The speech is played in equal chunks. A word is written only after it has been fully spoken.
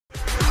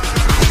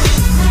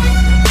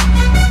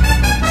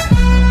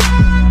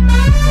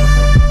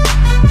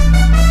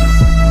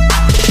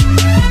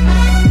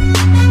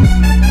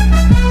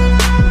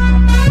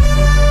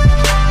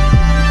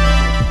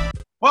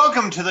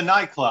to the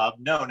nightclub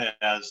known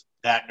as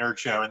That Nerd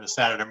Show and the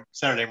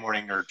Saturday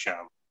Morning Nerd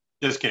Show.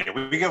 Just kidding.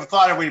 We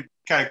thought it would be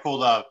kind of cool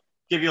to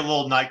give you a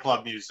little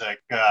nightclub music.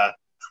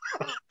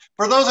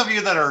 For those of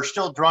you that are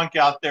still drunk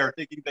out there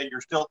thinking that you're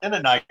still in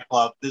a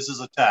nightclub, this is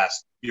a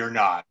test. You're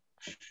not.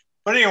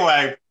 But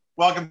anyway,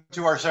 welcome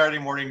to our Saturday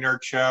Morning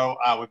Nerd Show.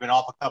 We've been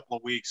off a couple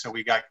of weeks, so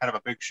we got kind of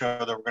a big show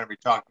that we're going to be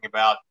talking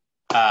about.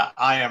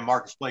 I am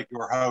Marcus Blake,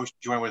 your host.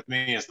 Joined with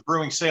me is the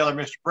Brewing Sailor,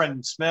 Mr.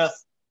 Brendan Smith.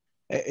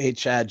 Hey,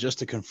 Chad, just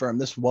to confirm,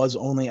 this was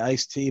only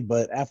iced tea,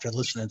 but after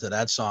listening to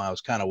that song, I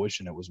was kind of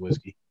wishing it was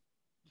whiskey.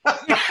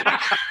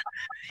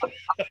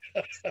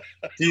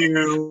 Do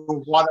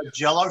you want a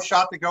Jell-O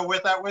shot to go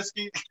with that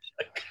whiskey?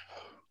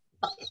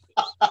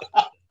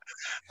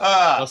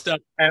 I'll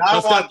stop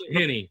the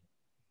Henny.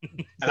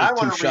 And I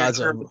want to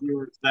reassure the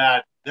viewers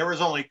that there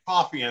was only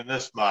coffee in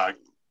this mug.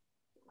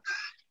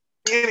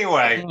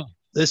 Anyway.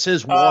 This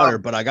is water,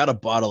 but I got a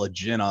bottle of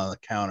gin on the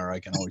counter. I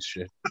can always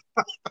shit.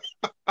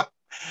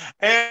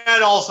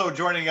 And also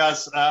joining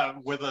us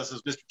with us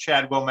is Mr.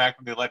 Chad Womack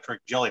from the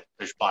Electric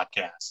Jellyfish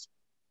Podcast.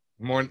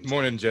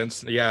 Morning,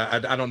 gents.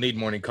 Yeah, I don't need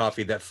morning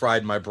coffee. That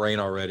fried my brain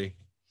already.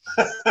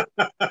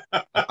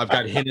 I've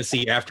got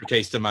Hennessy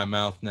aftertaste in my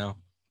mouth now.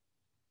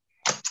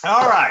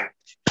 All right.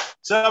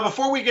 So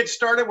before we get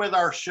started with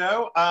our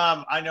show,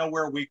 I know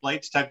we're a week late.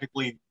 It's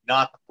technically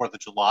not the 4th of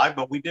July,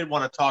 but we did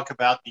want to talk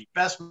about the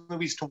best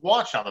movies to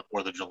watch on the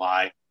 4th of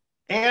July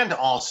and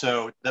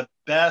also the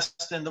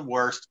best and the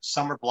worst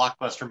summer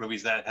blockbuster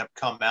movies that have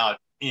come out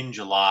in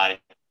July,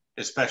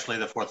 especially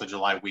the 4th of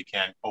July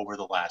weekend over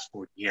the last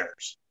 40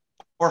 years.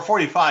 Or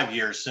 45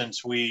 years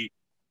since we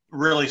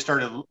really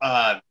started,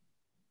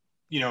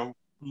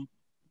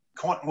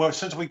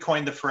 since we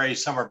coined the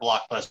phrase summer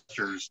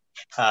blockbusters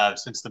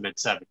since the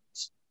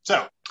mid-70s.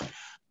 So,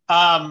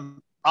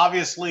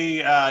 obviously,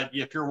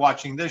 if you're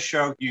watching this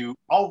show, you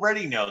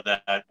already know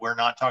that we're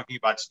not talking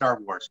about Star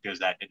Wars because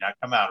that did not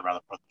come out around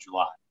the 4th of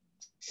July.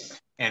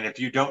 And if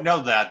you don't know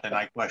that, then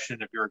I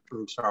question if you're a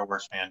true Star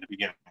Wars fan to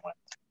begin with.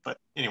 But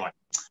anyway.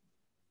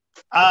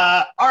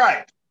 All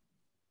right.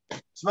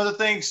 Some other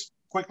things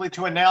quickly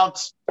to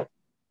announce.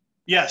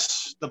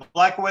 Yes, the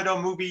Black Widow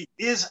movie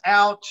is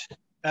out.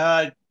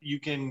 You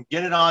can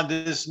get it on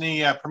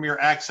Disney Premier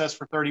Access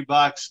for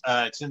 $30.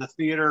 It's in the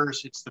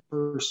theaters. It's the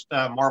first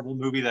Marvel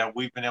movie that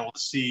we've been able to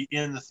see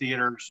in the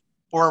theaters.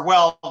 Or,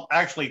 well,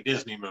 actually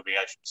Disney movie,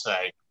 I should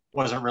say.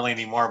 Wasn't really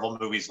any Marvel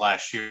movies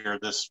last year.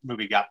 This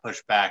movie got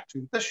pushed back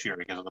to this year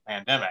because of the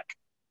pandemic.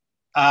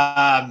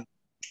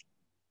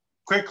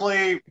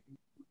 Quickly,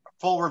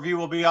 full review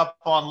will be up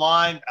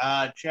online.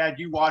 Chad,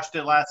 you watched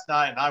it last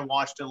night, and I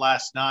watched it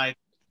last night.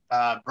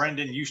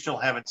 Brendan, you still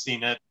haven't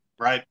seen it,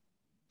 right?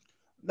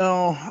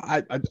 No,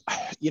 I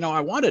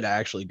wanted to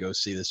actually go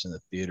see this in the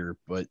theater,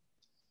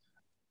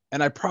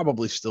 and I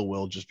probably still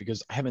will just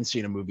because I haven't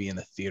seen a movie in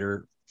the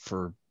theater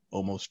for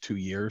almost 2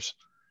 years.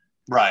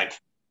 Right.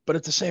 But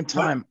at the same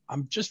time,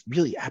 I'm just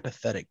really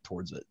apathetic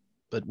towards it.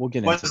 But we'll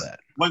get into that.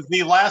 Was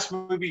the last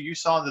movie you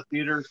saw in the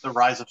theater The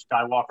Rise of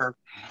Skywalker?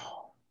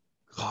 Oh,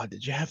 God,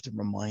 did you have to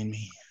remind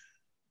me?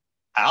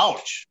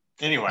 Ouch.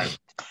 Anyway.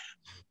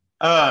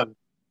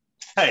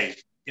 Hey,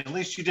 at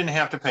least you didn't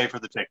have to pay for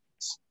the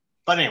tickets.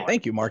 But anyway.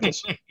 Thank you,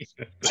 Marcus.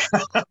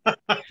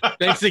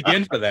 Thanks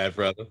again for that,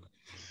 brother.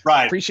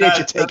 Right. Appreciate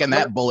you taking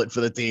that bullet for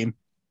the team.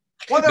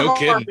 One of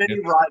our many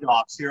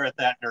write-offs here at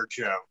That Nerd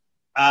Show.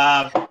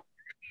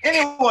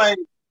 Anyway,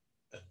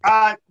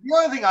 the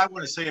only thing I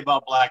want to say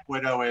about Black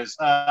Widow is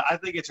I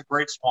think it's a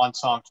great swan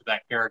song to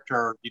that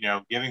character,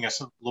 giving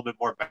us a little bit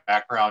more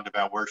background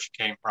about where she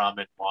came from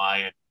and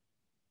why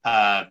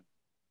and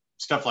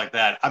stuff like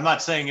that. I'm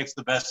not saying it's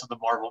the best of the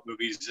Marvel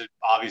movies. It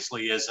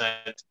obviously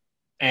isn't.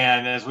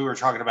 And as we were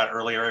talking about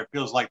earlier, it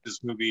feels like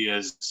this movie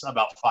is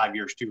about 5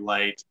 years too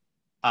late.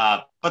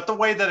 But the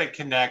way that it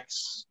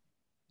connects,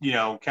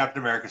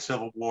 Captain America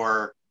Civil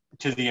War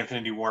to the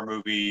Infinity War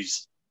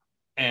movies,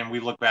 and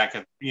we look back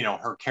at,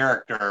 her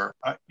character,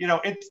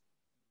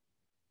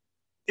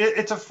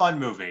 it's a fun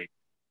movie,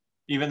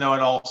 even though it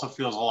also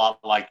feels a lot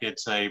like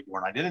it's a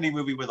Bourne Identity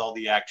movie with all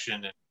the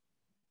action and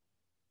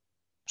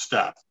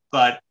stuff.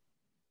 But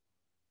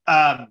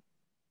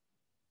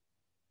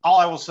all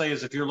I will say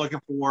is if you're looking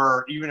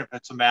for, even if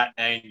it's a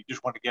matinee and you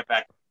just want to get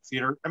back to the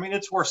theater,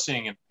 it's worth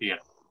seeing in the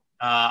theater.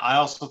 I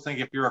also think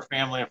if you're a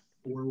family of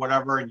four or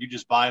whatever and you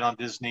just buy it on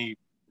Disney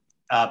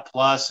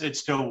Plus, it's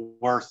still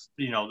worth,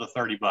 the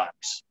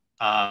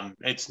 $30.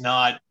 It's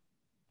not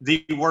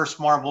the worst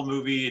Marvel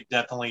movie. It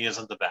definitely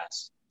isn't the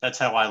best. That's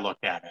how I look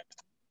at it.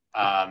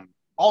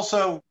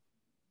 Also,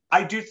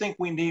 I do think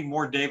we need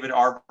more David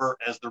Arbor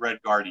as the Red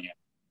Guardian.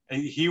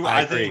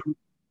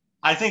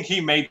 I think he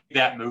made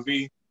that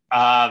movie.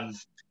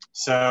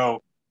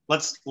 So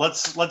let's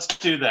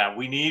do that.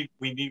 We need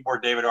more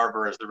David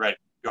Arbor as the Red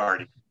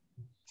Guardian.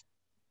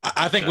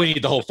 I think we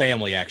need the whole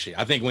family, actually.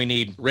 I think we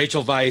need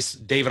Rachel Weisz,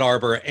 David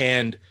Arbor,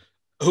 and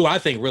who I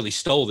think really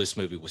stole this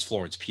movie was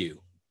Florence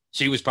Pugh.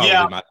 She was probably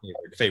my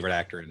favorite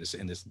actor in this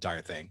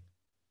entire thing.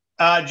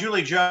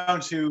 Julie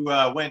Jones, who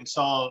went and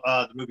saw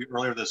the movie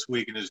earlier this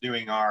week and is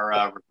doing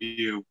our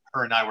review,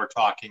 her and I were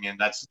talking, and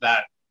that's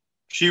that.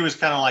 She was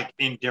kind of like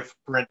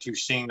indifferent to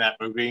seeing that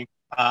movie,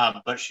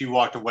 but she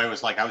walked away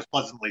was like, I was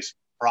pleasantly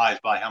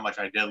surprised by how much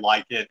I did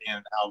like it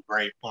and how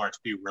great Florence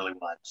Pugh really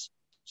was.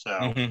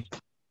 So,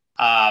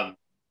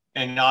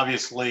 and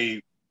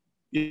obviously,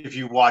 if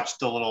you watch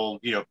the little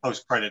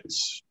post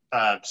credits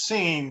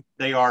scene,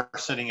 they are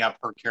setting up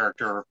her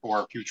character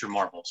for future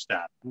Marvel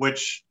stuff,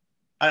 which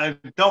I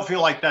don't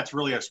feel like that's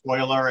really a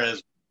spoiler,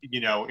 as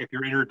if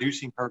you're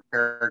introducing her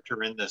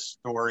character in this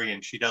story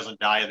and she doesn't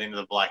die at the end of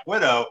the Black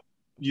Widow,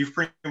 you've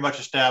pretty much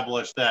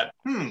established that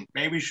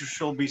maybe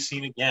she'll be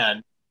seen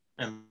again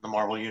in the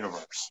Marvel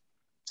universe.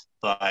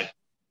 But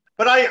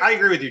I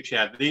agree with you,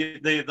 Chad.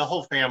 The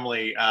whole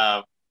family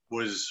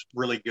was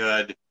really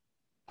good.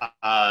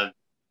 I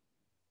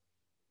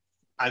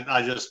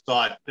just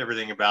thought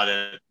everything about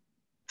it,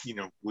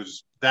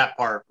 was that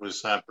part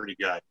was pretty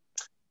good.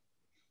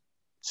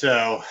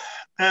 So,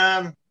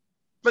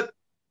 but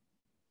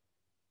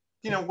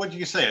what do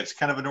you say? It's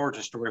kind of an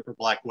origin story for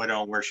Black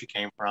Widow and where she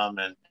came from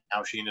and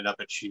how she ended up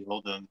at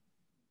S.H.I.E.L.D.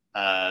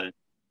 And,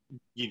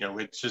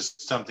 it's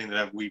just something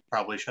that we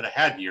probably should have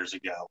had years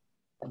ago.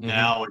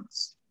 Now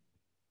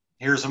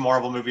here's a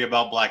Marvel movie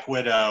about Black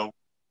Widow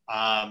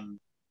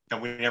that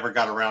we never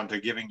got around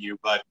to giving you,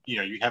 but,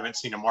 you haven't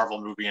seen a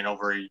Marvel movie in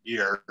over a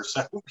year.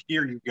 So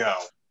here you go.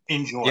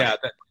 Enjoy. Yeah.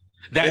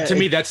 That to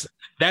me, that's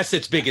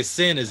its biggest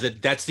sin, is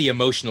that's the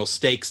emotional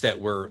stakes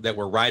that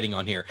we're riding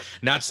on here.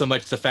 Not so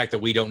much the fact that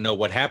we don't know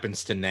what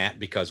happens to Nat,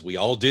 because we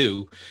all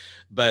do,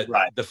 but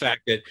the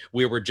fact that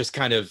we were just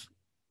kind of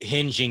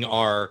hinging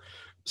our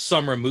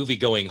summer movie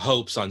going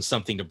hopes on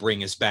something to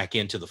bring us back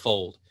into the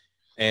fold.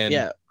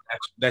 And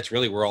that's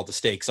really where all the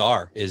stakes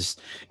are. Is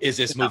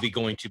this movie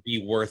going to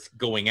be worth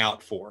going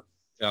out for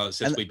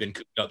since we've been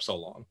cooped up so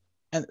long?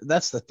 And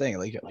that's the thing,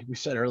 like we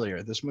said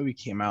earlier, this movie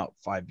came out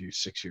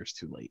 6 years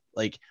too late.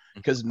 Like,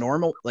 because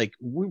normal, like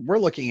we're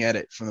looking at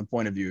it from the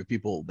point of view of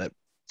people that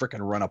freaking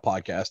run a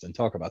podcast and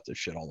talk about this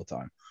shit all the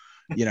time.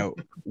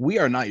 We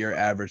are not your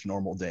average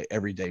normal day,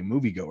 everyday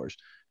moviegoers.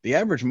 The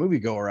average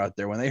moviegoer out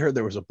there, when they heard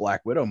there was a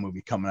Black Widow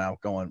movie coming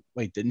out, going,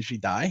 wait, didn't she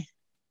die?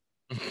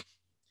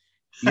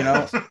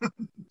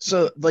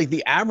 So like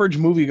the average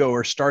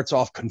moviegoer starts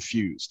off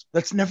confused.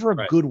 That's never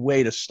a good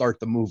way to start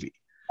the movie.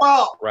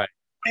 Well,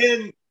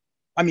 and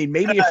I mean,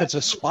 maybe if it's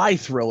a spy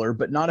thriller,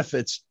 but not if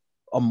it's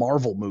a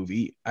Marvel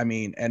movie. I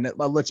mean, and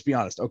let's be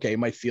honest. Okay, it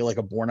might feel like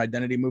a Bourne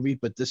Identity movie,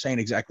 but this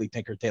ain't exactly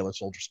Tinker Tailor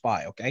Soldier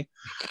Spy. Okay,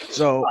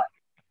 so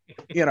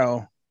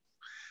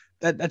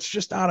that's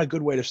just not a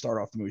good way to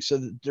start off the movie.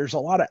 So there's a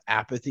lot of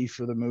apathy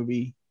for the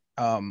movie,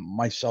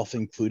 myself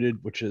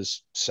included, which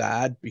is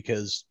sad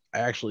because I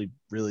actually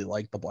really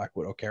like the Black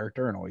Widow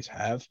character and always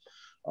have.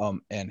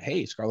 And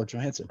hey, Scarlett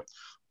Johansson.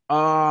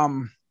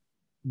 But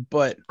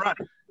I'm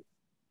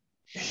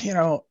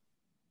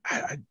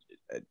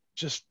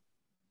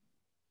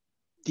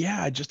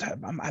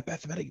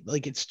apathetic.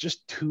 Like, it's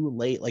just too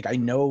late. Like, I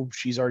know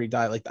she's already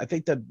died. Like, I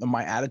think that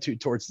my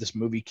attitude towards this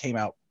movie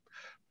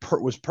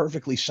was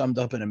perfectly summed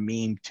up in a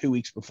meme 2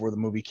 weeks before the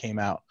movie came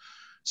out.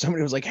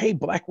 Somebody was like, hey,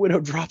 Black Widow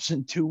drops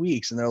in 2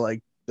 weeks. And they're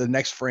like, the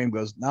next frame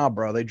goes, nah,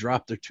 bro, they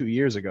dropped her 2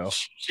 years ago.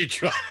 She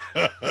dropped.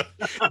 I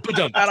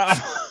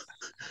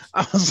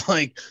was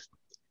like,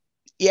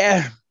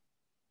 yeah,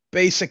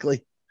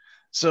 basically.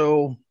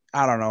 So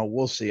I don't know.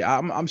 We'll see.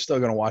 I'm still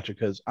gonna watch it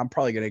because I'm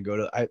probably gonna go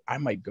to. I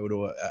might go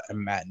to a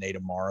matinee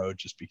tomorrow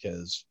just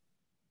because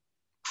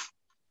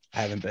I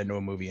haven't been to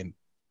a movie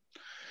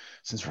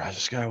since Rise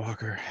of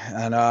Skywalker.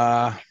 And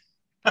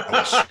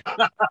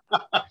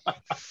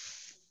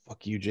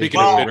fuck you, Jake.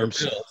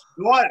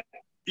 What?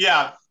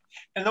 Yeah.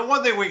 And the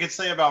one thing we could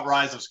say about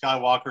Rise of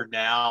Skywalker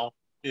now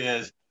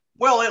is,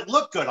 well, it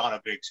looked good on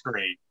a big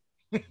screen.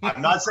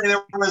 I'm not saying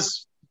there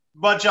was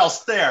much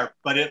else there,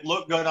 but it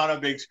looked good on a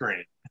big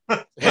screen.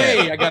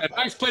 Hey, I got a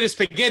nice plate of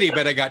spaghetti,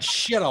 but I got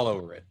shit all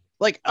over it.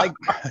 Like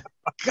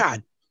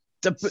God,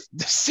 the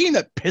scene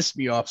that pissed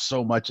me off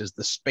so much is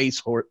the space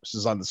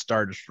horses on the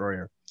Star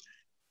Destroyer.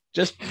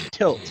 Just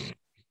tilt.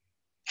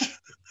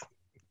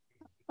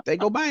 They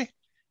go by.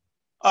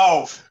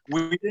 Oh,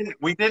 we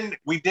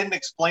didn't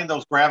explain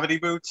those gravity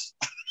boots.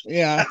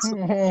 Yeah. Is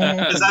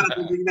that a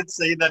deleted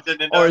scene that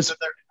didn't? Or as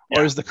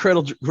the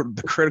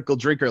critical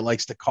drinker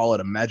likes to call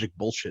it, a magic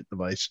bullshit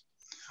device.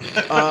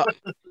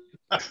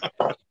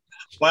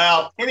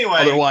 Well, anyway,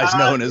 otherwise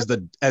known as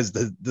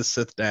the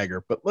Sith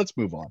dagger. But let's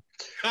move on.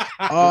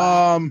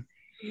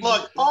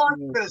 Look, all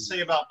I'm going to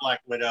say about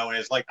Black Widow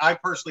is, like, I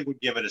personally would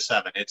give it a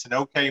 7. It's an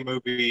okay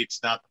movie.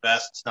 It's not the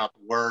best. It's not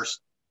the worst.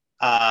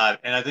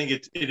 And I think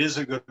it is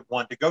a good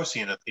one to go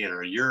see in a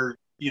theater.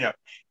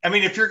 I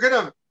mean, if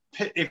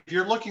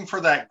you're looking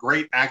for that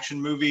great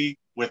action movie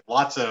with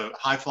lots of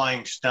high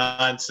flying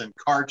stunts and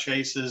car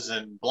chases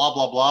and blah,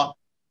 blah, blah,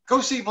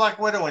 go see Black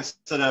Widow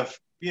instead of,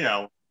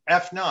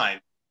 F9,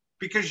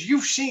 because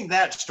you've seen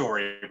that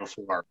story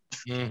before.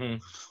 Mm-hmm.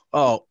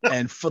 Oh,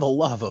 and for the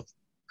love of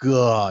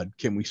God,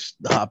 can we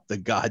stop the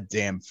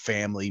goddamn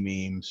family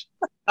memes?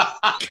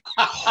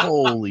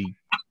 Holy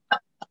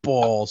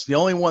balls. The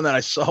only one that I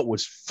saw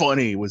was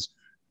funny was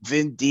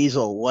Vin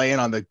Diesel laying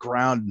on the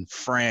ground in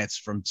France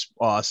from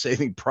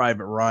Saving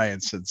Private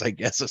Ryan, since I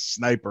guess a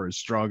sniper is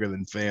stronger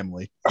than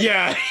family.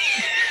 Yeah.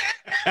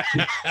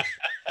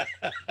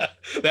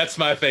 That's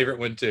my favorite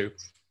one too.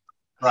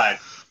 Right.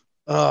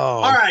 Oh,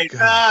 all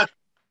right.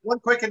 One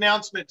quick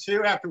announcement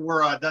too. After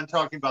we're done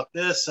talking about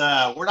this,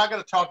 we're not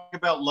going to talk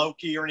about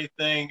Loki or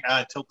anything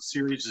until the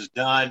series is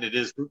done. It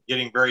is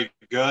getting very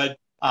good.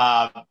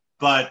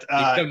 But you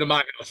can come to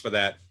my house for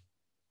that.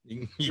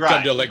 You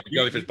come to Electric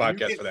Jellyfish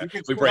podcast for that.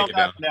 We break it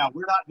down. Now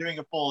we're not doing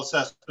a full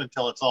assessment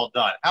until it's all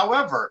done.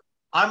 However,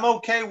 I'm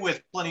okay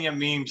with plenty of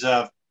memes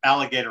of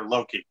alligator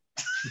Loki.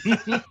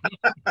 I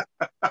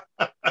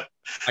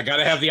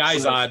gotta have the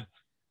Izod.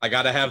 I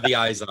gotta have the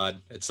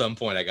Izod at some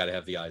point. I gotta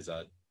have the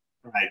Izod.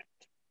 Right.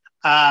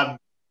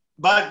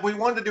 But we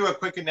wanted to do a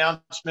quick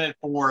announcement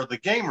for the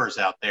gamers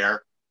out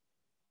there.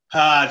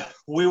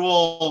 We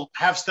will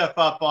have stuff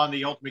up on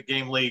the Ultimate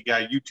Game League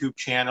YouTube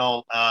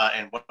channel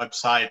and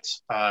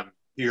websites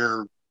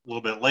here a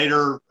little bit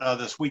later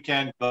this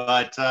weekend.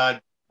 But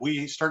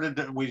we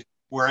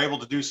were able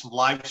to do some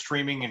live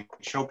streaming and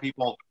show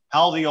people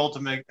how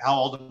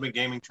Ultimate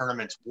Gaming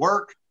tournaments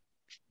work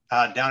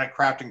down at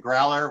Craft and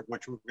Growler,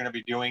 which we're going to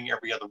be doing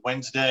every other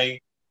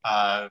Wednesday.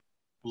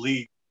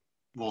 League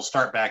will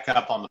start back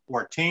up on the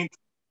 14th.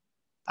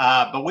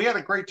 But we had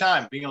a great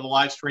time being able to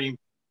live stream,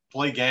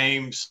 play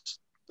games,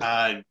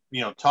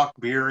 talk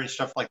beer and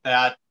stuff like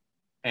that,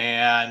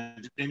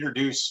 and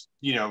introduce,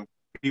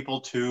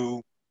 people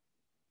to,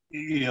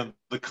 the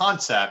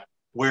concept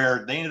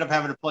where they ended up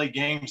having to play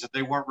games that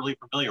they weren't really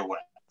familiar with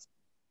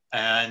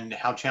and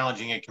how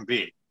challenging it can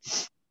be.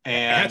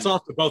 And hats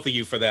off to both of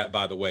you for that,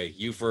 by the way.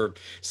 You for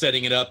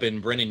setting it up,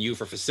 and Brendan, you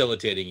for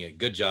facilitating it.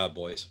 Good job,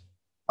 boys.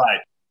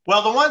 Right.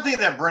 Well, the one thing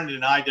that Brendan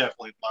and I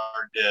definitely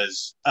learned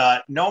is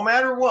no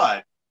matter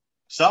what,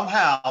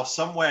 somehow,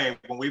 some way,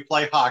 when we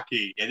play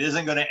hockey, it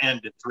isn't going to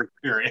end in 3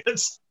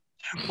 periods.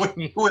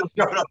 we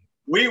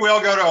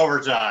will go to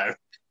overtime.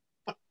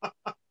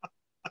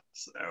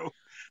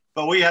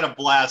 But we had a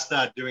blast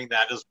doing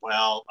that as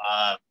well.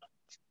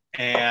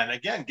 And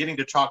again, getting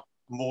to talk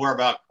more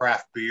about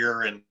craft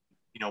beer and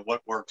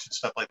what works and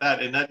stuff like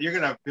that. And that you're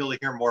going to be able to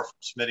hear more from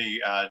Smitty,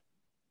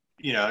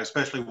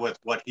 especially with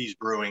what he's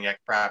brewing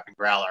at Craft and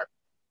Growler.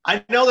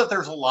 I know that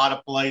there's a lot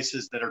of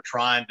places that are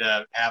trying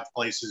to have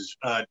places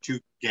to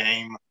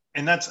game,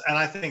 and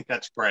I think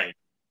that's great.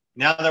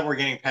 Now that we're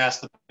getting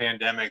past the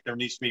pandemic, there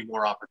needs to be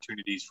more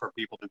opportunities for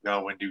people to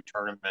go and do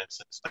tournaments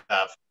and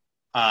stuff.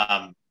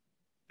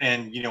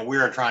 And we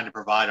are trying to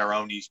provide our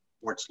own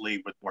esports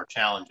league with more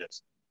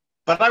challenges.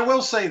 But I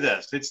will say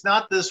this: it's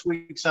not this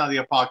week's Sound of the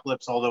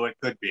Apocalypse, although it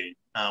could be.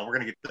 We're going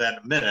to get to that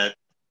in a minute.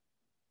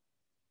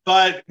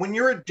 But when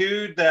you're a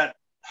dude that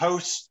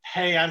hosts,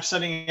 hey, I'm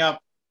setting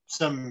up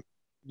some,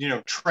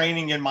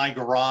 training in my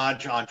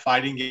garage on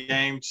fighting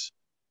games,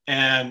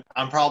 and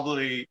I'm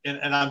probably,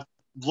 and I'm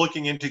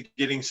looking into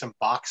getting some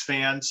box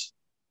fans,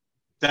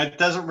 that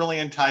doesn't really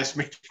entice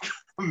me to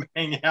come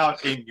hang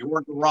out in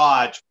your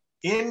garage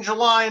in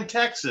July in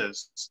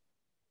Texas,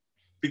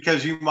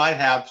 because you might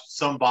have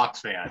some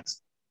box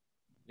fans.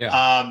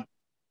 Yeah.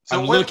 So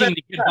I'm looking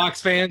to get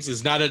box fans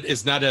is not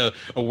a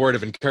word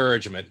of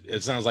encouragement.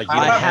 It sounds like you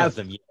don't have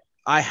them yet.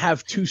 I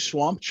have 2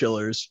 swamp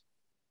chillers.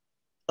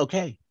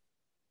 Okay.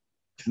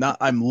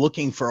 I'm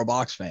looking for a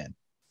box fan.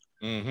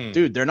 Mm-hmm.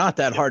 Dude, they're not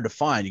that hard to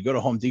find. You go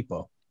to Home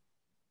Depot.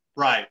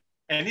 Right.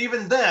 And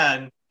even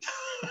then,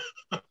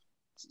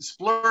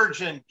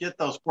 splurge and get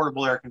those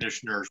portable air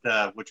conditioners,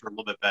 which are a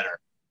little bit better.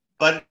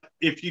 But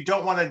if you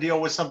don't want to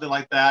deal with something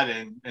like that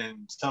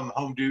and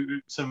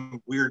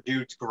some weird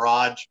dude's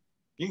garage,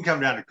 you can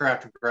come down to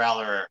Craft and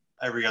Growler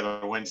every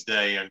other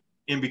Wednesday, and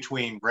in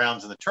between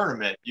rounds in the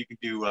tournament, you can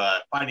do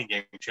fighting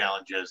game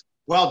challenges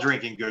while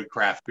drinking good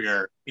craft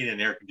beer in an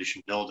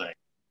air-conditioned building.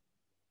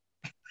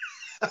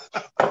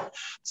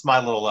 It's my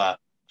little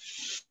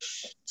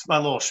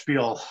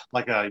spiel,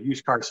 like a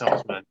used car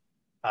salesman,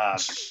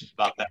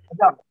 about that.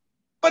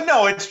 But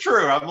no, it's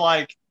true. I'm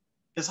like,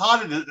 as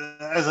hot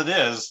as it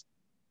is,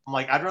 I'm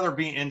like, I'd rather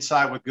be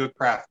inside with good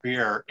craft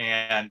beer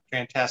and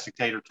fantastic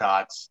tater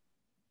tots,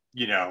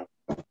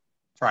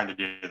 trying to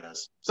do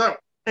this. So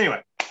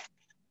anyway,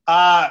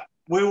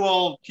 we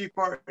will keep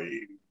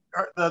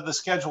the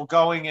schedule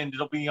going, and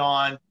it'll be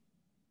on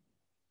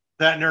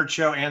That Nerd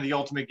Show and the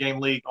Ultimate Game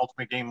League,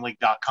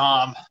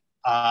 ultimategameleague.com.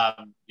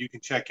 You can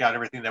check out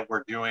everything that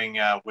we're doing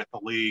with the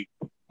league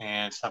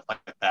and stuff like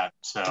that.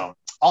 So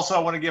also, I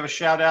want to give a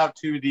shout out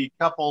to the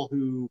couple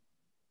who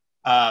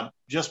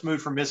just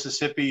moved from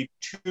Mississippi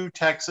to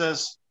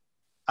Texas.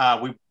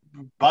 We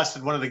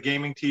busted one of the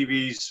gaming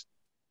TVs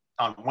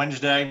on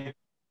Wednesday,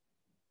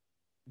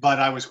 but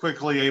I was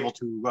quickly able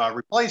to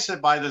replace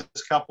it by this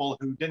couple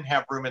who didn't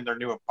have room in their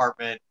new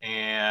apartment,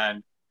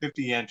 and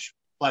 50-inch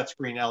flat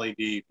screen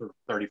LED for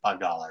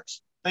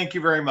 $35. Thank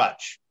you very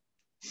much.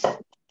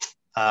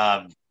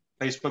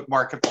 Facebook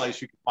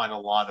Marketplace, you can find a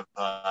lot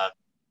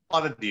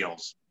of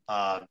deals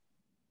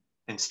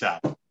and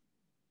stuff.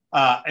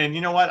 And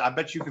you know what? I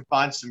bet you can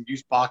find some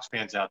used box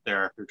fans out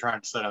there if you're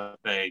trying to set up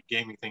a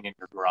gaming thing in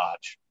your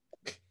garage.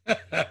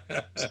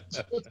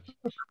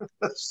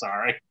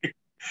 Sorry.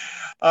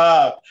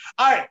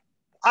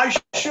 I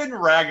shouldn't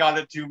rag on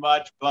it too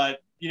much, but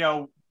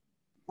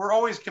we're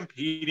always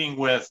competing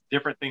with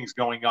different things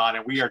going on,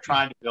 and we are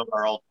trying to build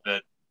our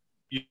ultimate,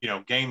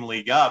 game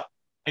league up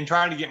and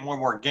trying to get more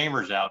and more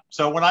gamers out.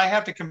 So when I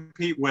have to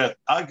compete with,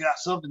 I got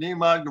something in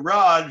my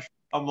garage,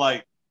 I'm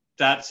like,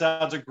 that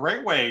sounds a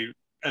great way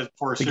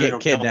for a serial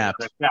killer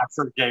to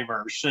capture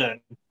gamers.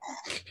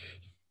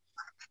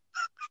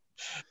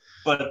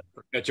 But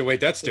got you wait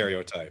that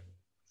stereotype.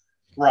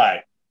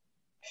 Right.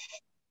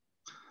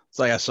 It's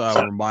like I saw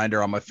a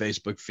reminder on my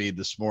Facebook feed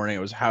this morning. It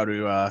was how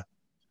to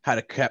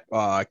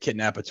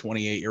kidnap a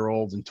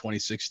 28-year-old in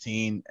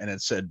 2016, and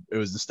it said it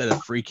was instead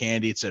of free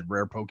candy, it said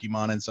rare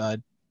Pokemon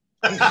inside.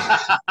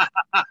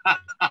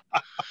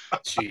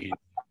 Jeez.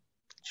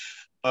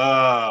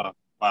 Wow.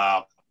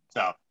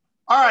 So,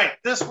 all right,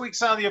 this week's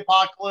Sound of the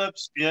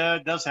Apocalypse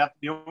does have to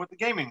deal with the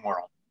gaming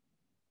world.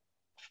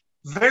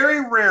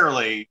 Very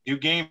rarely do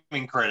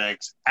gaming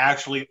critics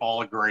actually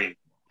all agree.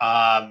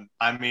 I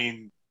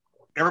mean,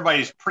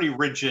 everybody's pretty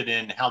rigid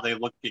in how they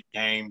look at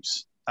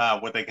games,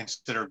 what they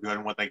consider good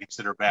and what they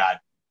consider bad.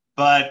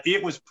 But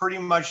it was pretty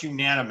much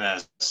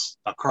unanimous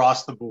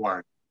across the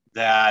board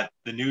that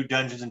the new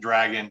Dungeons &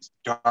 Dragons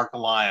Dark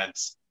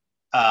Alliance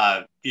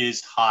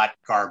is hot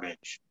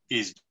garbage,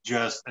 is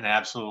just an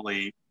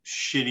absolutely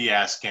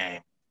shitty-ass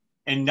game,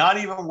 and not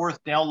even worth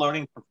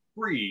downloading for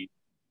free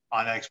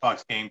on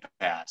Xbox Game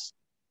Pass.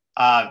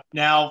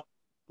 Now,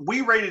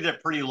 we rated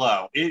it pretty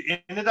low.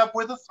 It ended up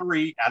with a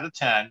 3 out of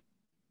 10,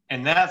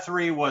 and that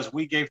 3 was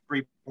we gave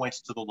 3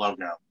 points to the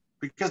logo,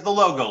 because the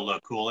logo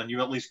looked cool, and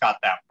you at least got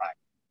that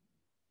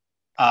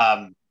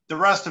right. The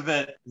rest of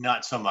it,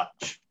 not so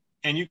much.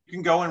 And you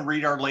can go and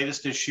read our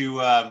latest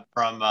issue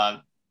from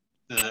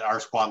our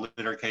squad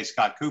leader, K.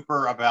 Scott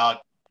Cooper, about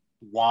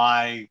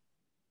why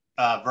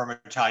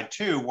Vermintide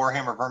 2,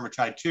 Warhammer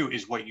Vermintide 2,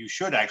 is what you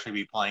should actually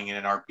be playing in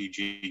an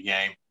RPG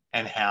game,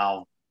 and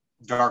how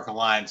Dark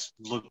Alliance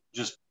looked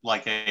just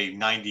like a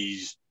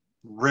 90s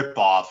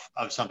ripoff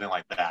of something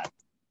like that.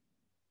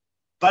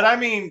 But I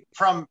mean,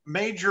 from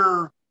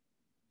major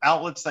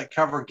outlets that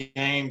cover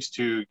games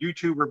to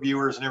YouTube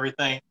reviewers and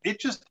everything,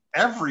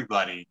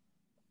 everybody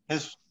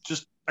has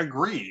just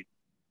agreed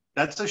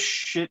that's a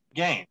shit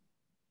game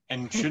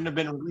and shouldn't have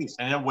been released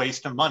and a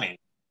waste of money.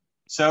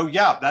 So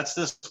yeah, that's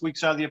this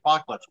week's Sound of the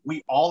Apocalypse.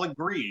 We all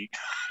agree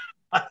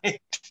a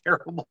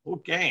terrible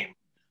game.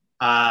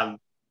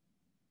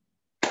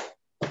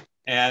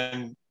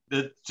 And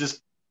it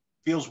just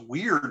feels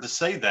weird to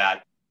say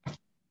that,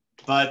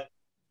 but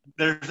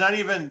there's not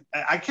even,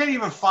 I can't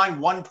even find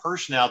one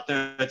person out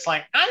there that's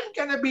like, I'm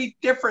going to be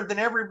different than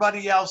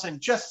everybody else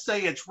and just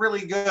say it's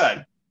really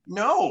good.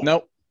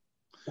 Nope.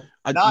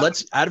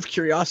 Let's, out of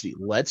curiosity,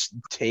 let's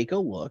take a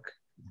look.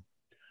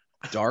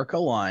 Dark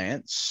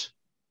Alliance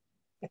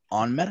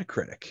on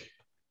Metacritic.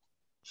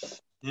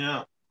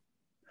 Yeah.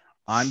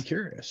 I'm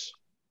curious.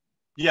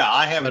 Yeah,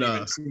 I haven't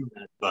even seen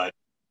that, but.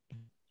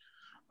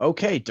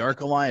 Okay,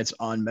 Dark Alliance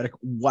on Metacritic.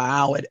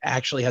 Wow, it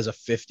actually has a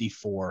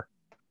 54.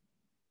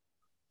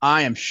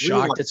 I am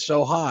shocked really? It's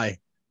so high.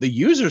 The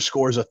user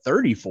score is a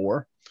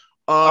 34.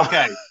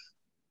 Okay.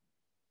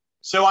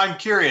 So I'm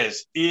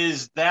curious,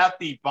 is that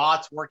the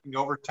bots working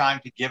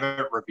overtime to give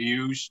it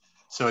reviews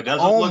so it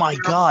doesn't look my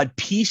terrible? God,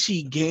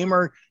 PC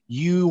Gamer,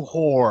 you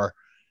whore.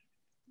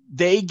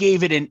 They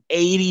gave it an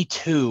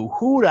 82.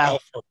 Who the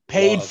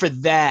paid for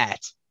that?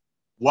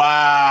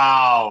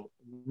 Wow.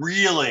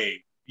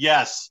 Really?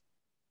 Yes.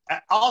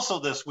 Also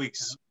this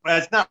week's,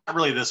 it's not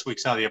really this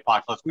week's Sound of the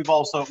Apocalypse. We've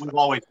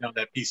always known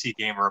that PC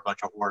Gamer are a bunch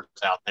of whores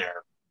out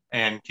there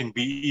and can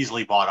be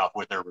easily bought off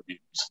with their reviews.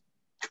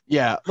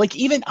 Yeah, like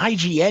even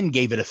IGN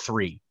gave it a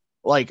 3.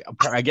 Like,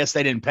 I guess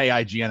they didn't pay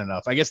IGN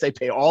enough. I guess they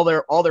pay all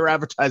their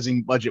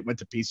advertising budget went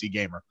to PC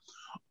Gamer.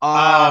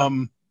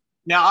 Now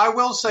I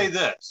will say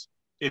this: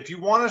 if you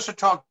want us to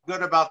talk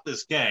good about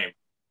this game,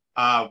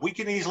 we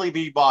can easily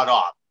be bought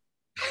off.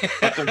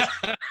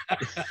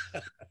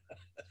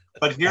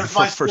 But here's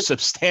for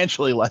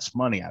substantially less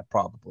money, I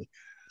probably.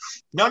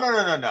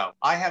 No.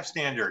 I have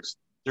standards.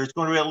 There's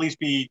going to at least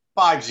be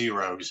 5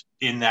 zeros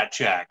in that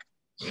check.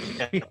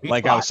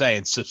 Like I was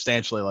saying,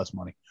 substantially less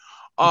money.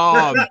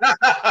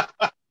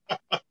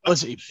 Let's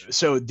see.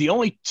 So the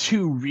only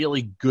 2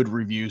 really good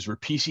reviews were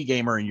PC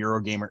Gamer and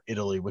Eurogamer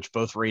Italy, which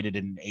both rated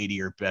it an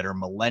 80 or better.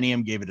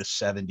 Millennium gave it a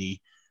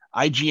 70.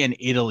 IGN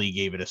Italy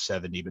gave it a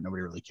 70, but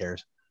nobody really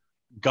cares.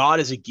 God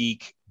is a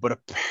Geek, but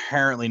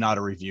apparently not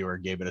a reviewer,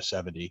 gave it a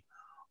 70.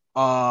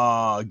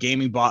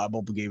 Gaming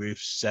Bible gave it a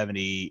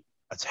 70.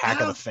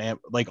 Attack of the Fam,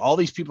 like all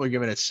these people are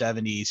giving it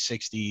 70s,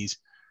 60s.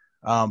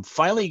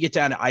 Finally, you get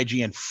down to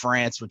IGN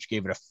France, which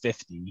gave it a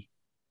 50.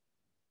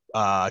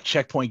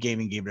 Checkpoint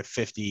Gaming gave it a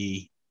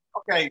 50.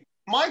 Okay,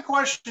 my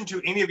question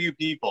to any of you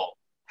people: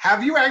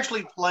 have you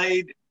actually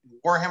played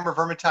Warhammer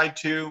Vermintide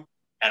 2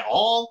 at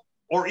all,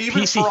 or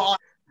even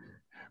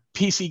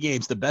PC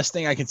games, the best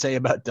thing I can say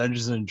about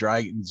Dungeons and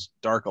Dragons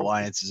Dark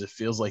Alliance is it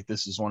feels like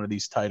this is one of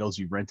these titles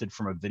you rented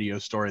from a video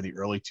store in the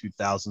early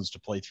 2000s to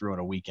play through on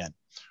a weekend,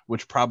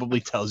 which probably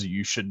tells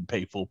you shouldn't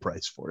pay full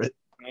price for it.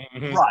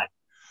 Mm-hmm.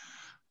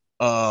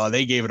 Right.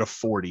 They gave it a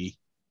 40.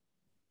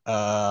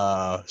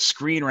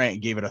 Screen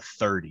Rant gave it a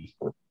 30.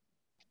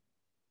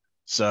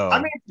 So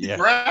I mean, the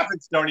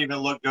graphics don't even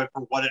look good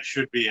for what it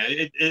should be.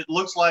 It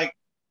looks like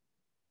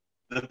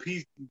the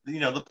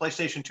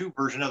PlayStation 2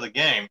 version of the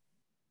game.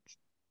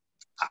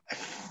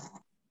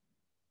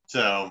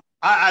 So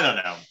I don't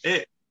know.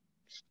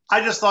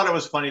 I just thought it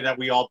was funny that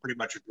we all pretty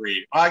much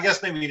agreed. Well, I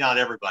guess maybe not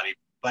everybody,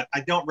 but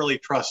I don't really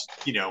trust,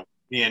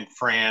 in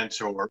France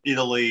or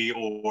Italy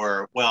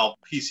or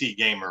PC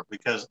Gamer,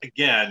 because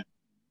again,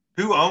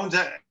 who owns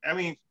that? I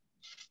mean,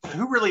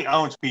 who really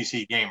owns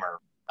PC Gamer?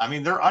 I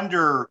mean, they're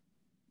under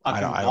a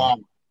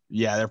conglomerate.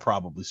 Yeah, they're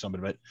probably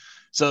somebody. But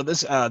so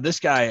this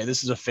guy,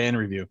 this is a fan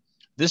review.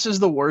 This is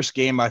the worst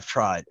game I've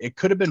tried. It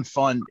could have been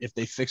fun if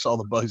they fix all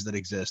the bugs that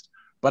exist,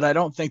 but I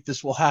don't think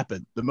this will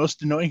happen. The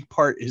most annoying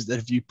part is that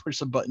if you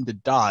push a button to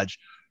dodge,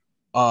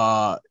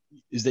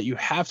 is that you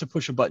have to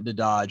push a button to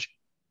dodge,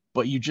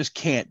 but you just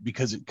can't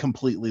because it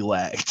completely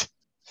lagged.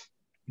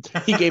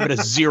 He gave it a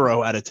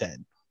 0 out of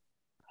 10.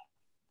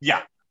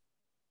 Yeah.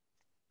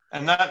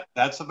 And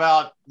that's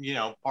about,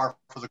 par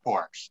for the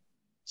course.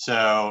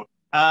 So,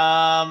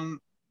 PC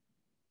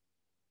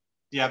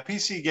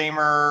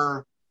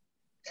Gamer.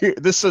 Here,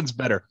 this one's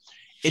better.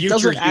 It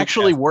doesn't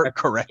actually work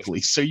correctly,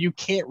 so you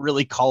can't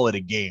really call it a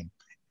game.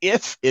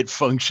 If it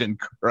functioned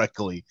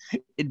correctly,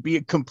 it'd be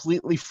a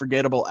completely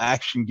forgettable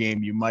action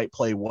game you might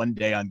play one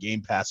day on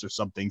Game Pass or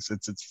something,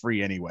 since it's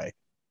free anyway.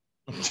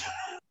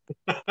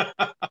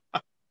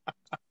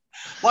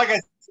 Like I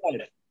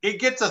said, it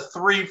gets a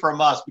 3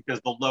 from us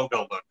because the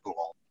logo looked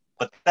cool,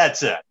 but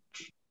that's it.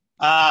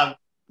 The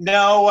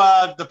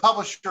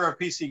publisher of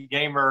PC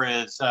Gamer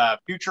is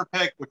Future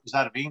Pick, which is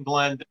out of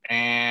England,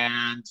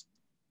 and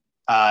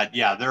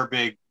they're a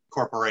big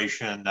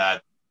corporation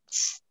that.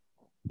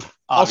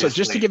 Also,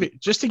 just to give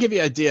you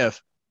an idea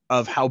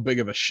of how big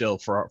of a shill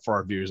for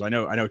our viewers, I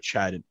know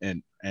Chad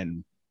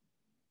and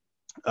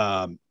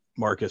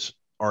Marcus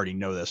already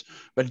know this,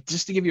 but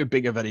just to give you a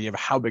big of an idea of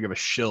how big of a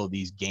shill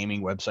these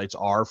gaming websites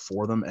are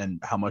for them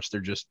and how much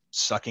they're just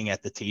sucking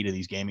at the teat of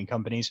these gaming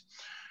companies.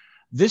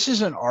 This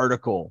is an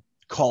article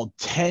called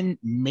 10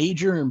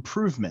 Major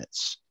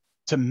Improvements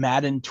to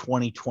Madden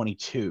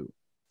 2022.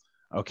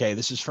 Okay,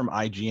 this is from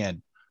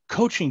IGN.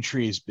 Coaching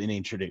tree has been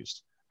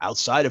introduced.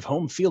 Outside of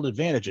home field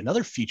advantage,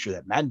 another feature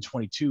that Madden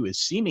 22 is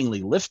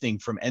seemingly lifting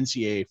from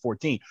NCAA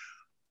 14.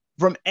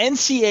 From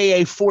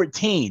NCAA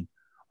 14,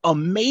 a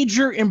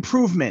major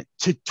improvement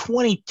to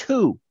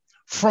 22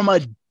 from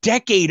a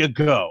decade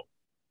ago.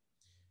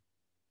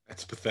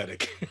 That's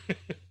pathetic.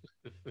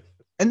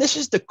 And this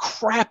is the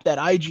crap that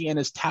IGN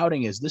is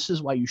touting as this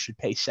is why you should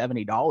pay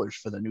 $70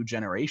 for the new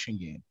generation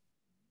game.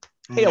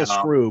 Hail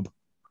Scroob.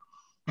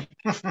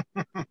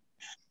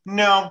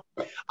 No.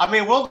 I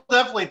mean, we'll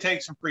definitely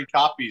take some free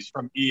copies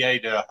from EA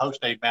to host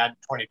a Madden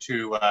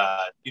 22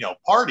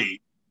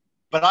 party.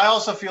 But I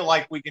also feel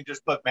like we can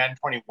just put Madden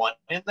 21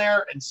 in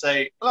there and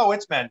say, oh,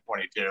 it's Madden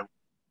 22.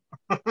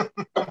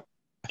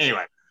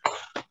 Anyway.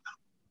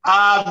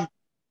 All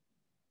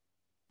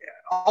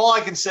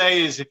I can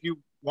say is if you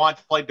want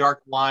to play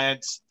Dark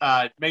Alliance,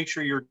 make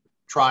sure you're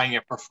trying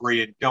it for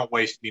free and don't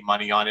waste any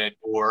money on it,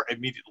 or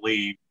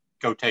immediately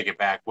go take it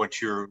back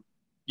once you're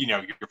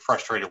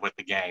frustrated with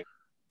the game.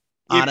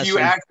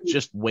 Honestly,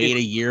 just wait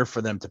a year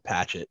for them to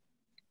patch it.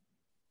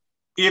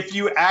 If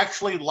you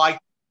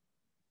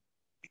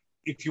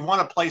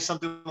want to play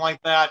something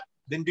like that,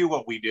 then do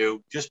what we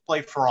do. Just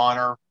play For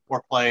Honor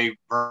or play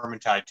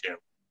Vermintide 2.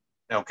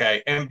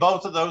 Okay? And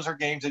both of those are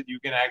games that you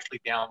can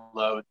actually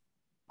download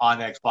on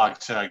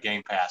Xbox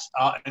Game Pass.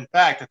 In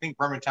fact, I think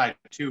Vermintide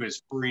 2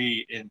 is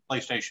free in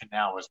PlayStation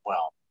Now as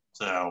well.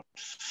 So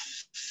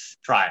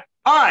try it.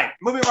 All right,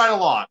 moving right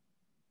along.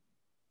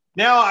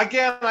 Now,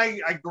 again,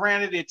 I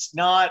granted it's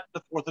not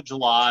the 4th of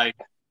July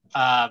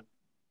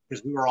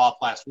because we were off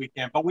last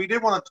weekend, but we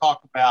did want to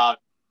talk about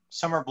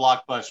summer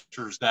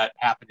blockbusters that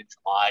happened in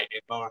July,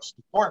 and most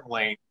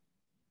importantly,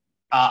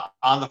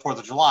 on the 4th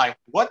of July,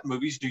 what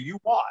movies do you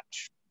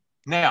watch?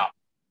 Now,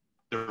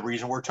 the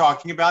reason we're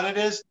talking about it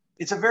is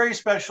it's a very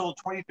special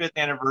 25th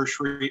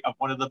anniversary of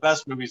one of the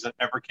best movies that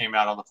ever came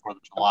out on the 4th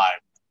of July.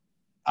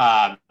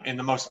 And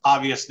the most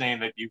obvious name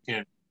that you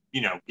can,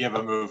 give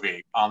a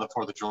movie on the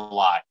 4th of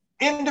July.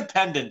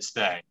 Independence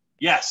Day.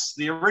 Yes,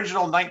 the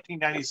original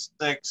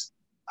 1996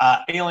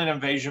 alien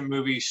invasion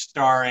movie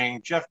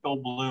starring Jeff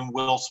Goldblum,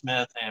 Will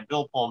Smith, and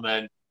Bill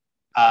Pullman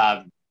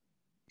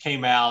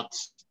came out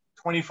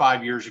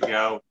 25 years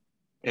ago,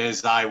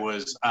 as I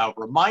was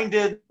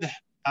reminded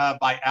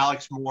by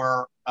Alex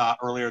Moore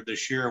earlier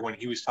this year when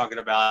he was talking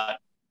about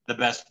the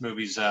best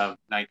movies of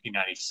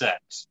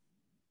 1996.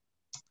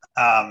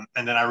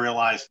 And then I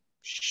realized,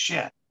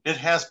 shit, it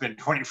has been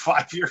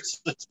 25 years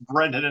since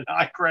Brendan and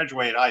I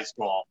graduated high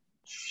school.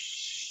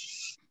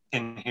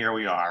 And here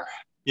we are.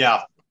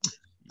 Yeah.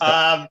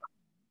 Now,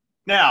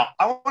 Now,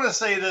 I want to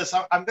say this.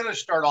 I'm going to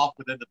start off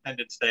with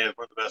Independence Day as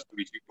one of the best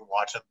movies you can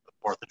watch on the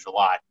 4th of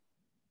July.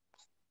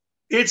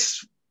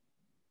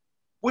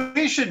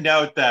 We should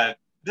note that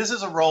this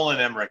is a Roland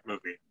Emmerich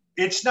movie.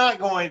 His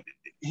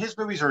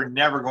movies are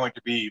never going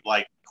to be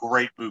like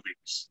great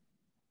movies.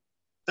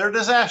 They're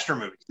disaster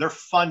movies. They're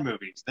fun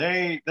movies.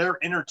 They're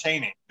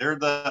entertaining. They're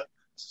the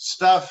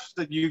stuff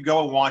that you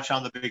go and watch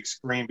on the big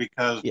screen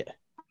because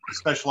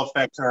special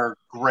effects are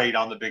great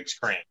on the big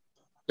screen.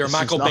 They're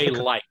Michael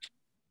Bay-like.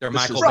 They're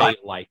Michael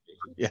Bay-like.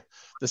 Yeah.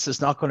 This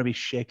is not going to be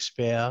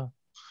Shakespeare.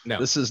 No.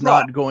 This is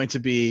not going to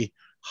be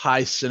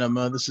high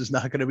cinema. This is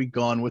not going to be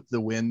Gone with the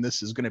Wind.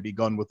 This is going to be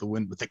Gone with the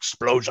Wind with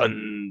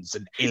explosions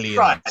and aliens.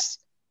 Right.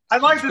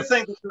 I'd like to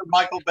think that they're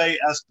Michael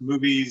Bay-esque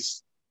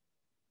movies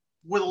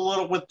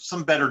with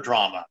some better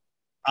drama.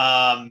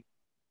 And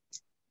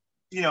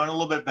a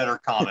little bit better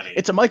comedy.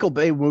 It's a Michael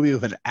Bay movie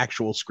with an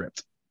actual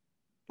script.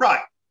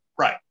 Right.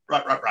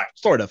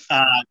 Sort of.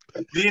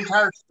 The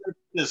entire script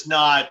is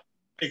not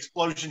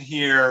explosion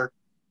here,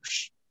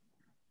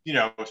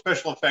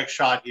 special effects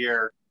shot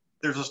here.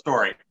 There's a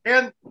story.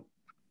 And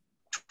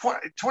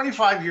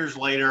 25 years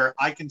later,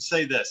 I can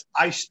say this.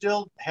 I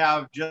still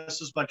have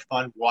just as much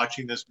fun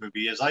watching this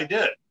movie as I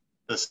did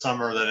the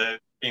summer that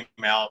it came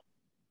out.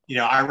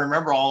 I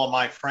remember all of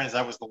my friends.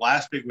 That was the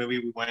last big movie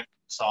we went and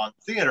saw in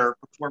the theater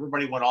before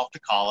everybody went off to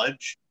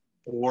college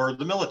or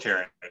the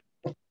military.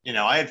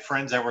 I had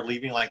friends that were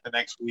leaving like the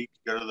next week to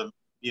go to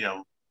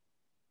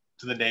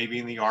to the Navy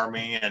and the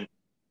Army. And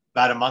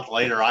about a month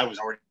later, I was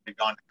already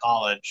gone to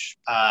college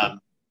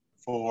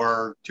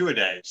for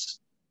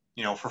 2-a-days,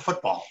 for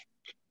football.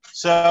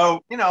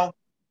 So,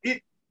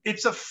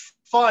 it's a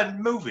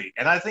fun movie.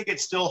 And I think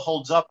it still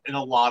holds up in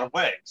a lot of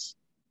ways.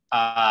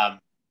 The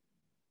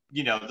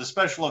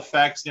special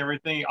effects and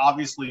everything,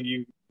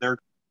 obviously they're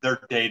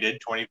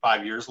dated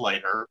 25 years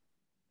later.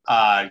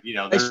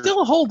 They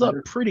still hold up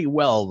pretty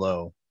well,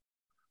 though.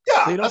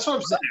 Yeah, that's what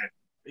I'm saying.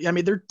 I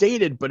mean, they're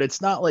dated, but it's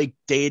not like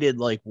dated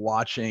like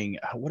watching.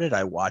 What did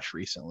I watch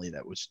recently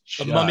that was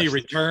The Mummy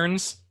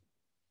Returns?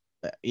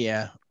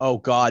 Yeah. Oh,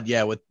 God,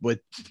 yeah, with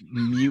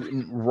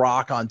mutant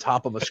rock on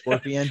top of a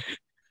scorpion.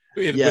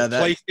 with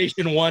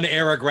PlayStation 1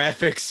 era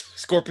graphics,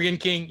 Scorpion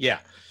King. Yeah.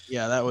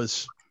 Yeah, that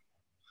was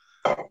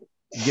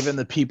given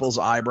the people's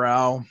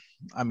eyebrow.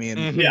 I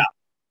mean,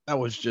 that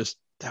was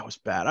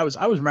bad.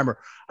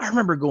 I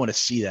remember going to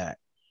see that.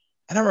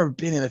 And I remember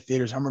being in the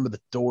theaters. I remember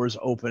the doors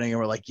opening and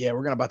we're like, yeah,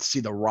 we're about to see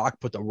The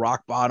Rock put the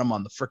rock bottom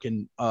on the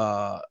freaking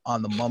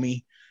on the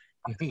Mummy.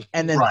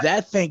 And then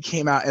that thing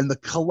came out and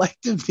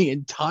the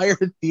entire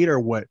theater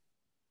went,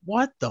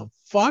 what the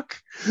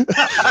fuck?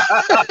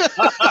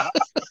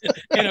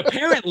 And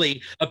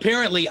apparently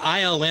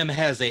ILM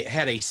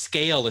had a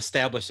scale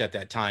established at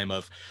that time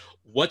of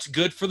what's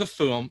good for the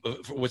film,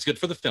 what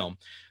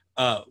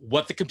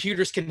the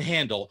computers can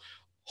handle.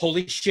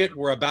 Holy shit,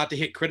 we're about to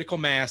hit critical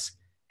mass,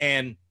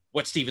 and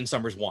what Stephen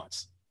Sommers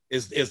wants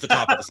is the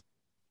top of the.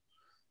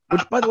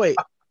 Which, by the way,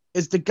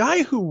 is the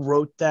guy who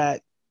wrote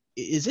that,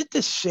 is it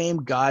the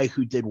same guy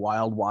who did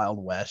Wild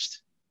Wild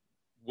West?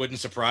 Wouldn't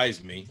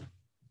surprise me.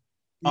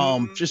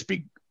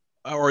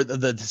 Or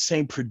the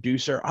same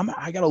producer.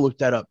 I gotta look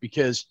that up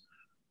because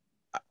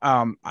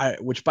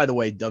which by the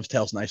way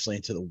dovetails nicely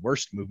into the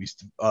worst movies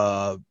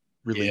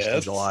released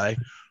in July.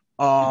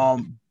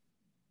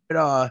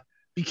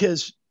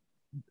 Because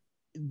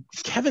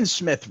Kevin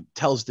Smith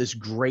tells this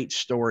great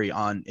story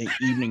on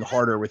Evening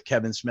Harder with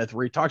Kevin Smith,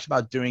 where he talks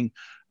about doing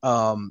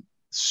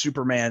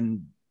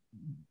Superman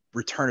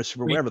Return of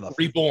Superman, whatever the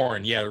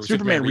Reborn,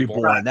 Superman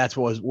Reborn. That's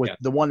what was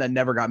the one that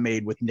never got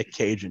made with Nick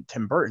Cage and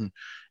Tim Burton.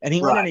 And he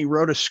went and he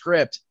wrote a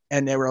script,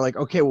 and they were like,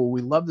 okay, well,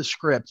 we love the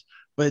script,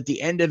 but at the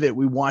end of it,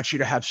 we want you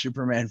to have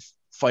Superman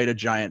fight a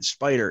giant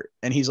spider.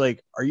 And he's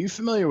like, are you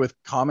familiar with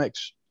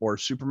comics or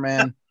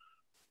Superman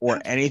or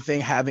anything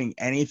having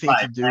anything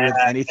to do with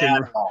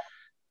anything?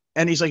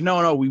 And he's like,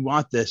 no, we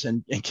want this.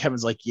 And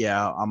Kevin's like,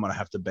 yeah, I'm going to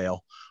have to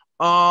bail.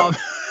 Well,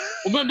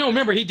 no,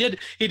 remember he did,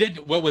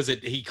 what was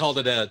it? He called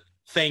it a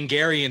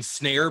Thangarian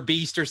snare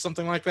beast or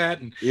something like that.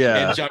 And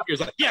John Pierre's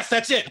like, yes,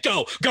 that's it.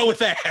 Go with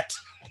that.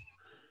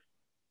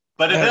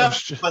 But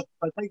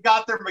they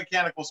got their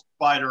mechanical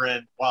spider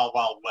in Wild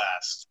Wild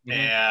West. Mm-hmm.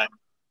 And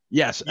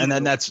yes, and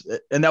then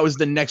that was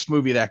the next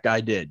movie that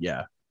guy did.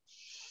 Yeah.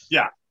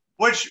 Yeah.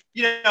 Which,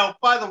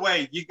 by the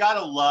way, you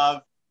gotta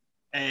love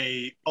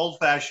a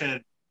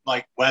old-fashioned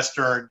like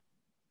Western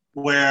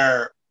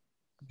where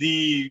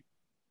the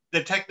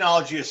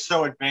technology is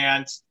so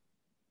advanced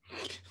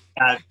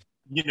that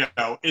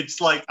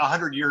it's like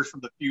 100 years from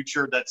the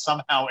future that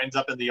somehow ends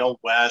up in the Old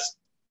West.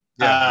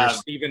 Yeah,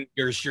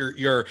 your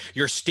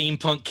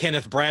steampunk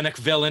Kenneth Branagh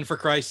villain, for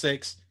Christ's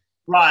sakes.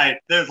 Right.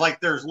 There's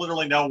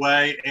literally no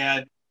way.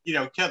 And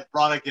Kenneth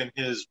Branagh in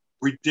his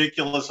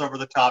ridiculous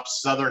over-the-top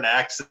Southern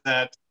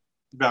accent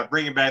about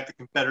bringing back the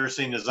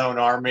Confederacy in his own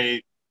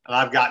army, and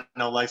I've got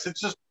no legs.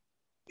 It's just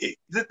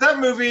that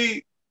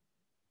movie.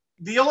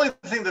 The only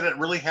thing that it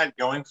really had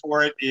going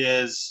for it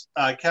is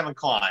Kevin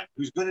Kline,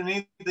 who's good in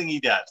anything he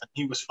does, and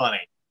he was funny.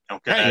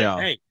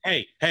 Okay.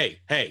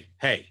 Hey.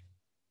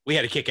 We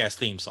had a kick-ass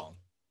theme song.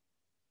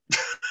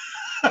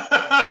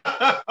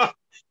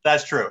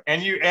 That's true.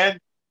 And you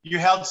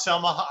held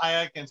Selma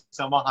Hayek and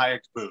Selma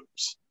Hayek's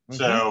boobs. Mm-hmm.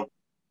 So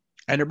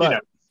and her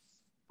butt.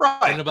 Right.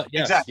 And her butt.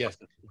 Yes, exactly. Yes.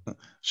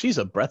 She's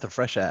a breath of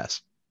fresh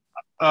ass.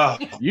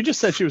 You just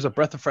said she was a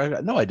breath of fresh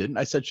air. No, I didn't.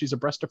 I said she's a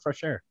breath of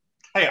fresh air.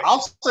 Hey,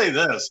 I'll say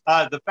this.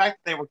 The fact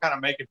that they were kind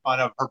of making fun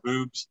of her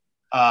boobs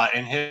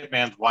in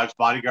Hitman's Wife's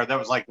Bodyguard, that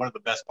was like one of the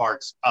best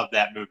parts of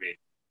that movie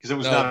because it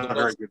was not a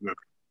very good movie.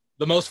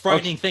 The most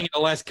frightening thing in the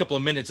last couple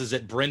of minutes is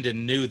that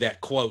Brendan knew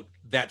that quote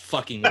that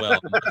fucking well.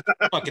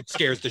 Fucking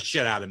scares the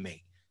shit out of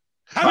me.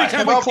 How many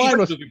times have you seen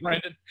this movie,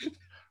 Brendan?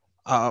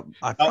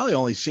 I've probably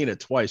only seen it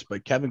twice,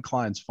 but Kevin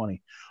Kline's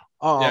funny.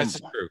 That's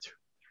true.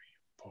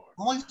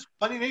 Well, he's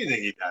funny in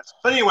anything he does.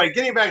 But anyway,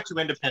 getting back to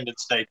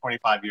Independence Day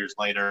 25 years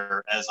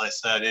later, as I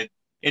said,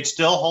 it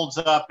still holds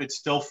up. It's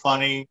still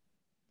funny.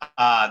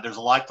 There's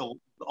a lot to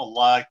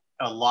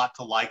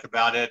like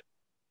about it.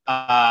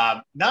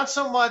 Not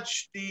so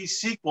much the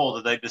sequel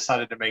that they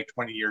decided to make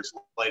 20 years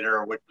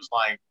later, which was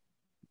like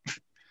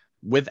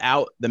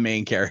without the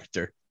main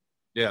character.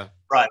 Yeah,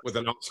 right. With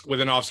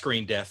an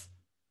off-screen death.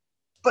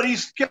 But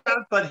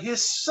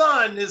his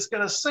son is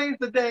going to save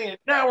the day, and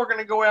now we're going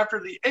to go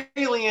after the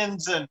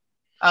aliens. And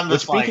I'm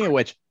just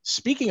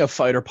speaking of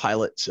fighter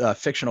pilots,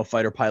 fictional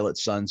fighter pilot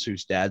sons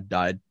whose dad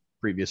died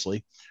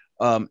previously,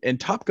 in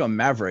Top Gun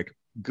Maverick,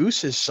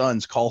 Goose's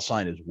son's call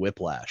sign is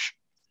Whiplash.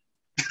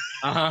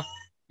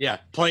 Yeah,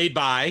 played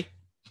by.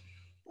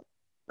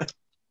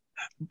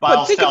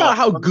 But think about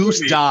how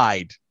Goose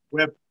died.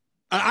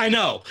 I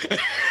know.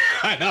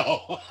 I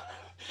know.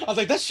 I was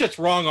like, that shit's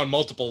wrong on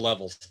multiple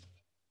levels.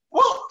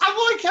 Well,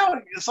 I like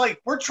how it's like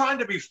we're trying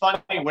to be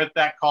funny with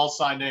that call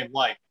sign name.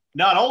 Like,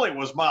 not only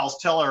was Miles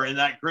Teller in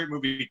that great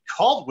movie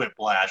called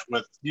Whiplash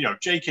with,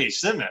 J.K.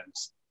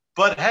 Simmons,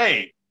 but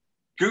hey,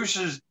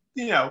 Goose's,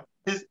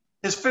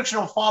 his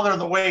fictional father and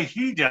the way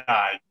he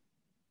died.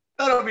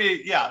 That'll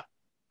be,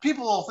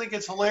 people will think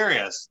it's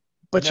hilarious.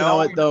 But you know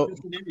what, though?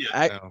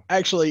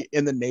 Actually,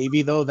 in the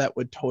Navy, though, that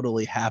would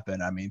totally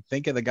happen. I mean,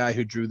 think of the guy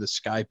who drew the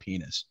sky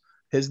penis.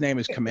 His name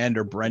is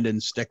Commander Brendan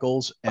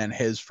Stickles, and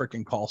his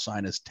freaking call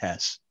sign is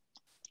Tess.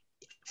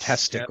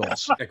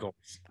 Testicles.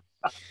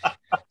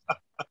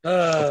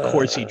 Of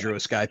course he drew a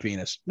sky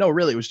penis. No,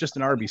 really, it was just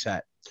an Arby's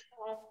hat.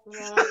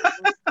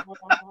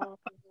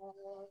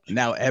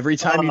 Now, every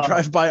time you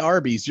drive by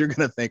Arby's, you're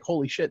going to think,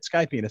 holy shit,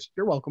 sky penis.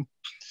 You're welcome.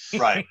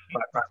 Right.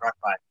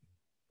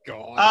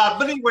 God.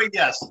 But anyway,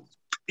 yes.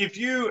 If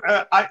you,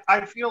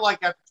 I feel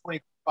like after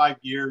 25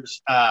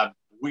 years,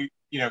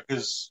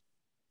 because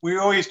we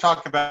always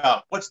talk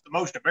about what's the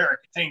most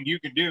American thing you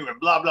can do and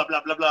blah, blah,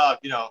 blah, blah, blah,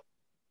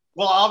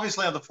 Well,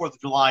 obviously on the 4th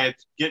of July,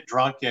 it's get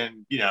drunk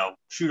and,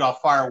 shoot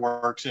off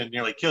fireworks and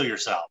nearly kill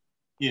yourself,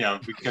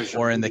 because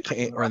in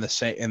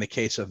the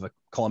case of a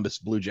Columbus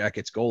Blue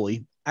Jackets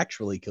goalie,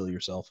 actually kill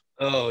yourself.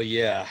 Oh,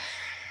 yeah.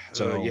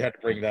 So you had to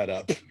bring that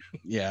up.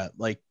 Yeah.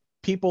 Like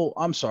people,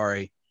 I'm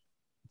sorry.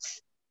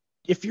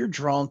 If you're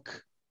drunk,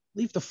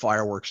 leave the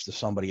fireworks to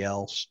somebody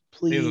else,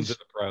 please. Leave them to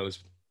the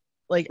pros.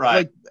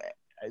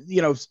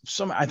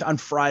 On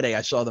Friday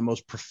I saw the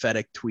most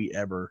prophetic tweet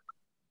ever.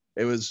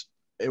 It was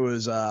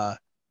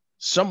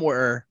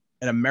somewhere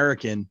an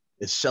American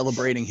is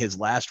celebrating his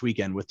last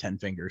weekend with 10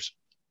 fingers.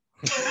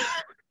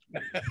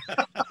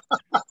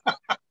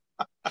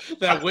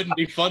 That wouldn't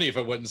be funny if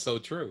it wasn't so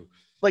true.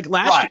 Like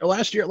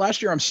last year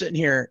I'm sitting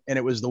here and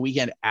it was the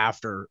weekend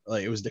after,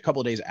 it was a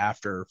couple of days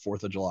after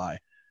 4th of July.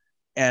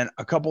 And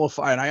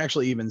and I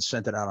actually even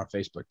sent it out on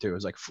Facebook too. It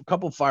was like a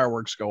couple of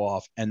fireworks go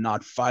off, and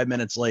not 5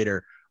 minutes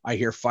later, I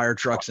hear fire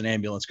trucks and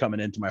ambulance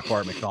coming into my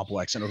apartment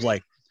complex. And it was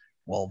like,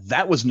 well,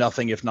 that was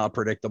nothing if not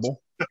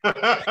predictable.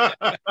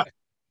 I'm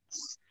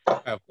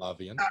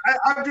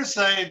just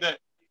saying that,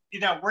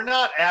 we're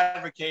not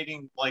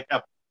advocating like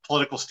a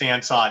political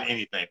stance on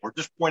anything. We're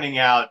just pointing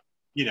out,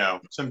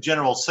 some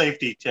general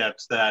safety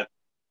tips that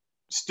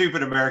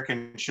stupid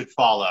Americans should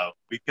follow,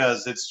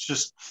 because it's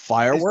just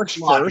fireworks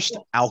first,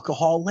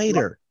 alcohol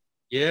later.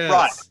 Yes.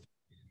 Right.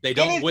 They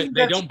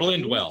don't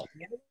blend well.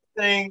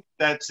 Anything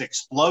that's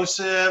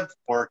explosive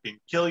or can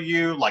kill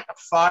you, like a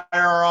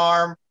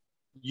firearm,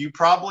 you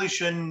probably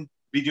shouldn't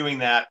be doing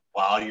that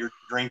while you're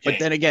drinking. But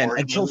then again,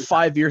 until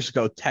 5 years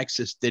ago,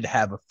 Texas did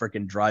have a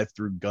freaking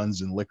drive-through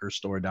guns and liquor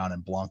store down in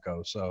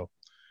Blanco. So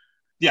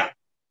yeah.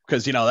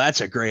 Because,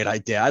 that's a great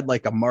idea. I'd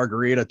like a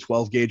margarita,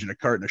 12 gauge, and a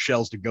carton of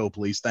shells to go,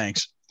 please.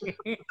 Thanks.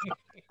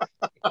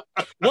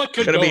 What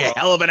could going to be a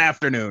hell of an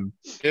afternoon.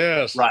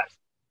 Yes. Right.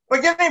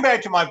 But getting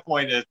back to my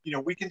point is,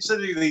 we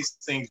consider these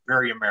things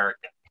very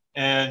American.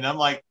 And I'm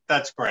like,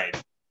 that's great.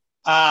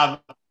 I,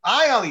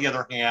 on the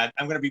other hand,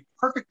 I'm going to be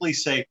perfectly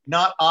safe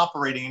not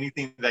operating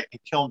anything that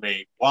can kill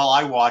me while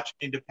I watch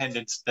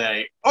Independence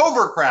Day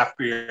over craft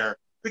beer,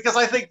 because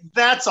I think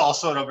that's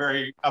also a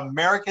very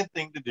American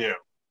thing to do.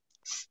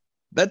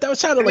 That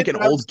sounded like an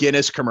old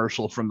Guinness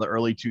commercial from the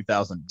early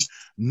 2000s.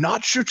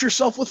 Not shoot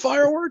yourself with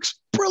fireworks?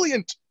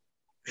 Brilliant.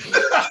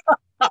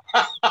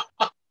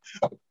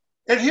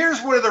 And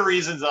here's one of the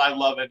reasons that I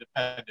love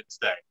Independence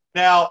Day.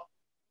 Now,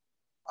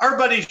 our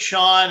buddy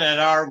Sean at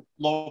our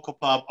local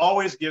pub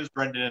always gives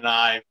Brendan and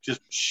I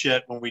just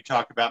shit when we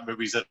talk about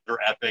movies that are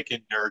epic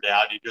and nerd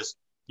out. He just,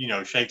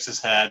 shakes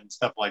his head and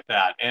stuff like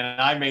that. And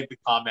I made the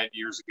comment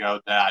years ago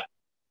that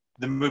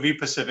the movie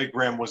Pacific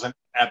Rim was an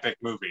epic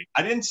movie.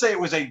 I didn't say it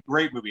was a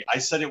great movie. I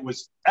said it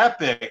was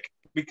epic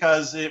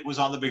because it was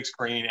on the big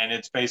screen and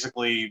it's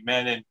basically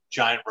men and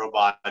giant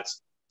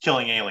robots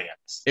killing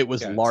aliens. It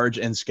was large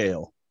in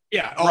scale.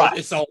 Yeah, right.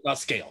 It's all about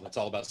scale. It's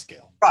all about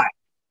scale. Right.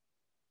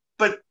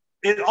 But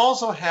it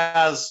also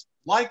has,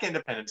 like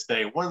Independence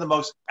Day, one of the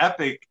most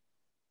epic,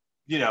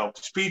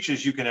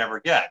 speeches you can ever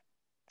get.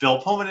 Bill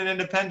Pullman in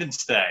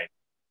Independence Day.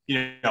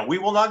 We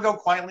will not go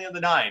quietly in the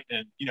night.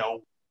 And,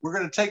 we're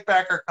going to take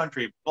back our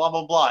country, blah,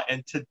 blah, blah.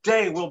 And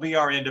today will be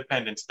our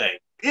Independence Day.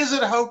 Is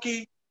it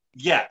hokey?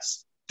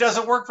 Yes. Does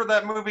it work for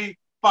that movie?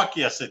 Fuck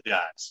yes, it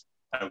does.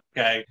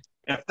 Okay.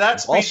 If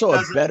that's also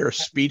a better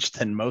speech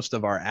than most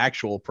of our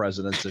actual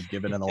presidents have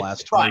given in the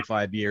last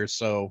 25 years.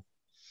 So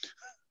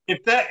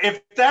if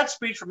that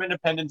speech from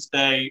Independence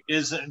Day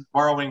isn't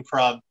borrowing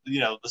from,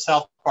 the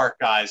South Park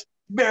guys,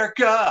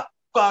 America,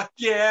 fuck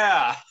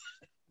yeah,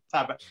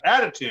 type of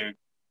attitude,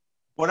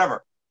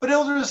 whatever. But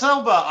Idris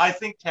Elba, I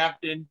think,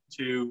 tapped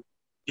into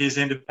his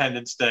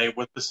Independence Day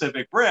with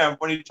Pacific Rim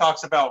when he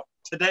talks about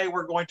today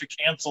we're going to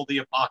cancel the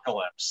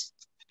apocalypse.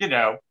 They'd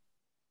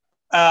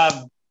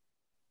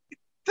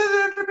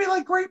be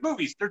like great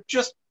movies. They're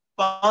just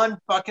fun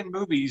fucking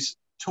movies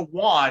to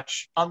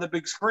watch on the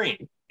big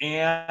screen.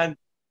 And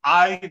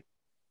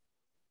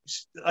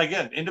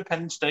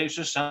Independence Day is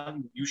just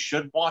something you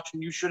should watch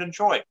and you should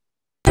enjoy.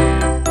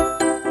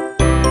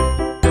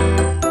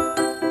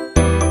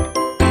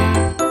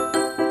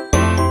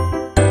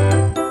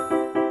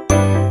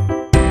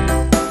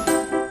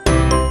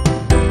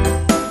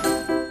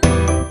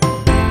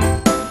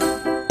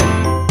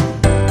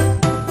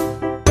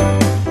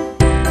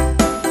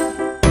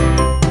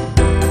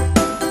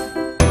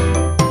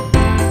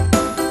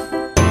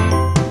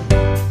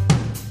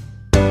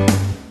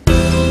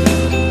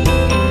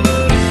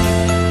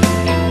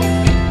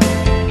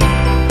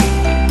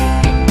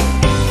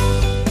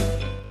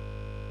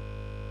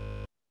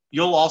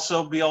 You'll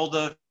also be able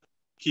to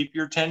keep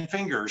your 10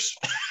 fingers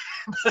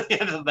at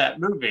the end of that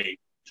movie.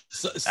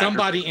 So,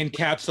 somebody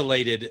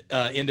encapsulated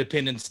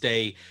Independence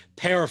Day,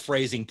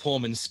 paraphrasing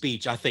Pullman's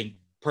speech, I think,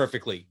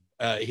 perfectly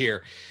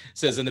here. It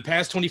says, in the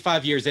past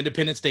 25 years,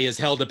 Independence Day is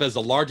held up as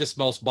the largest,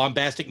 most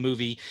bombastic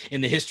movie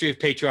in the history of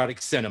patriotic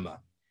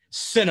cinema.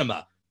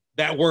 Cinema.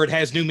 That word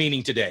has new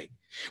meaning today.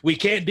 We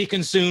can't be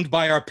consumed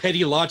by our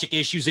petty logic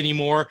issues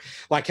anymore,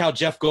 like how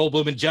Jeff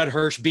Goldblum and Judd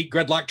Hirsch beat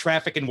gridlock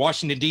traffic in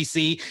Washington,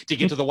 D.C. to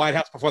get to the White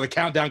House before the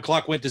countdown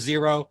clock went to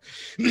zero.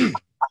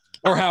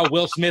 Or how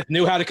Will Smith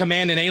knew how to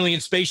command an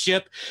alien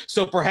spaceship.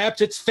 So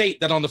perhaps it's fate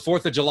that on the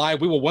 4th of July,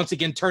 we will once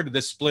again turn to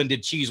this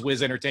splendid cheese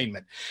whiz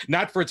entertainment,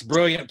 not for its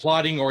brilliant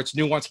plotting or its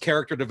nuanced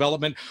character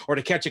development, or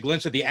to catch a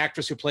glimpse of the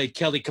actress who played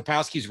Kelly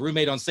Kapowski's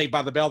roommate on Saved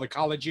by the Bell, the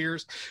college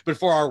years, but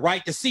for our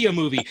right to see a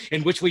movie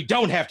in which we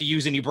don't have to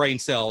use any brain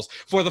cells.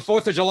 For the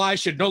 4th of July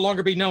should no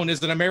longer be known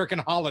as an American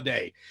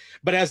holiday,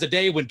 but as a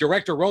day when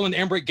director Roland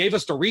Emmerich gave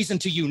us the reason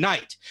to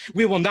unite.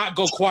 We will not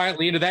go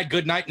quietly into that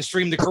good night and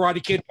stream The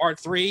Karate Kid Part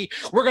 3.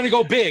 We're going to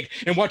go big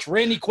and watch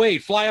Randy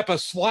Quaid fly up a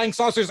flying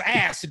saucer's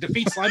ass to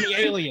defeat slimy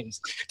aliens.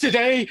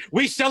 Today,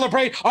 we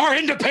celebrate our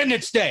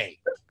Independence Day.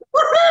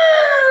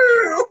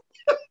 Woo-hoo!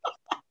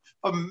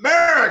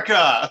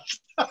 America!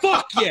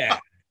 Fuck yeah!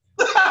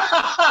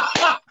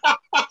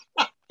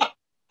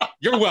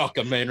 You're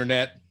welcome,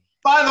 Internet.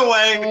 By the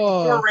way,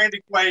 before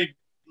Randy Quaid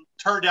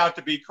turned out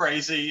to be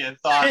crazy and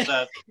thought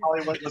that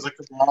Hollywood was a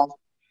cabal,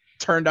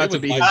 turned out to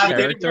be his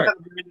character.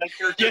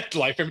 Yeah,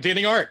 life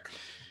imitating art.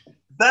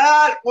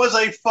 That was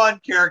a fun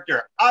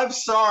character. I'm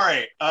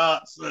sorry.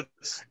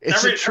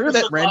 Is it true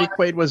that Randy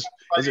Quaid was?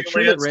 Is it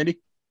true that Randy?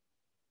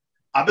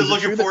 I've been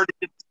looking forward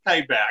to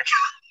getting payback.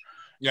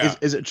 Yeah.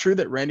 Is it true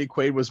that Randy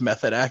Quaid was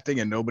method acting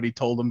and nobody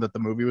told him that the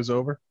movie was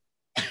over?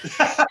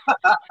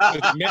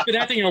 Was he method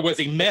acting or was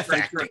he meth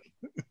acting?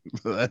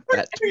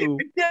 that too.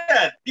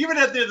 Yeah. Even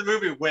at the end of the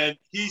movie, when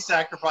he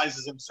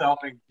sacrifices himself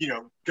and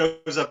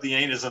goes up the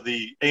anus of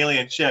the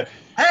alien ship.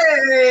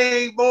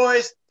 Hey,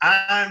 boys,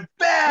 I'm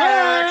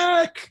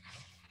back.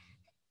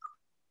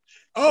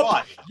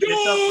 Oh,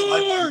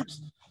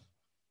 yours.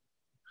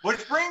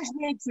 Which brings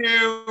me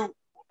to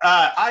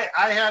I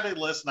had a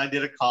list and I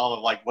did a column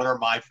of like what are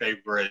my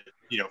favorite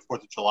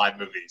 4th of July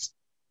movies.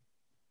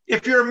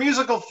 If you're a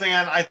musical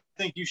fan, I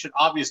think you should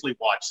obviously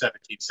watch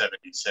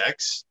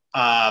 1776,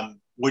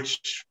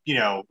 which,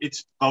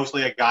 it's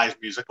mostly a guy's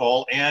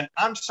musical. And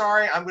I'm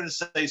sorry, I'm going to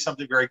say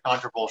something very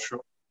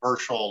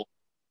controversial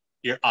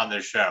here on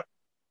this show.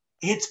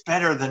 It's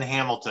better than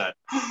Hamilton.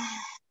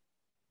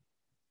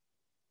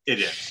 It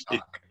is.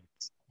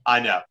 I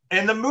know.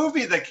 And the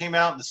movie that came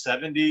out in the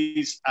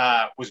 70s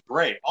was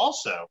great.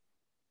 Also,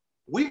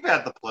 we've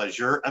had the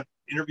pleasure of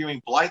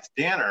interviewing Blythe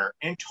Danner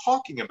and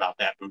talking about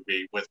that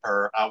movie with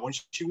her when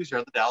she was here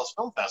at the Dallas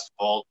Film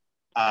Festival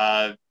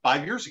 5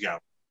 years ago.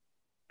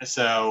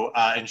 So,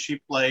 and she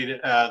played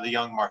the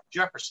young Mark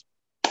Jefferson.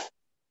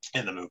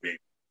 in the movie.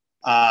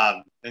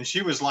 And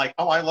she was like,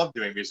 "Oh, I love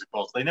doing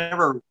musicals. They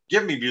never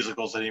give me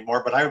musicals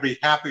anymore, but I would be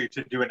happy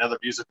to do another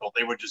musical.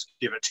 They would just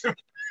give it to me."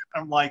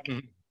 I'm like,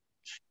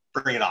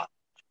 bring it on.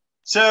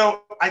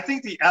 So I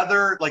think the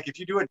other, like, if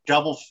you do a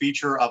double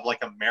feature of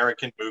like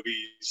American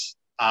movies,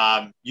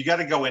 you got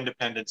to go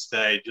Independence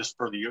Day just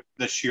for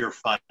the sheer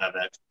fun of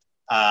it.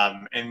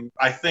 And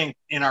I think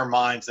in our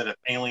minds that if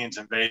aliens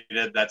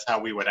invaded, that's how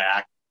we would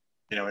act,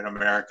 in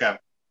America.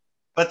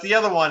 But the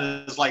other one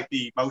is like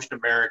the most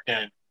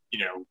American,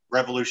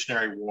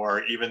 Revolutionary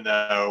War, even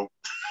though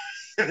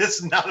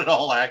it's not at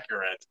all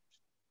accurate.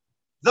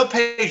 The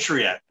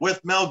Patriot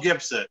with Mel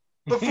Gibson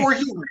before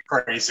he went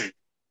crazy.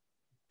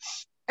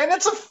 And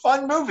it's a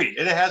fun movie.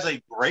 It has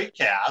a great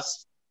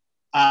cast.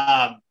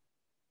 Lot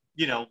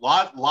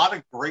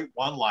of great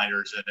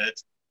one-liners in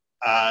it.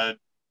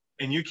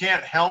 And you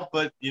can't help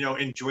but,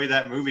 enjoy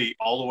that movie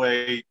all the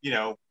way,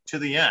 to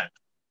the end.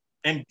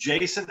 And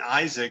Jason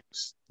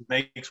Isaacs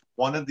makes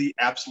one of the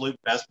absolute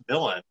best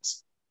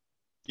villains,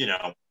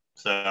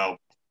 So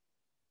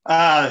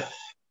I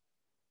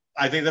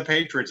think The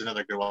Patriot's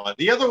another good one.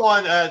 The other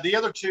one, the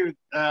other two,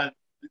 or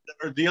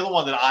the other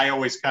one that I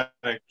always kind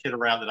of kid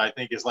around that I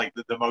think is like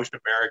the most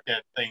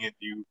American thing, and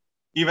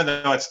even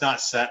though it's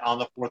not set on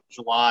the 4th of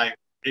July,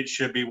 it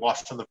should be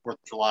watched on the 4th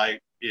of July,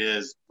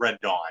 is Red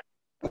Dawn.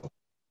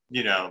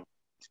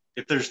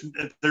 If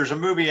there's a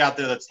movie out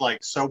there that's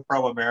like so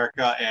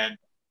pro-America, and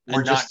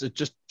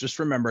just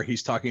remember,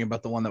 he's talking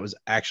about the one that was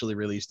actually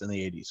released in the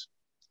 80s.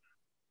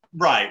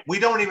 Right. We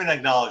don't even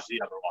acknowledge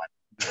the other one.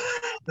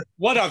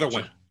 What other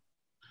one?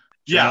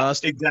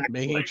 Just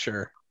exactly.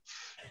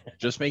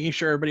 Just making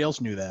sure everybody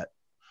else knew that.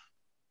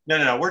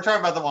 No. We're talking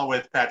about the one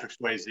with Patrick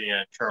Swayze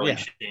and Charlie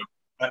Sheen.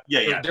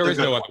 There is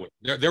no other one.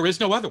 There is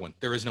no other one.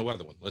 There is no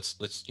other one. Let's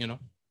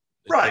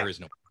Right. There is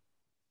no.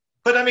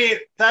 But I mean,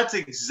 that's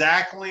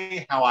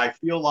exactly how I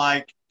feel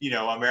like,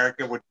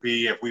 America would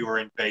be if we were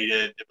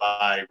invaded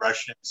by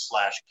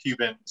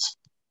Russians/Cubans,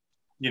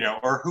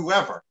 or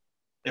whoever,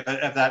 if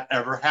that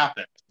ever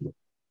happened.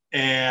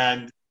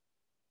 And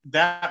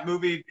that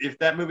movie, if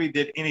that movie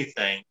did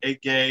anything,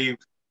 it gave,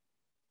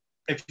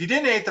 if you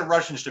didn't hate the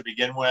Russians to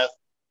begin with,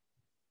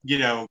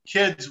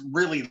 kids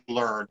really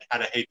learned how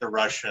to hate the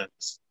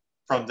Russians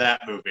from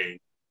that movie.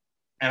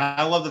 And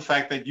I love the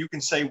fact that you can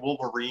say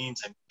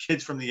Wolverines and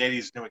kids from the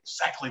 80s know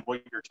exactly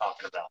what you're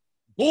talking about.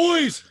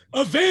 Boys,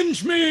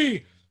 avenge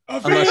me!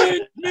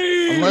 Avenge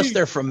me! Unless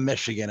they're from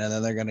Michigan, and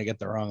then they're going to get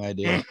the wrong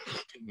idea.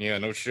 Yeah,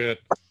 no shit.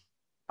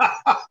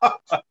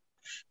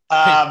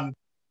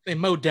 They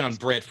mowed down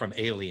Brett from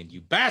Alien,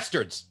 you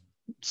bastards.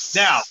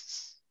 Now,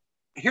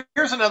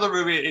 here's another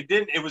movie.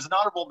 It was an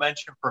honorable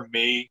mention for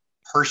me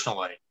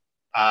personally.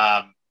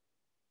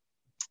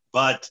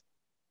 But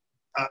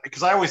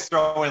because I always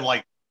throw in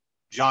like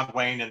John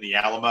Wayne and the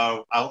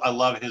Alamo. I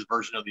love his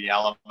version of the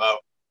Alamo,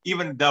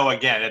 even though,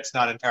 again, it's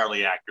not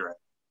entirely accurate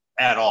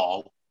at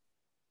all.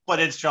 But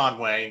it's John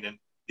Wayne and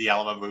the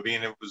Alamo movie,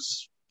 and it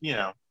was,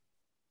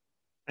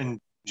 and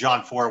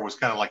John Ford was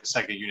kind of like a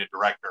second unit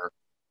director.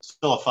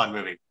 Still a fun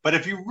movie. But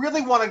if you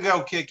really want to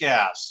go kick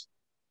ass,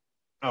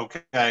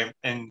 okay,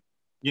 and,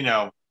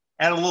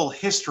 add a little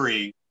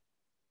history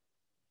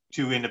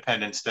to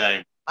Independence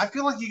Day, I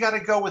feel like you got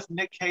to go with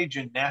Nick Cage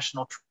and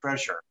National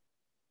Treasure,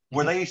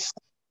 where they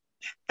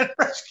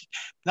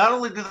not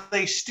only do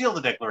they steal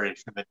the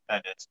Declaration of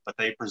Independence, but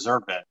they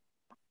preserve it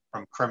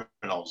from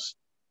criminals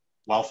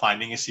while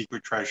finding a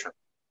secret treasure.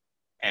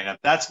 And if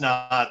that's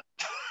not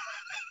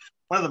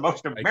one of the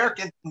most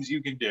American things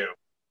you can do.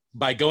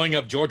 By going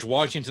up George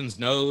Washington's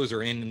nose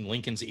or in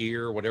Lincoln's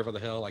ear or whatever the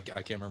hell. I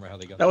can't remember how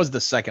they got that. Was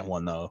the second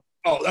one, though.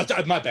 Oh, that's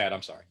my bad.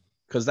 I'm sorry.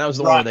 Because that was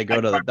the one where they go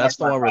to that's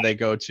the one where they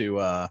go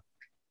to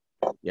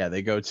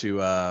they go to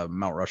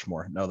Mount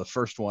Rushmore. No, the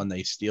first one,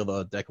 they steal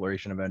the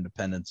Declaration of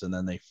Independence, and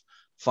then they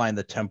find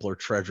the Templar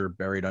treasure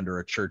buried under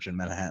a church in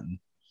Manhattan.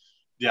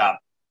 Yeah.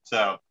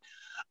 So,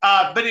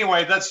 but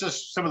anyway, that's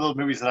just some of those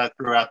movies that I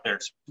threw out there.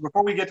 So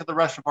before we get to the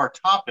rest of our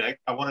topic,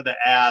 I wanted to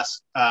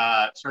ask,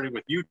 starting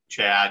with you,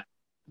 Chad,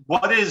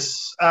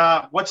 what's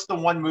the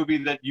one movie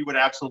that you would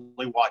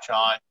absolutely watch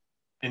on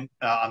the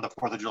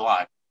 4th of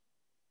July?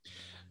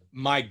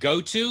 My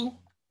go-to,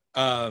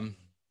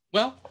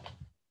 well,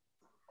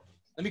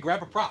 let me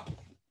grab a prop.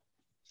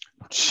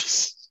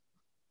 Is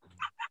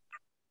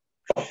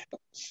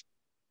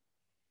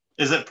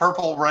it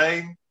Purple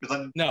Rain?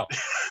 No.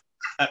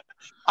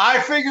 I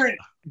figured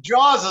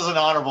Jaws is an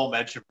honorable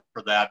mention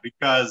for that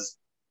because,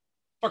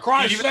 for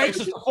Christ's sakes,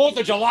 it's the 4th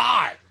of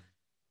July.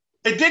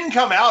 It didn't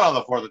come out on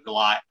the 4th of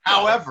July.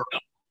 However,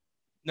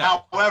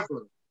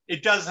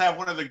 it does have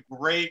one of the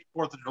great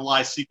 4th of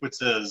July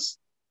sequences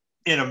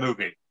in a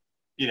movie.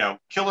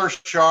 Killer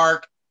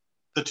shark,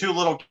 the two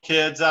little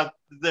kids out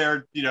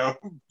there,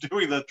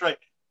 doing the trick.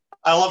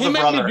 I love the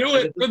brother. He made me do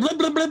it. Blah,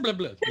 blah, blah, blah,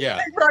 blah.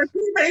 Yeah.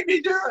 He made me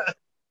do it.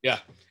 Yeah.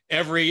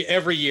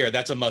 Every year,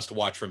 that's a must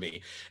watch for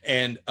me.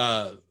 And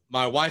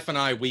my wife and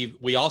I,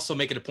 we also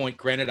make it a point.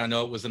 Granted, I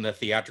know it was in the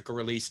theatrical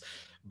release,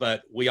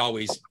 but we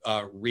always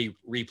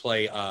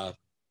replay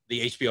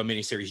the HBO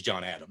miniseries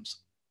John Adams.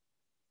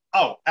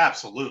 Oh,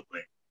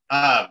 absolutely.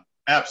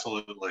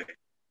 Absolutely.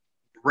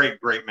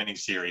 Great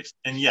miniseries.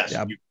 And yes, you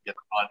can get it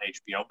on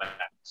HBO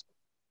Max.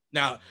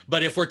 Now,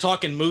 but if we're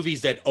talking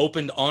movies that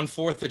opened on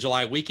 4th of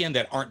July weekend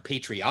that aren't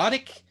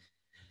patriotic,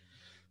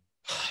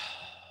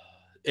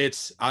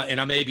 it's and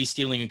I may be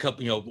stealing a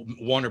couple,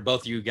 one or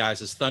both of you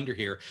guys' thunder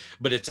here,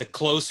 but it's a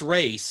close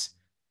race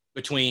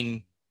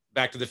between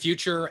Back to the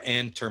Future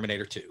and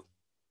Terminator 2.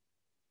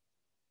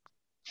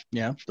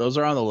 Yeah, those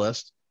are on the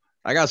list.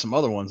 I got some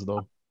other ones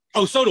though.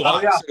 Oh, so do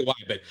I. Yeah. So do I.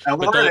 But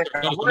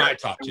those are my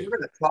top two.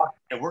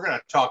 We're going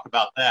to talk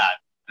about that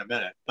in a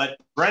minute. But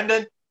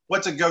Brendan,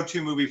 what's a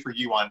go-to movie for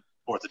you on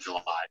 4th of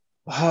July?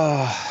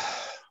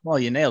 Well,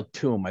 you nailed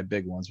two of my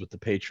big ones with the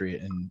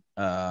Patriot and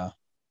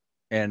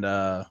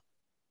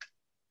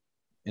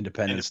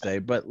Independence Day.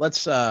 But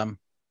let's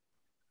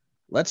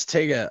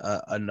take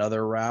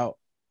another route.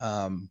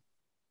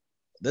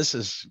 This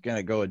is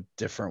gonna go a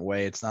different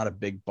way. It's not a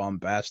big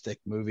bombastic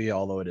movie,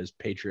 although it is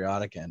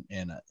patriotic and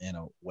in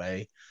a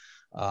way.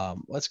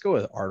 Let's go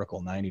with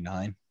Article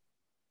 99.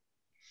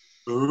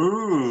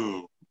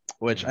 Ooh.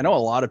 Which I know a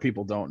lot of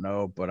people don't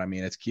know, but I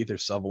mean, it's Keith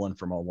Sutherland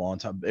from a long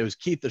time. It was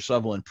Keith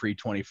Sutherland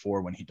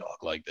pre-24 when he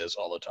talked like this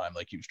all the time,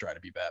 like he was trying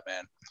to be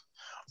Batman.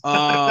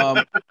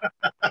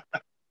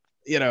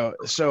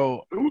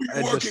 So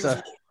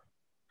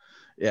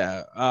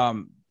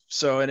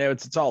So, and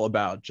it's all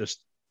about just,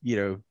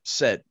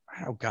 set.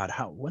 Oh God,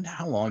 how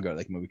long ago did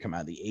that movie come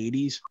out? The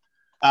 80s?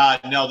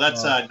 No,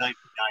 that's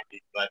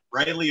 1990. But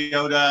Ray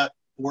Liotta,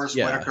 Forrest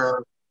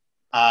Whitaker.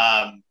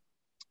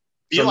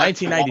 So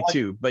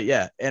 1992, but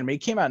yeah, and it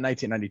came out in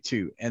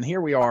 1992, and here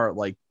we are,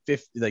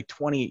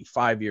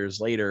 25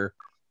 years later,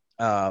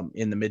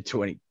 in the mid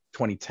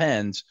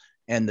 2010s,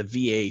 and the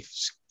VA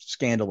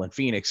scandal in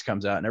Phoenix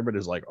comes out, and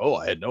everybody's like, "Oh,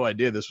 I had no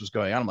idea this was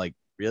going on." I'm like,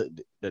 "Really?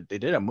 They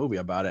did a movie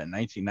about it in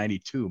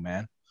 1992,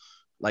 man."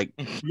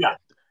 Yeah.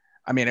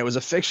 I mean, it was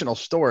a fictional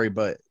story,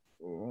 but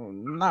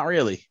not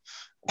really.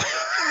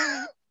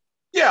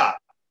 Yeah,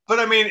 but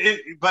I mean,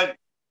 but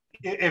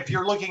if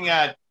you're looking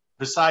at,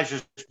 besides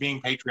just being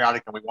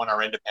patriotic and we want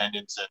our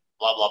independence and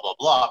blah, blah, blah,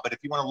 blah. But if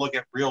you want to look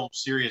at real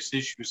serious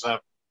issues of,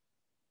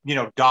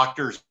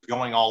 doctors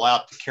going all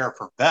out to care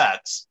for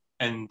vets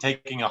and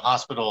taking a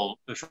hospital,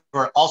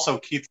 or also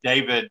Keith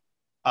David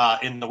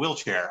in the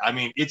wheelchair. I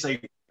mean, it's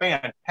a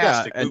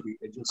fantastic movie.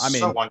 It's just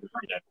so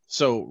underrated.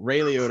 So Ray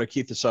Liotta,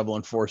 Keith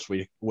Sutherland, Forrest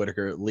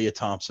Whitaker, Leah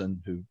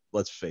Thompson, who,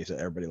 let's face it,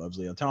 everybody loves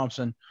Leah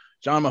Thompson.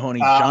 John Mahoney,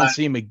 John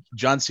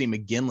C.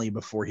 McGinley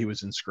before he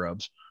was in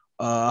Scrubs.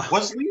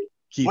 Was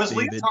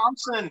Leah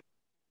Thompson?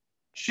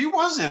 She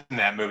was in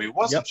that movie,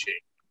 wasn't she?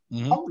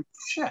 Mm-hmm. Holy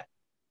shit!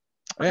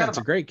 Yeah, it's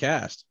a great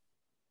cast.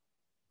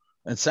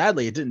 And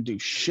sadly, it didn't do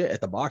shit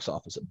at the box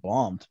office. It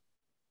bombed.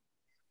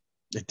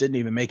 It didn't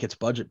even make its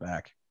budget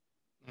back.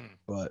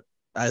 But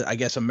I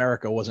guess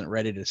America wasn't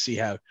ready to see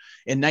how,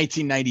 in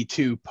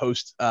 1992,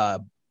 post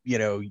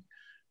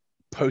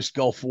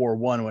Gulf War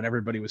I, when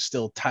everybody was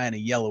still tying a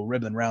yellow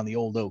ribbon around the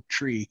old oak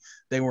tree,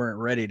 they weren't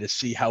ready to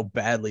see how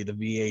badly the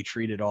VA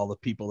treated all the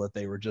people that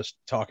they were just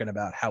talking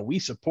about how we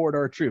support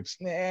our troops.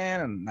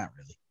 Nah, not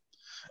really.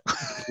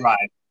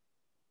 Right.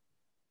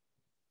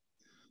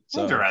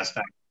 So,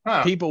 interesting.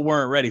 Huh. People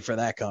weren't ready for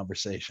that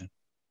conversation.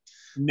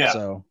 No.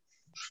 So,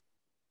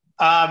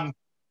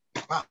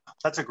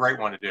 that's a great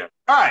one to do.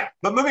 All right,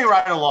 but moving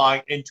right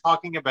along and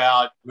talking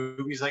about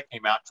movies that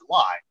came out in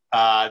July,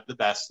 the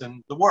best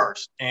and the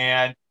worst.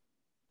 And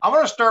I'm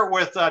going to start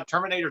with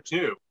Terminator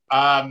 2.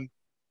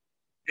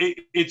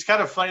 It's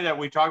kind of funny that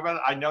we talk about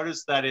it. I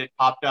noticed that it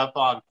popped up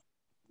on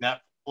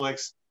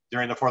Netflix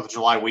during the 4th of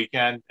July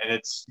weekend, and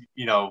it's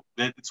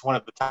one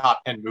of the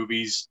top 10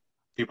 movies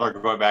people are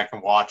going back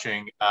and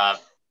watching.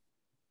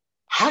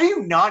 How do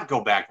you not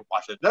go back and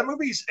watch it? That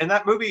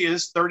movie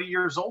is 30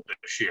 years old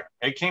this year.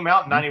 It came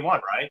out in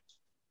 91, right?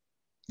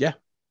 Yeah.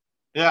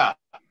 Yeah.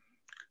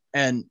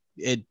 And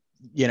it,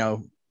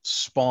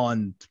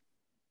 spawned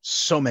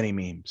so many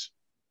memes.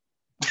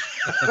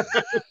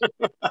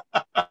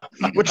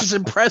 Which is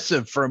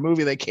impressive for a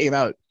movie that came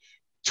out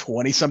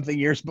 20-something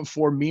years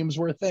before memes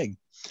were a thing.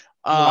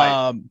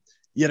 Right.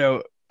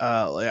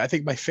 I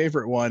think my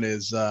favorite one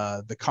is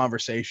the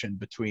conversation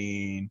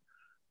between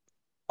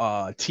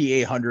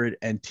T-800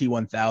 and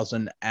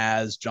T-1000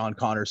 as John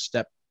Connor's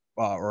step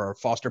or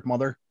foster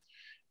mother.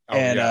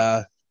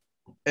 And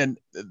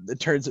they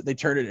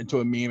turn it into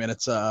a meme, and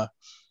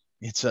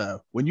it's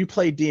when you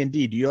play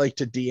D&D, do you like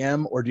to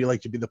DM or do you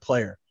like to be the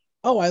player?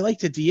 Oh, I like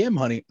to DM,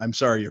 honey. I'm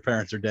sorry, your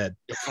parents are dead.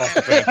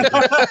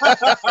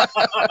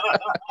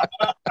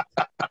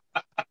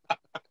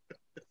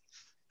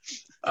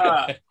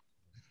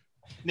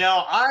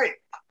 Now, I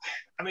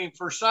mean,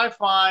 for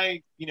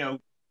sci-fi,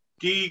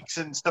 geeks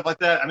and stuff like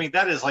that, I mean,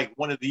 that is like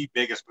one of the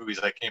biggest movies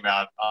that came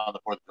out on the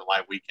 4th of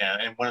July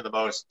weekend, and one of the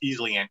most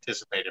easily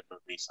anticipated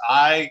movies.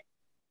 I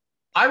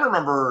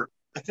remember,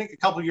 I think a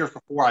couple of years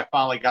before, I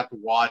finally got to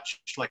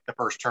watch like the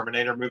first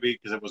Terminator movie,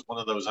 because it was one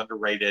of those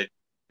underrated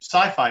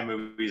sci-fi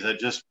movies that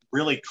just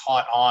really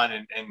caught on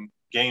and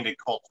gained a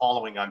cult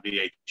following on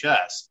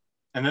VHS.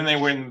 And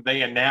then when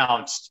they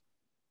announced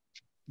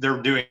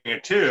they're doing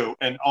it too.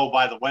 And oh,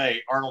 by the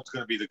way, Arnold's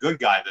going to be the good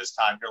guy this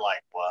time. You're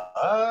like,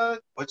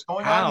 what? What's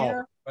going on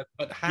here?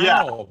 But how?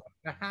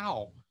 Yeah.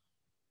 How?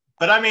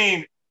 But I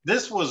mean,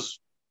 this was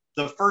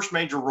the first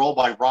major role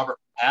by Robert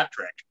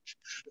Patrick,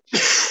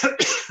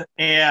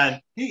 and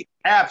he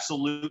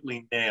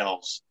absolutely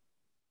nails,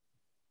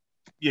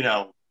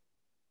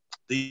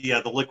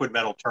 the liquid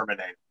metal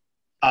Terminator.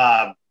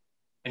 And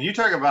you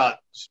talk about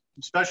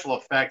special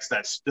effects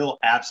that still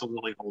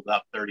absolutely hold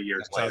up 30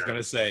 years later. I was going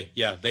to say,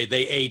 yeah, they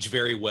age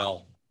very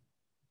well.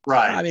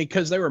 Right. I mean,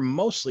 because they were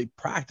mostly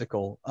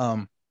practical.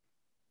 I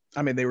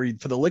mean, they were,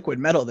 for the liquid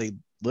metal, they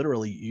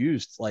literally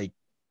used, like,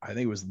 I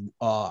think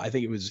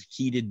it was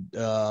heated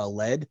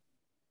lead.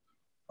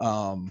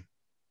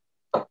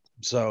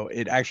 So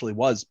it actually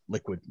was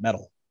liquid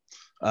metal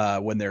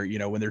when they're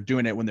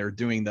doing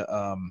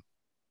the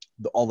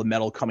all the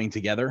metal coming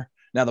together.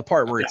 Now the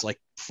part where it's like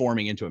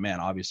forming into a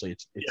man, obviously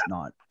it's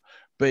not,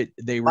 but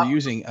they were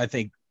using, I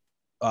think,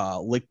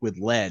 liquid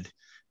lead,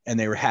 and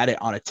they had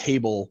it on a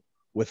table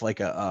with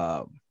like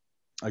a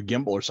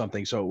gimbal or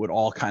something, so it would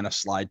all kind of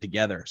slide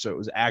together. So it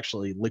was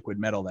actually liquid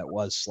metal that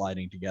was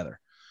sliding together.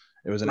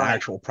 It was an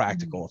actual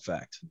practical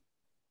effect.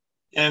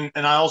 And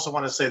I also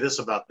want to say this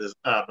about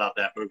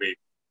that movie.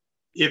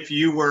 If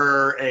you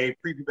were a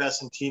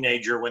prepubescent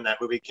teenager when that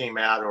movie came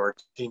out, or a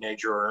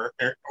teenager,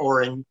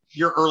 or in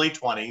your early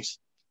 20s,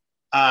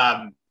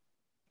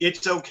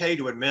 it's okay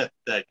to admit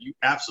that you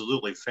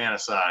absolutely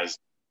fantasized,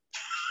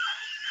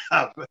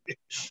 about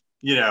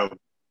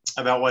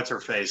what's her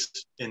face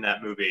in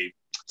that movie.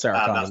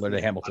 Sarah Connor,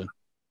 Linda Hamilton.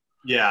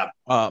 Yeah.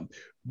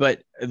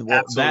 But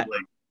absolutely.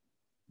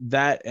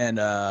 that and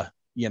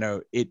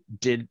it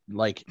did,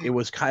 like, it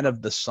was kind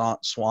of the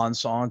swan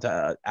song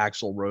to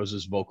Axl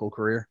Rose's vocal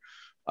career,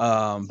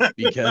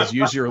 because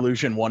Use Your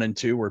Illusion 1 and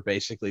 2 were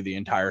basically the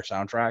entire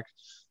soundtrack,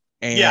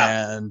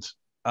 and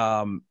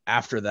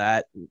after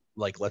that,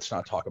 like, let's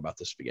not talk about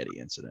the spaghetti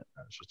incident.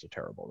 That was just a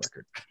terrible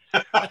record.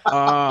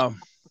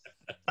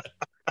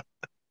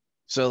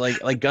 So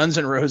like Guns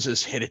N'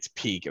 Roses hit its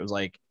peak. It was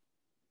like,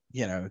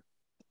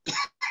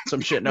 some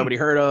shit nobody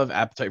heard of,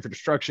 Appetite for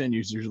Destruction,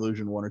 Use Your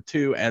Illusion 1 or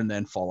 2, and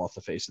then Fall Off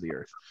the Face of the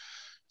Earth.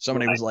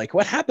 Somebody was like,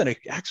 what happened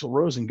to Axl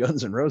Rose and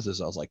Guns N' Roses?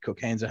 I was like,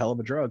 cocaine's a hell of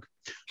a drug.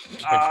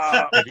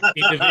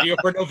 The video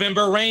for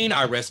November Rain,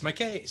 I rest my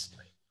case.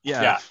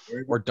 Yeah.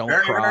 Or Don't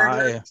very, Cry.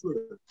 very, very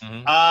true.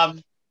 Mm-hmm.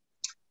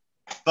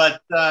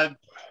 But that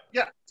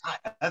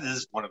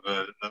is one of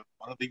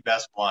the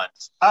best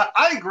ones.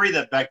 I agree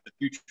that Back to the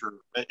Future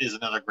is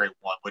another great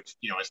one, which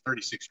is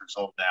 36 years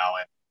old now,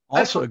 and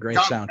also a great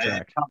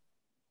soundtrack.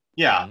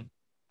 Yeah,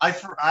 I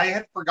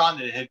had forgotten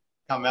that it had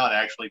come out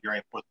actually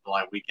during 4th of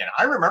July weekend.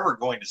 I remember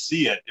going to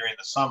see it during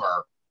the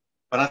summer,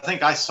 but I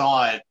think I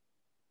saw it,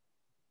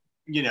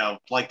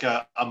 like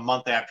a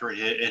month after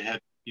it had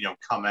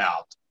come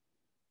out.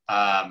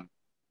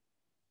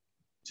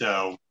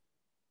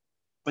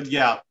 But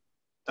yeah,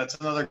 that's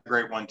another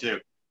great one too.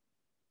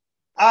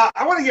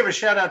 I want to give a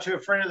shout out to a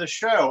friend of the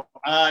show,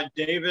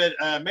 David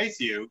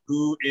Matthew,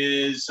 who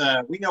is,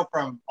 we know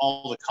from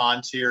all the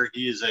cons here,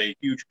 he is a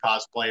huge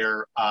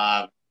cosplayer,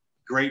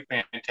 great,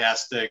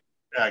 fantastic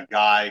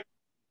guy,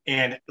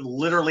 and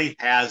literally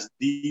has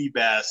the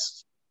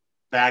best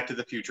Back to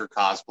the Future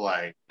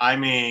cosplay. I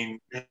mean,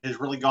 has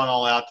really gone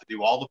all out to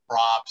do all the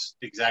props,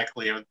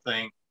 exactly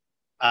everything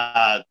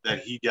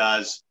that he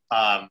does,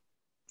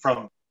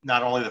 from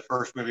not only the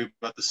first movie,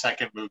 but the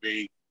second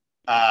movie.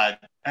 I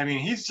mean,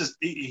 he's just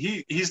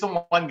he's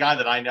the one guy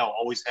that I know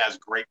always has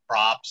great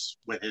props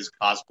with his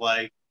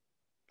cosplay.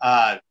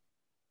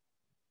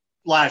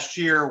 Last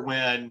year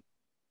when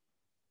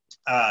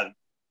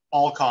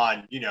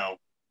Allcon,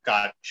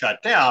 got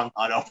shut down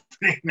on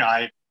opening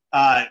night,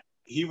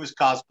 he was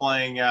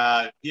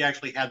cosplaying. He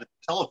actually had the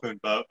telephone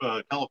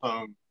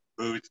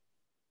booth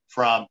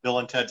from Bill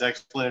and Ted's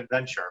Excellent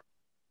Adventure.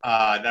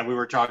 That we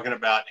were talking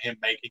about him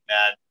making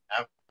that,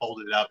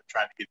 folded it up and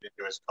trying to get it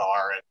into his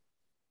car and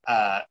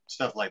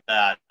stuff like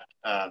that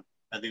at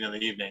the end of the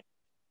evening.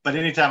 But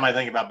anytime I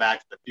think about Back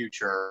to the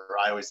Future,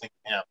 I always think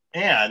of him.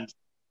 And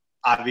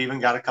I've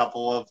even got a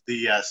couple of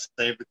the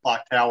Save the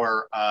Clock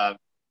Tower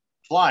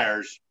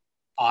flyers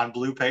on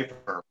blue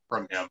paper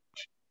from him.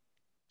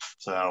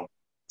 So,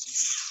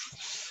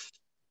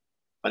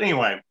 but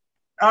anyway,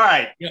 all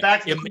right.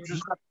 Back to the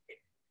Future.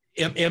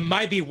 It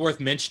might be worth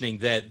mentioning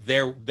that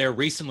there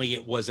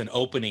recently was an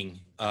opening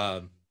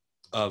of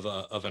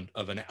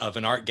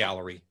an art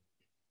gallery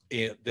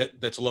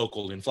that's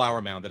local in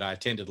Flower Mound that I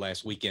attended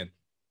last weekend.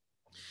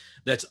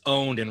 That's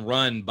owned and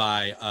run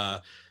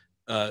by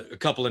a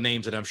couple of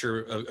names that I'm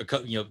sure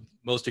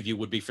most of you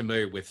would be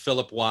familiar with: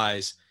 Philip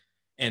Wise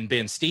and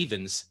Ben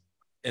Stevens,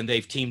 and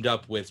they've teamed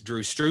up with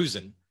Drew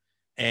Struzan,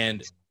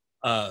 and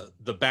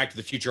the Back to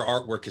the Future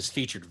artwork is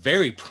featured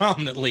very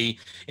prominently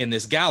in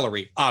this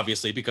gallery,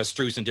 obviously because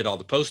Struzan did all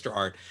the poster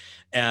art.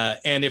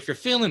 And if you're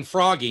feeling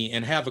froggy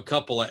and have a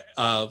couple of,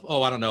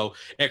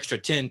 extra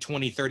 $10,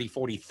 $20, $30,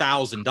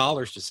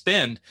 $40,000 to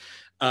spend,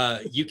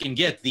 you can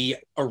get the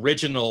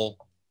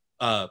original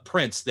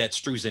prints that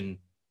Struzan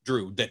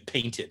drew, that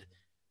painted.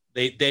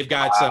 They've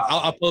got some.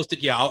 I'll post it.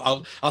 Yeah,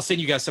 I'll send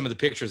you guys some of the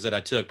pictures that I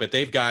took. But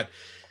they've got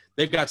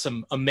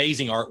some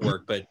amazing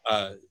artwork. But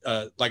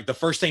like the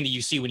first thing that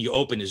you see when you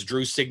open is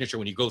Drew's signature.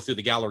 When you go through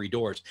the gallery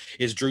doors,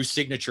 is Drew's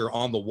signature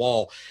on the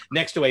wall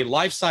next to a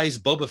life-size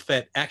Boba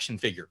Fett action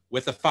figure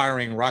with a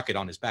firing rocket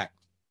on his back.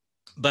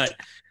 But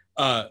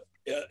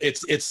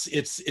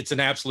it's an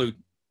absolute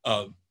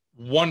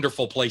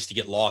wonderful place to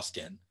get lost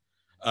in.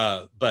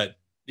 But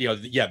you know,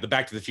 yeah, the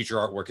Back to the Future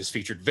artwork is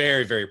featured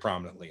very, very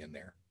prominently in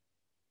there.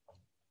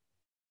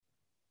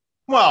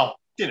 Well,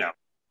 you know,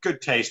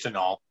 good taste and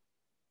all.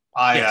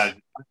 I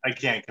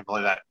can't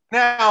complain that.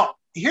 Now,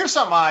 here's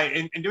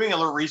something in doing a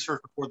little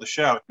research before the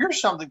show,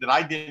 here's something that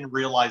I didn't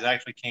realize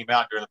actually came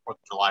out during the 4th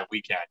of July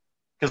weekend,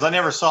 because I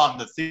never saw it in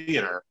the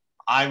theater.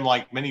 I'm,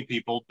 like many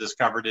people,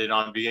 discovered it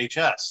on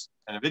VHS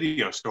in a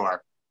video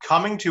store.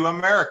 Coming to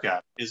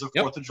America is a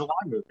 4th of July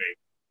movie.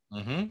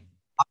 Mm-hmm.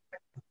 I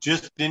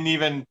just didn't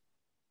even,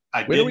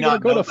 I Where did are we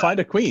not going to go know to find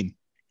a queen?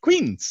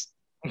 Queens.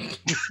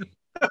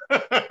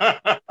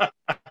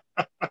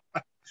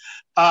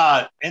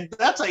 And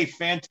that's a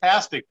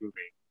fantastic movie.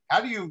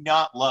 How do you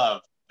not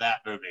love that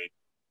movie?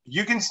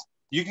 You can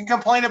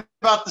complain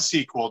about the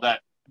sequel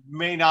that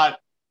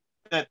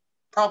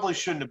probably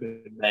shouldn't have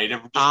been made.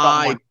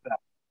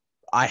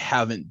 I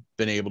haven't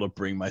been able to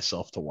bring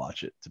myself to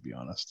watch it, to be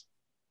honest.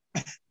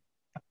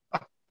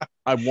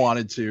 I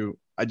wanted to.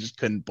 I just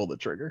couldn't pull the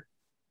trigger.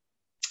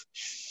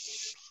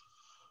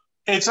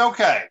 It's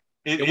okay.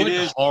 It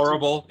wasn't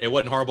horrible. It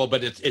wasn't horrible,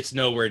 but it's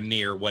nowhere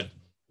near what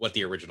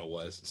the original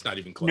was. It's not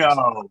even close.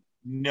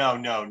 No,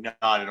 not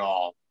at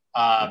all.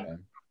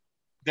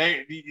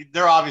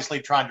 They're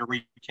obviously trying to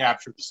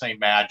recapture the same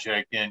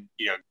magic and,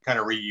 you know, kind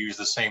of reuse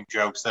the same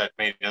jokes that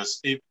made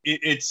us.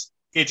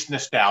 It's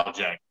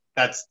nostalgic.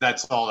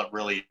 That's all it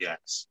really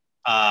is.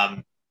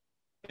 And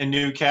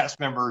new cast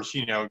members,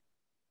 you know,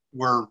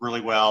 were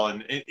really well.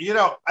 And you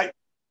know,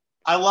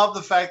 I love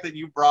the fact that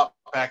you brought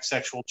back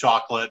Sexual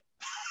Chocolate.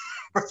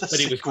 But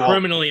he was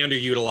criminally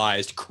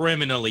underutilized.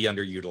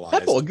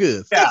 That boy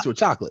good. Sexual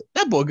Chocolate.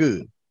 That boy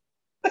good.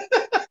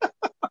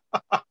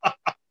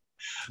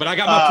 But I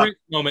got my Prince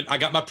moment. I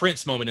got my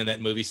Prince moment in that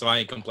movie, so I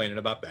ain't complaining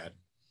about that.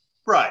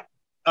 Right.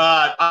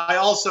 I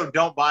also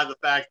don't buy the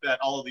fact that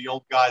all of the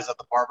old guys at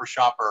the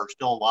barbershop are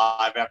still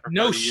alive after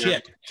 30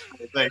 years.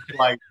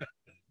 Like,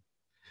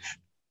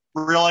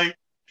 really?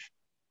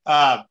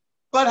 But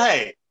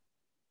hey,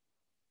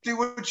 do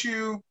what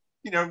you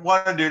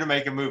want to do to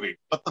make a movie.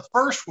 But the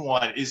first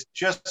one is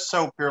just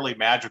so purely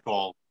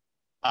magical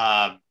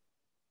and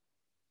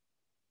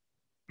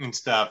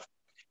stuff.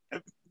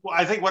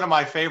 I think one of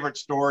my favorite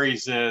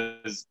stories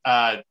is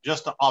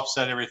just to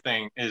offset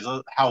everything is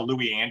how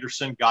Louis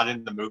Anderson got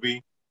in the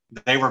movie.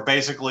 They were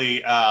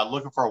basically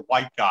looking for a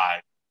white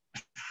guy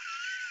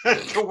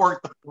to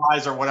work the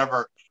flies or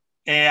whatever.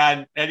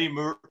 And Eddie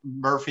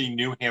Murphy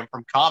knew him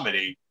from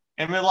comedy.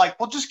 And they're like,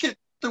 well, just get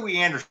Louis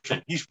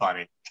Anderson. He's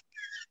funny.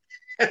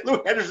 And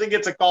Louis Anderson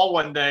gets a call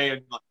one day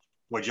and like,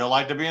 would you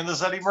like to be in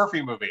this Eddie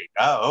Murphy movie?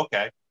 Oh,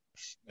 okay.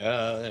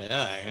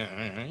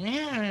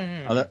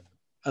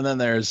 And then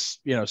there's,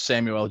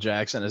 Samuel L.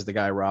 Jackson as the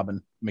guy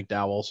robbing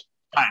McDowell's.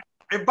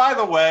 And by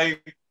the way,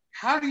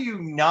 how do you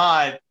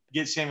not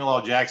get Samuel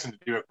L. Jackson to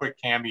do a quick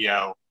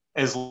cameo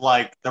as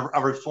like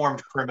a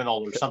reformed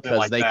criminal or something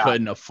like that? Because they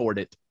couldn't afford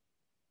it.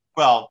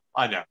 Well,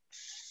 I know.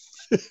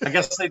 I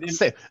guess they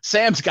didn't.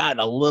 Sam's gotten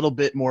a little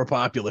bit more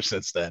popular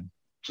since then.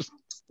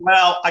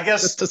 I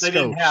guess they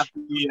didn't have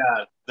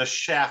the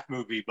Shaft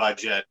movie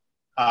budget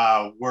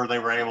where they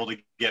were able to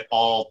get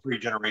all 3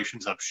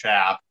 generations of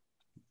Shaft.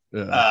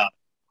 Man,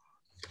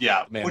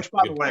 which,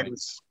 by the way,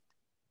 was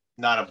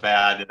not a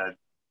bad, I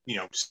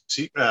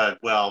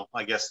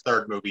guess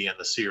 3rd movie in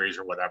the series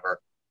or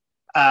whatever.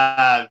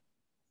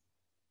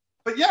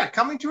 But yeah,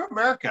 Coming to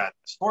America.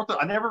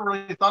 I never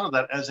really thought of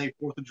that as a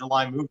 4th of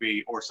July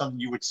movie or something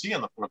you would see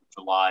on the 4th of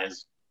July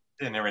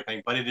and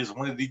everything, but it is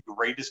one of the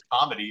greatest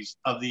comedies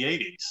of the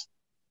 80s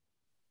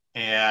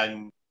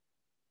and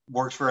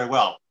works very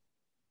well.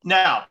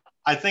 Now,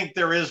 I think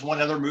there is one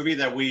other movie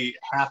that we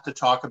have to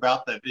talk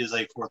about that is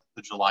a 4th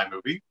of July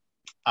movie,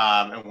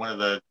 and one of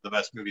the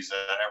best movies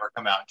that ever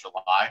come out in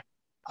July.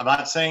 I'm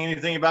not saying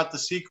anything about the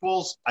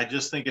sequels. I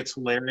just think it's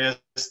hilarious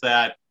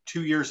that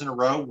 2 years in a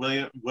row,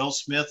 Will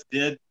Smith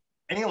did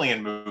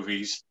Alien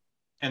movies,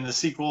 and the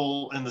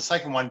sequel, and the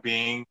second one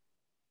being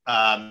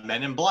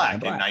Men in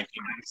Black in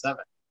 1997.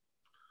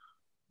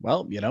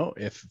 Well,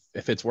 if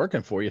it's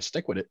working for you,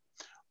 stick with it.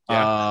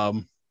 Yeah.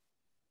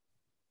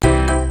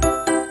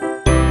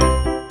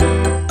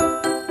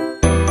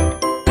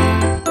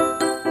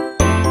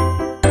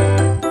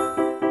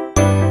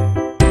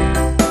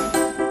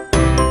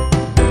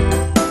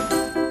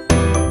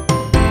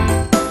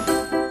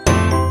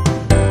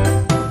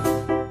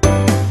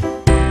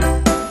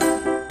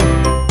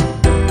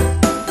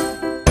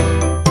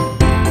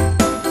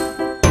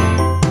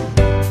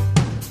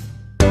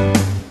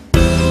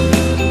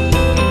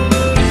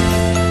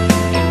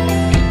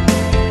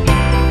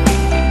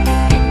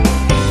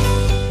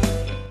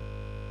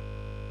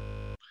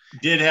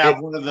 did have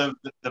one of the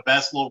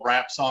best little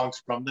rap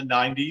songs from the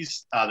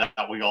 90s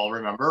that we all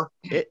remember.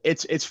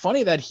 It's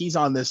funny that he's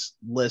on this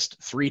list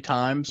 3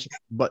 times,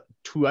 but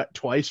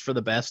twice for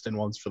the best and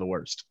once for the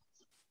worst.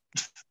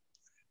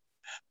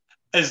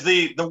 As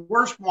the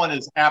worst one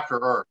is After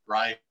Earth,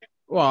 right?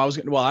 Well,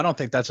 I don't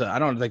think that's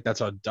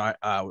a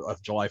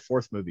July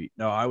 4th movie.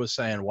 No, I was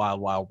saying Wild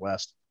Wild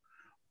West.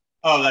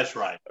 Oh, that's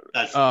right.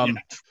 That's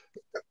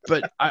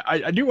But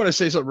I do want to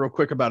say something real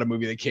quick about a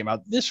movie that came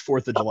out this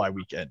 4th of July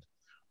weekend.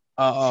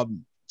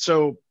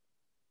 So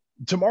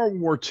Tomorrow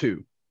War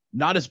 2,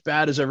 not as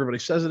bad as everybody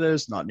says it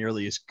is, not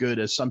nearly as good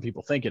as some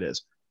people think it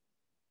is.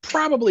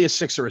 Probably a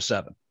 6 or a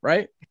 7,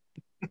 right?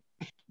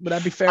 Would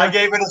that be fair? I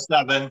gave it a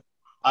 7.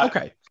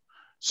 Okay.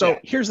 So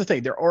here's the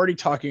thing. They're already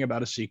talking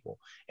about a sequel.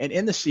 And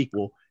in the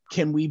sequel,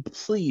 can we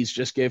please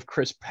just give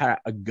Chris Pratt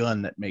a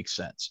gun that makes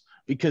sense?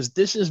 Because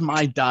this is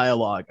my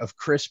dialogue of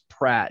Chris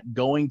Pratt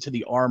going to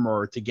the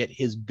armorer to get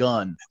his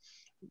gun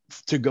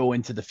to go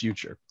into the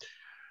future.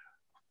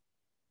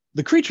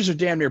 The creatures are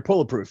damn near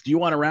bulletproof. Do you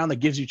want a round that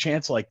gives you a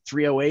chance like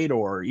 308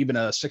 or even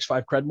a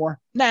 6.5 Creedmoor?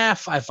 Nah,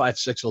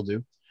 5.56 will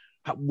do.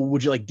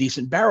 Would you like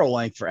decent barrel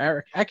length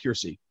for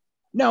accuracy?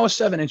 No, a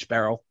 7-inch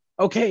barrel.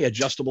 Okay,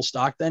 adjustable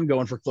stock then,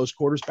 going for close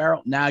quarters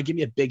barrel. Nah, give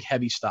me a big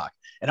heavy stock.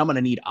 And I'm going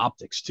to need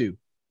optics too.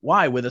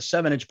 Why? With a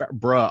 7-inch barrel?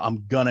 Bruh,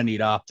 I'm going to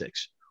need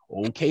optics.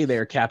 Okay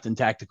there, Captain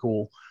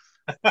Tactical.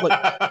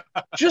 But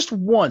just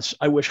once,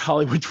 I wish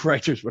Hollywood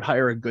directors would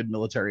hire a good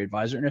military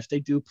advisor. And if they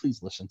do,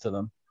 please listen to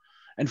them.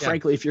 And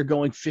frankly, if you're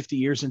going 50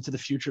 years into the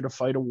future to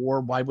fight a war,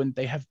 why wouldn't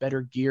they have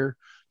better gear?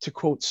 To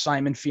quote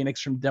Simon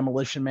Phoenix from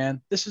Demolition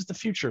Man, this is the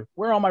future.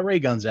 Where are all my ray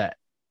guns at?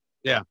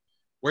 Yeah.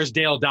 Where's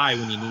Dale Dye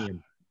when you need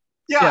him?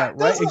 Yeah,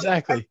 right.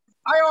 Exactly.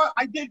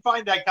 I did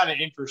find that kind of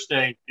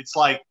interesting. It's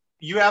like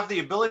you have the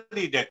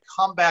ability to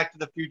come back to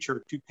the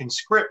future to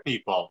conscript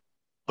people,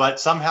 but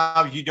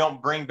somehow you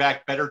don't bring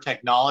back better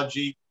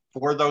technology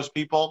for those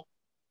people.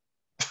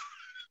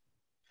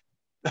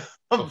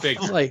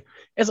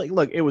 It's like,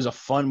 look, it was a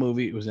fun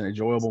movie. It was an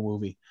enjoyable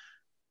movie.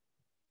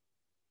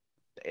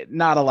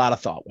 Not a lot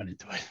of thought went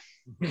into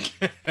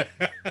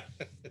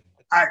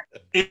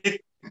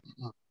it.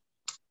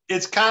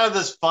 It's kind of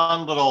this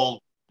fun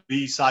little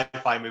B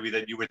sci-fi movie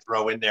that you would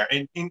throw in there.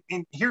 And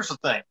here's the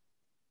thing.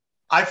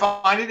 I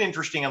find it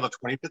interesting on the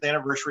 25th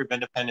anniversary of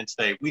Independence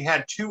Day, we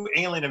had 2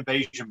 alien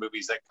invasion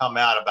movies that come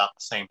out about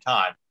the same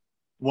time.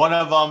 One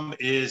of them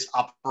is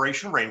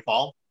Operation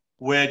Rainfall,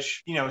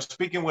 which,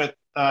 speaking with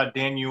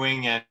Dan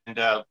Ewing and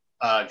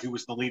who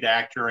was the lead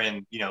actor,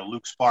 and,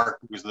 Luke Spark,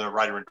 who was the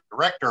writer and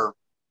director,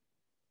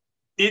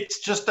 it's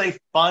just a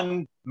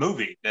fun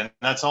movie. And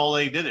that's all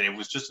they did. It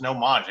was just an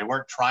homage. They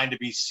weren't trying to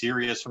be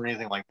serious or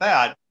anything like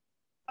that.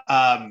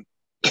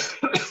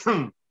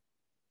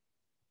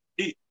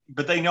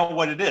 But they know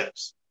what it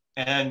is.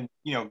 And,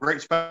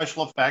 great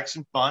special effects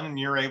and fun. And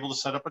you're able to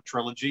set up a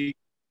trilogy.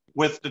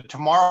 With the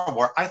Tomorrow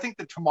War, I think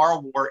the Tomorrow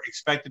War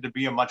expected to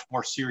be a much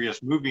more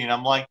serious movie. And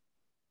I'm like,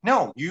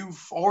 no,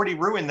 you've already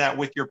ruined that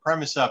with your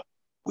premise of,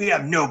 we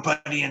have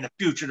nobody in the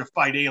future to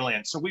fight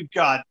aliens. So we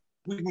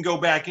can go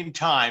back in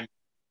time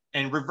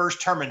and reverse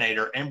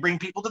Terminator and bring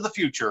people to the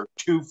future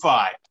to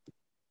fight.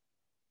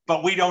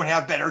 But we don't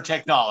have better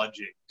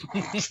technology.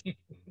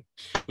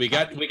 we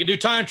can do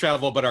time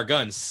travel, but our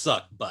guns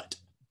suck butt.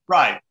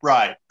 Right.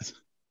 Like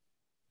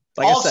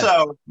also,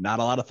 I said, not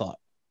a lot of thought.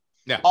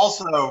 Yeah.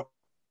 Also,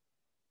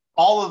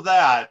 all of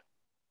that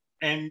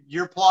and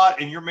your plot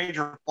and your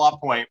major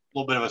plot point, a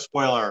little bit of a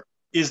spoiler,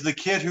 is the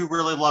kid who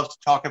really loves to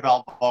talk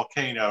about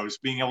volcanoes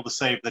being able to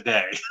save the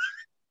day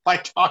by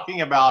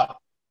talking about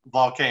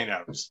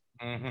volcanoes.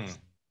 Mm-hmm.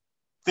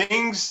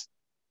 Things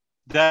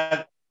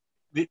that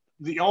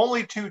the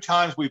only 2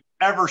 times we've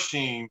ever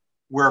seen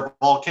where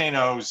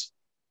volcanoes,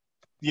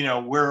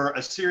 were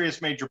a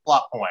serious major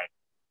plot point.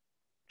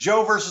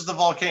 Joe versus the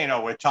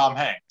volcano with Tom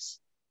Hanks.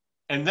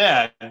 And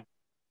then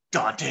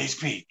Dante's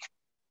Peak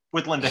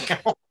with Linda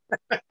Hamilton.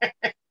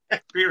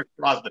 Pierce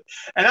Brosnan.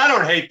 And I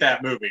don't hate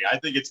that movie. I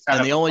think it's kind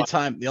of the only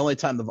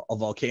time a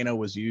volcano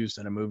was used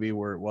in a movie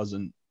where it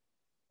wasn't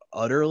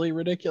utterly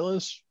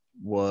ridiculous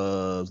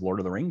was Lord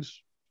of the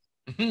Rings.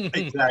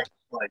 Exactly.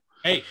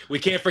 Hey, we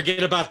can't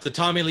forget about the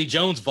Tommy Lee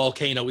Jones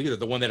volcano either,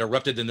 the one that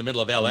erupted in the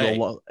middle of L.A.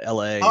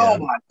 L.A. Oh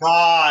my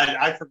God,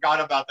 I forgot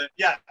about that.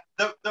 Yeah,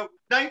 the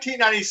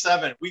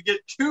 1997. We get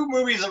 2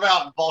 movies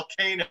about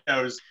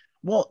volcanoes.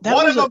 Well,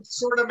 one of them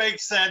sort of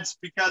makes sense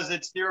because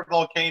it's near a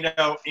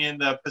volcano in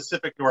the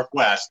Pacific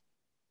Northwest.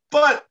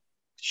 But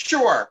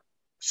sure,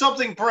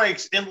 something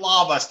breaks and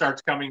lava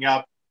starts coming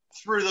up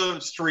through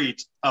the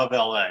streets of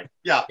L.A.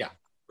 Yeah, of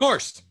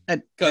course.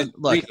 And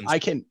look,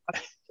 reasons.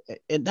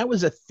 And that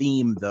was a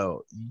theme,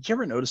 though. Did you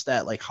ever notice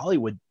that? Like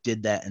Hollywood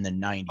did that in the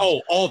 90s.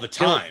 Oh, all the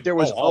time. There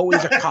was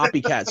always a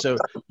copycat. So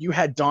you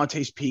had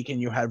Dante's Peak and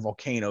you had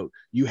Volcano.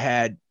 You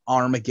had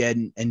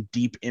Armageddon and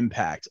Deep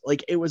Impact.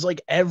 Like it was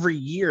like every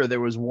year there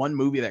was one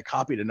movie that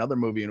copied another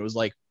movie, and it was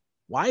like,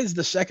 why is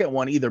the second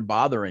one either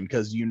bothering?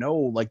 Because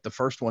like the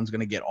first one's going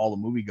to get all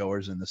the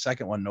moviegoers, and the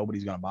second one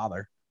nobody's going to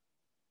bother.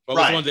 What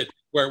was the one that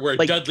where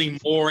like, Dudley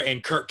Moore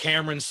and Kirk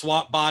Cameron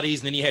swap bodies,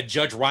 and then you had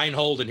Judge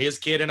Reinhold and his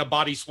kid in a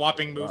body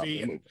swapping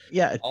movie, and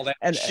all that.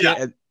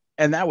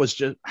 And that was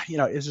just,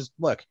 it's just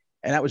look,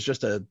 and that was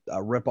just a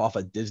rip off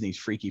of Disney's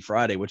Freaky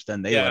Friday, which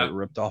then they let it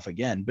ripped off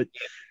again. But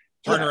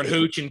Turner and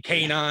Hooch and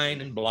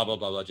K9 and blah blah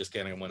blah blah. Just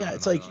kidding.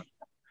 It's like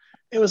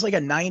it was like a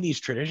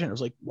 '90s tradition. It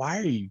was like, why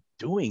are you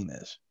doing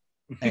this?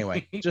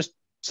 Anyway, just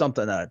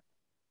something that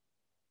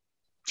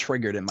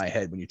triggered in my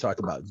head when you talked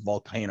about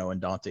Volcano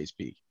and Dante's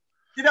Peak.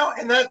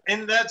 And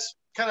that's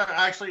kind of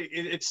actually,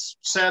 it's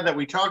sad that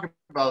we talk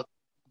about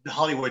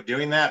Hollywood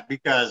doing that,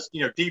 because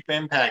Deep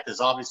Impact is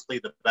obviously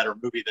the better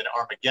movie than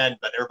Armageddon,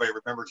 but everybody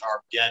remembers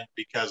Armageddon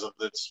because of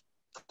its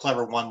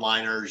clever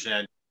one-liners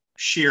and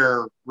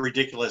sheer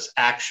ridiculous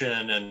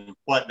action and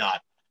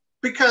whatnot.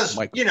 Because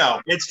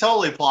it's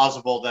totally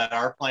plausible that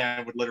our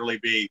plan would literally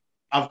be,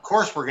 of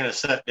course we're going to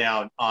set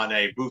down on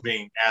a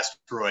moving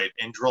asteroid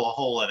and drill a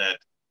hole in it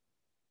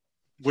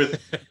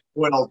with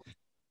oil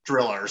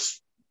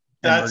drillers.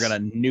 And we're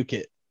going to nuke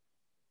it.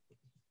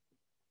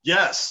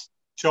 Yes,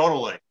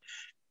 totally.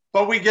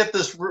 But we get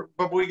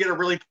a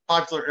really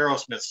popular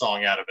Aerosmith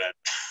song out of it.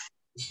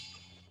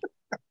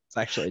 It's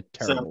actually a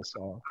terrible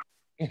song.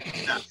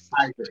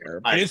 I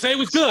didn't say it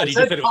was good. He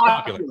just said it was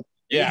popular.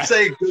 Yeah.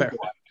 Say good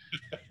one.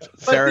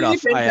 Fair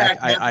enough.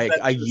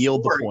 I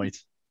yield the point.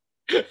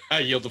 I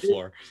yield the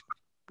floor.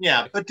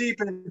 Yeah, but Deep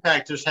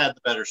Impact just had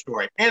the better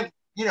story. And,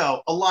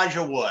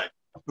 Elijah Wood,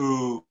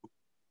 who,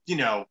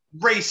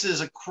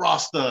 races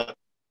across the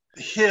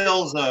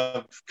hills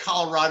of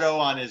Colorado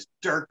on his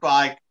dirt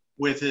bike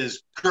with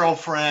his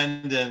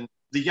girlfriend and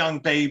the young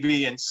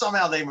baby, and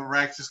somehow they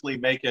miraculously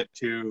make it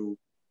to,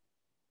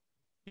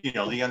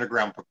 the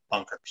underground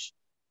bunkers.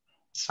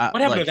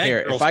 What happened to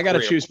that? If I got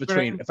to choose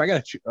between,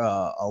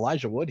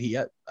 Elijah Wood,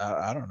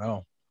 I don't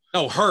know.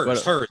 Oh,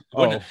 hers.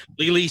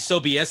 Lily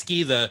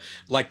Sobieski,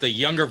 the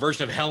younger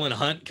version of Helen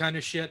Hunt kind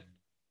of shit.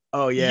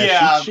 Oh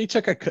yeah. She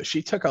took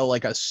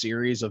a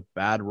series of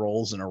bad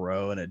roles in a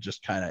row, and it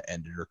just kind of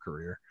ended her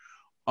career.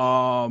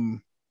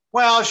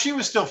 Well, she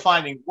was still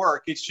finding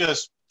work. It's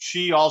just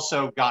she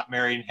also got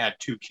married and had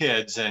 2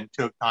 kids and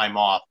took time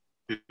off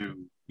to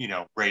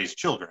raise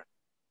children.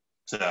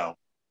 So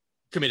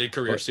committed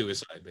career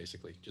suicide,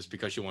 basically, just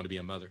because you want to be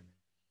a mother.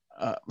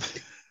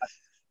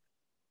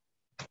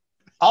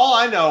 All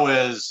I know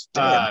is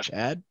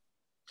Chad.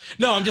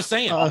 No, I'm just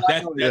saying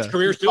that's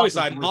career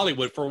suicide in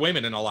Hollywood for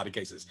women in a lot of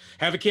cases.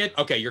 Have a kid,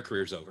 okay, your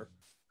career's over.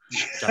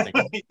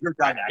 You're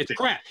dynamic. It's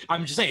crap.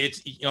 I'm just saying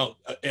it's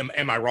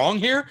am I wrong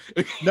here?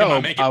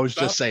 No, I was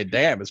just saying,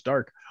 damn, it's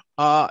dark.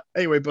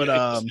 Anyway, but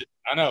I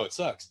know it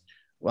sucks.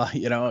 Well,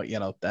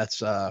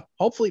 that's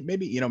hopefully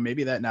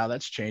maybe that now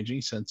that's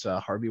changing since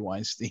Harvey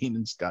Weinstein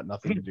has got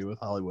nothing to do with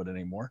Hollywood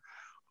anymore.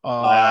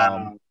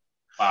 Wow.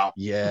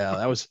 Yeah,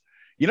 that was.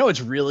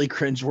 It's really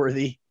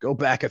cringeworthy. Go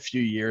back a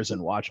few years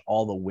and watch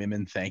all the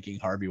women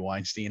thanking Harvey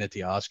Weinstein at the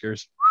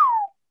Oscars.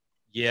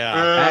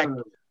 Yeah.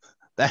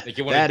 That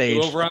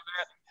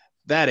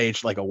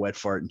aged like a wet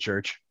fart in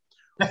church.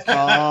 Didn't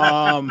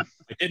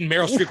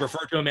Meryl Streep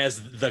refer to him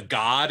as the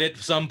god at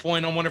some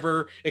point on one of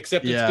her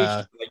acceptance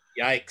speeches?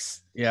 Like, yikes.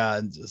 Yeah,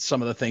 and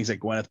some of the things that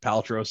Gwyneth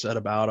Paltrow said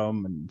about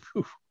him, and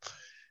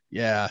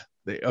the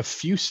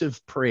effusive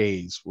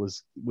praise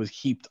was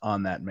heaped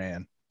on that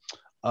man.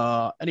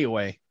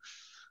 Anyway,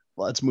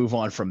 let's move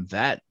on from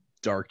that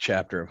dark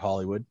chapter of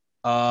Hollywood.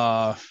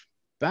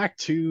 Back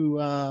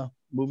to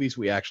movies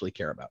we actually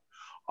care about.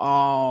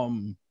 Let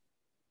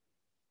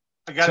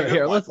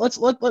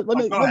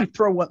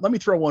me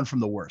throw one from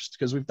the worst,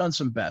 because we've done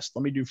some best.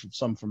 Let me do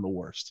some from the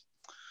worst.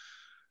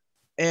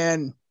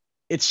 And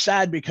it's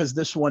sad because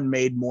this one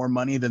made more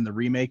money than the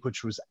remake,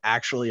 which was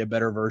actually a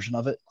better version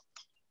of it.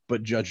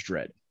 But Judge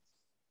Dredd.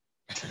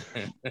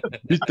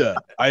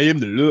 I am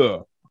the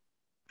law.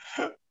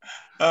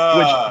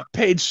 Which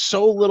paid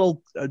so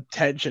little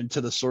attention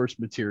to the source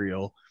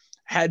material,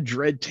 had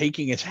Dredd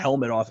taking his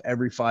helmet off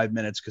every 5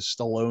 minutes because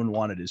Stallone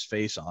wanted his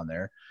face on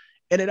there.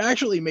 And it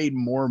actually made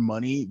more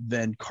money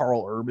than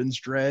Carl Urban's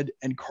Dredd.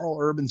 And Carl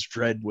Urban's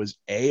Dredd was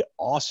A,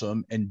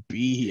 awesome, and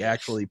B, he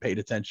actually paid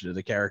attention to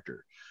the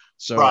character.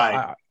 So,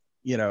 right.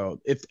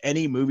 If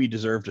any movie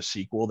deserved a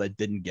sequel that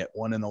didn't get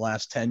one in the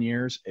last 10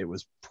 years, it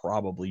was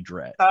probably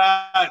Dredd.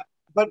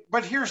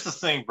 But here's the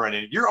thing,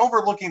 Brendan. You're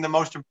overlooking the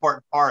most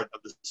important part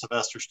of the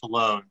Sylvester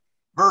Stallone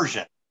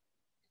version.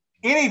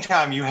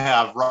 Anytime you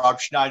have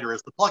Rob Schneider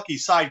as the plucky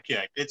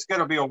sidekick, it's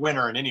going to be a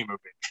winner in any movie.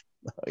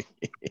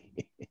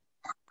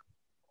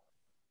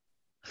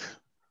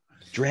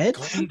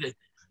 Dredd?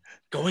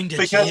 Going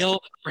to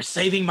jail for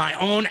saving my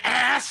own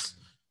ass?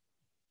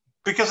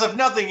 Because if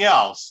nothing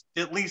else,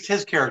 at least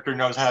his character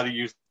knows how to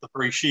use the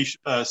 3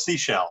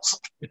 seashells.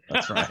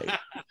 That's right.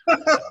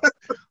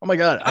 Oh my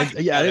God. I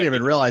didn't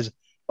even realize.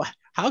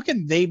 How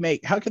can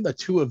the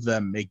two of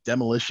them make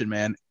Demolition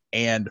Man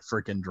and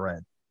freaking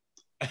Dredd?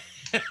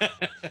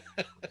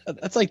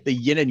 That's like the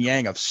yin and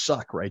yang of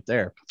suck right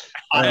there.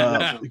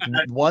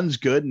 One's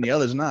good and the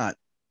other's not.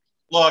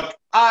 Look,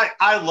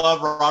 I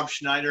love Rob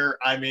Schneider.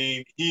 I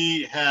mean,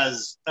 he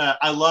has.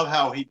 I love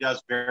how he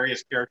does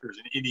various characters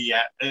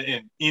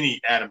in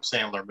any Adam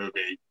Sandler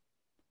movie.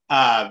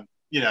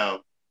 You know,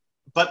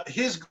 but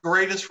his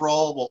greatest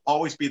role will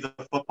always be the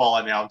football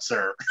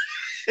announcer.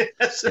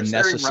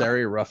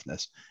 Necessary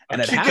roughness.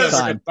 And at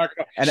halftime,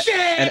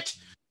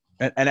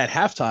 and at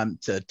halftime,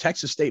 the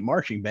Texas State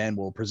Marching Band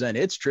will present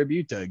its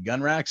tribute to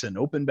gun racks and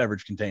open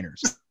beverage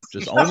containers,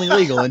 which is only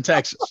legal in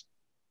Texas.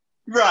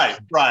 Right.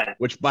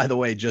 Which, by the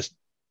way, just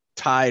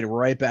tied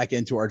right back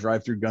into our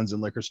drive-through guns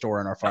and liquor store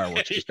and our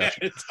fireworks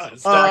discussion.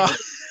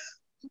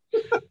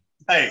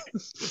 Hey,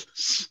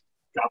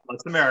 God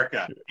bless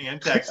America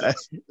and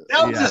Texas.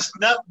 Now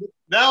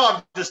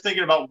I'm just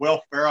thinking about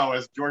Will Ferrell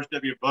as George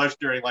W. Bush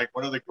during like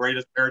one of the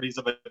greatest parodies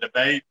of a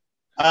debate.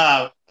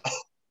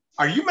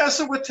 Are you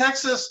messing with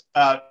Texas,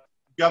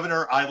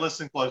 Governor? I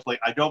listened closely.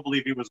 I don't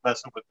believe he was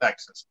messing with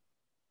Texas.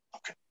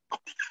 Okay.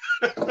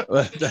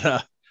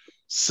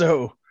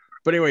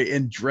 But anyway,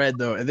 in Dredd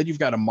though, and then you've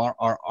got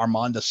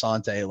Armand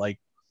Assante like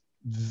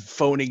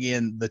phoning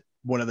in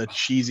one of the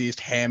cheesiest,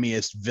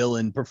 hammiest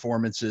villain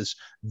performances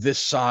this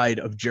side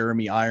of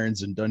Jeremy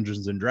Irons in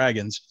Dungeons and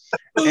Dragons.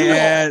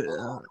 And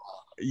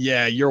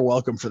yeah, you're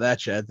welcome for that,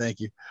 Chad.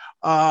 Thank you.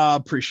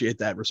 Appreciate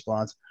that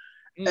response.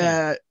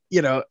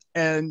 You know,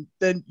 and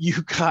then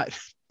you got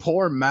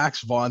poor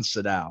Max von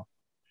Sydow.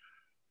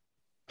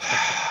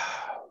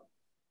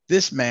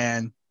 This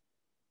man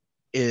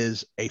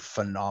is a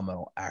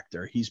phenomenal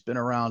actor. He's been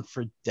around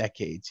for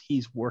decades.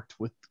 He's worked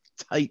with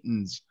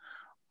titans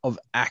of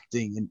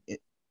acting,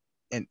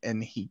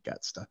 and he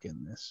got stuck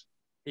in this.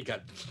 He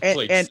got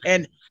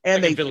and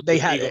they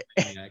had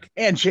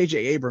and J.J.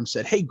 Abrams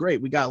said, "Hey,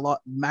 great, we got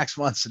Max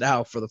von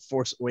Sydow for The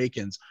Force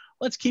Awakens.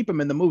 Let's keep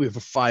him in the movie for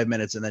 5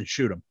 minutes and then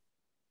shoot him."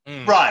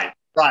 Right.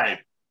 I'm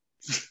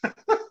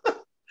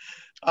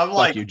Fuck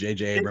like, you,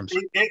 J.J. Abrams.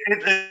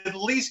 At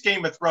least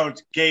Game of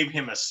Thrones gave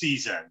him a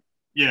season.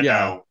 You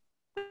know,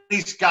 at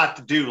least got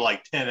to do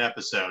like 10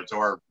 episodes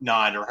or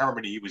 9 or however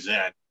many he was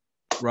in.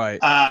 Right.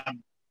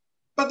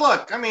 But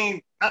look, I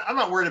mean, I'm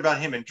not worried about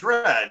him in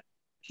Dredd.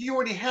 He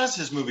already has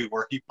his movie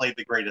where he played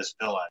the greatest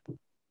villain,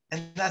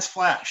 and that's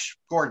Flash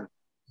Gordon.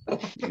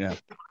 Yeah.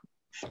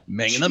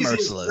 Megan the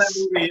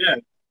Merciless.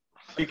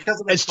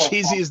 Because as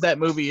cheesy as that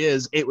movie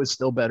is, it was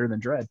still better than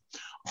Dredd.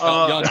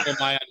 Y'all know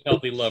my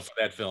unhealthy love for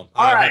that film.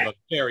 I have a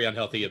very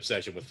unhealthy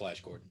obsession with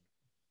Flash Gordon.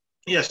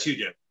 Yes, you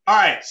do. All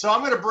right, so I'm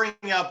going to bring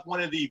up one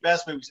of the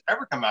best movies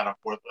ever come out on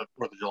 4th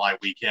of July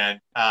weekend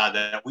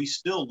that we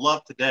still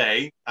love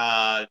today.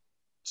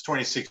 It's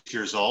 26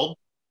 years old.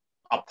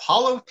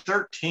 Apollo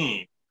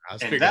 13.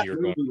 And that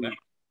movie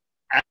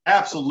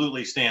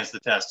absolutely stands the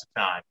test of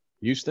time.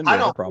 Houston,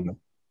 no problem.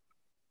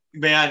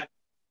 Man,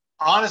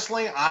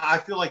 honestly, I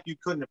feel like you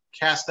couldn't have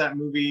cast that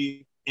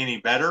movie any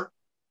better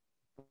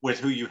with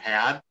who you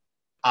had.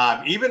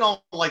 Even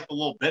all like the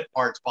little bit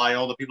parts by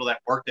all the people that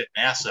worked at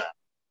NASA.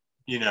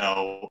 You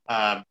know,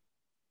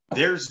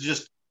 there's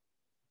just,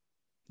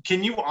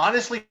 can you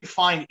honestly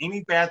find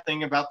any bad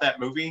thing about that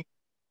movie?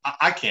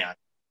 I can't.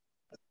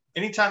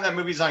 Anytime that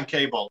movie's on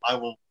cable, I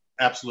will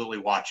absolutely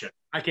watch it.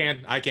 I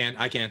can.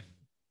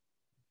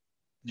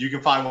 You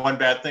can find one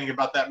bad thing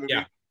about that movie?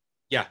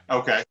 Yeah.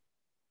 Okay.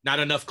 Not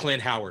enough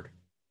Clint Howard.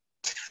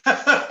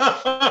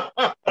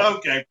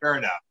 Okay, fair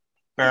enough.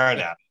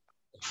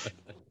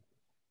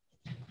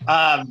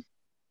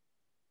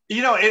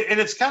 You know,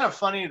 it's kind of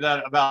funny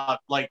that about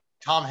like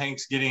Tom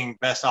Hanks getting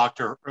best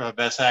actor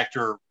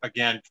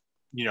again,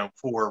 you know,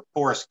 for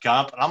Forrest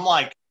Gump. And I'm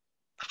like,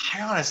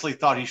 I honestly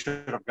thought he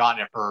should have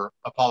gotten it for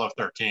Apollo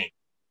 13.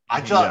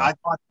 I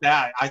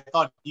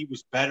thought he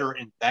was better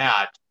in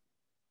that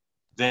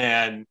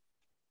than,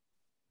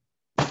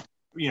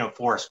 you know,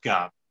 Forrest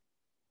Gump.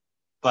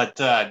 But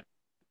that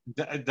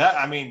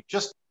I mean,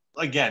 just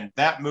again,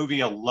 that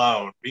movie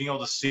alone, being able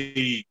to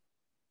see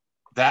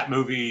that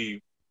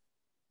movie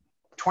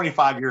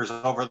 25 years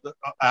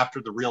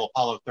after the real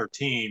Apollo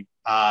 13,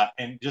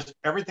 and just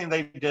everything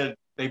they did,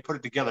 they put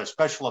it together.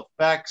 Special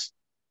effects,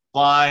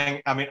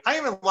 flying. I mean, I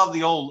even love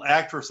the old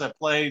actress that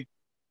played,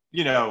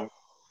 you know,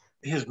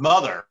 his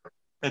mother.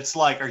 It's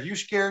like, are you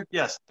scared?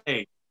 Yes.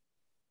 Hey,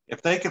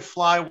 if they could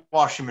fly a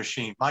washing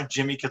machine, my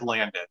Jimmy could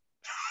land it.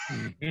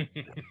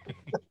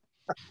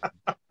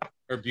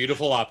 Her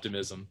beautiful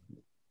optimism.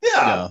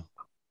 Yeah.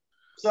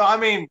 So I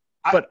mean,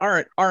 but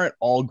aren't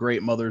all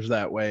great mothers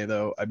that way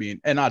though? I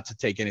mean, and not to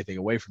take anything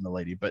away from the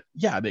lady, but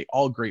yeah,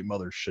 all great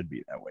mothers should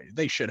be that way.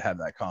 They should have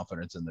that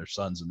confidence in their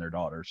sons and their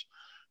daughters.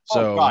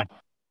 So,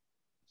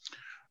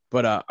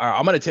 but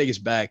I'm going to take us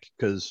back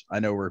because I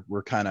know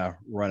we're kind of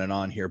running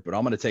on here, but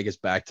I'm going to take us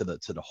back to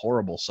the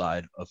horrible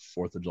side of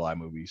 4th of July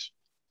movies.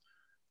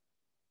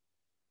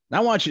 Now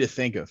I want you to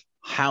think of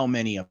how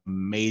many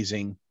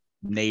amazing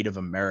Native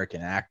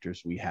American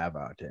actors we have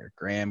out there.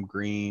 Graham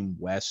Greene,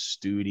 Wes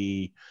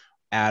Studi,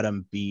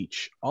 Adam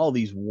Beach, all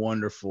these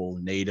wonderful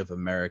Native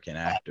American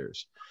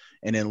actors.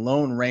 And in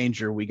Lone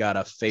Ranger, we got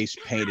a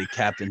face-painted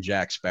Captain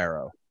Jack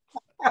Sparrow.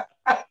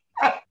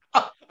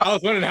 I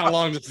was wondering how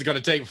long this is going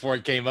to take before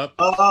it came up.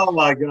 Oh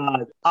my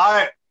God.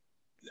 I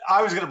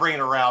was going to bring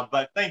it around,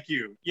 but thank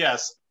you.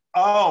 Yes.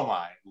 Oh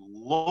my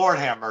Lord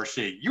have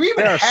mercy. You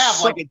even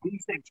have like a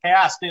decent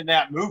cast in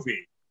that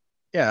movie.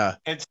 Yeah.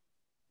 And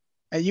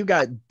you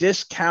got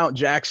discount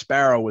Jack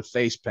Sparrow with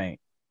face paint.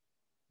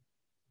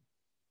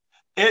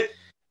 It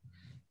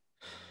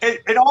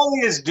all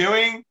he is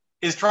doing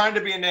is trying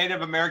to be a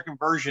Native American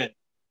version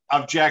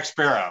of Jack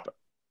Sparrow.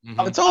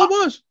 Mm-hmm. That's all it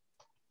was.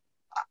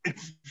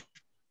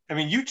 I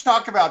mean, you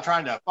talk about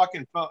trying to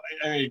fucking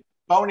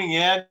phoning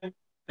in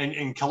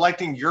and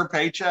collecting your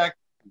paycheck.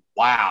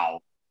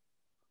 Wow.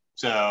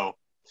 So,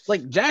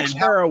 like Jack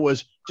Sparrow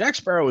was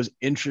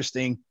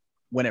interesting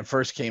when it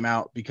first came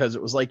out because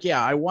it was like,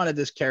 yeah, I wanted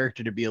this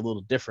character to be a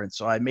little different,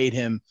 so I made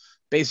him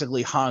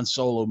basically Han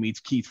Solo meets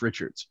Keith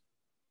Richards,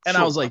 and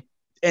I was like,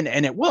 and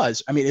it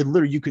was, I mean, it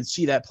literally, you could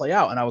see that play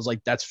out, and I was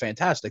like, that's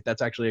fantastic,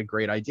 that's actually a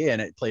great idea,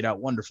 and it played out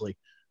wonderfully.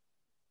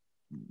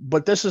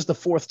 But this is the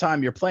fourth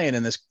time you're playing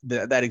in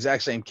that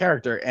exact same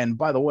character, and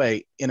by the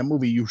way, in a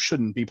movie you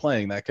shouldn't be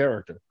playing that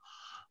character.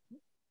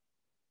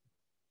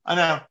 I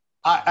know.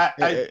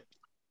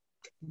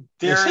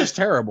 This is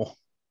terrible.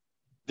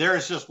 There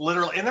is just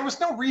literally, and there was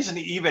no reason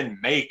to even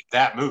make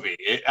that movie.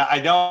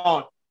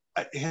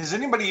 Has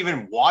anybody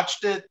even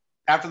watched it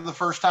after the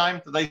first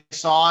time that they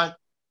saw it?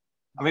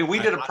 I mean, we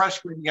did a press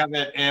screening of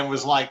it and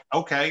was like,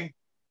 okay,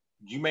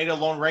 you made a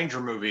Lone Ranger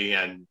movie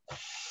and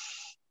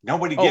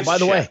nobody gives a shit. By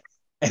the way,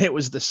 and it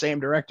was the same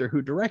director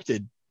who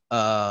directed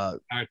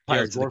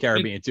Pirates of the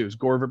Caribbean too. It was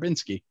Gore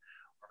Verbinski.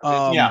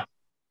 Yeah.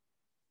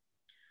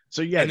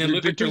 So yeah, and then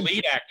look at your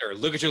lead actor.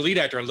 Look at your lead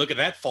actor, and look at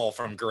that fall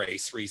from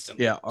grace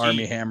recently. Yeah,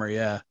 Armie Hammer.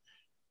 Yeah,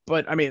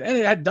 but I mean, and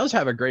it does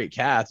have a great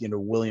cast. You know,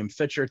 William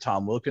Fitcher,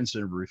 Tom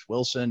Wilkinson, Ruth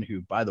Wilson,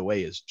 who by the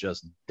way is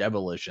just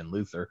devilish in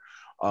Luther.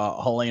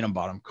 Helena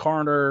Bonham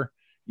Carter.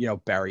 You know,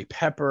 Barry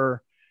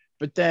Pepper.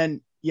 But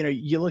then you know,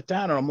 you look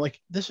down and I'm like,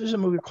 this is a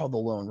movie called The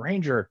Lone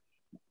Ranger.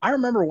 I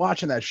remember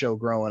watching that show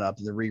growing up,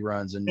 the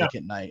reruns and Nick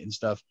at Night and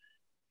stuff.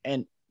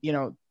 And you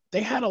know,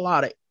 they had a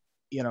lot of.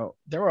 You know,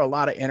 there were a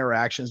lot of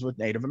interactions with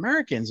Native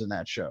Americans in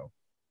that show.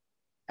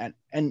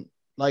 And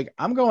like,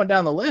 I'm going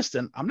down the list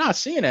and I'm not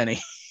seeing any.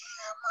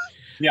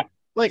 Yeah.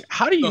 Like,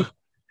 how do you,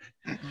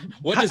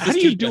 what does this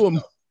teach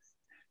us?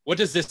 What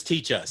does this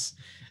teach us?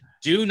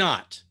 Do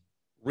not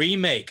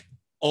remake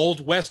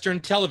old Western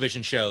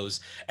television shows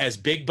as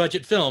big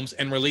budget films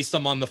and release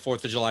them on the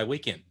 4th of July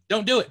weekend.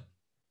 Don't do it.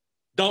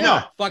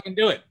 Don't fucking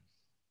do it.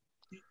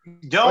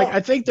 Don't. Like,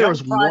 I think there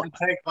was more to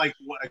take like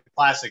a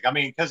classic. I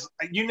mean, because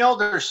you know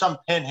there's some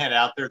pinhead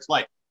out there. It's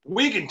like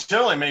we can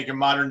totally make a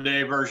modern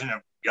day version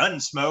of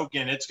Gunsmoke,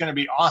 and it's going to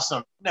be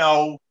awesome.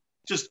 No,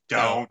 just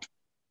don't.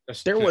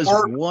 There was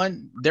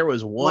one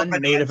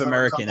Native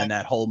American in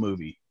that whole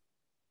movie.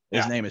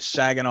 His name is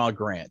Saginaw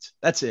Grant.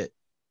 That's it.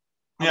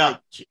 Yeah.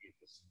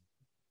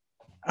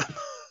 All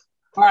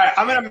right,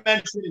 we're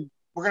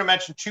going to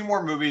mention two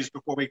more movies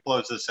before we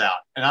close this out,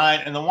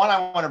 and the one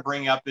I want to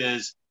bring up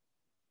is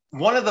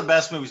one of the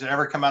best movies that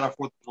ever come out of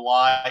 4th of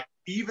July,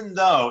 even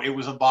though it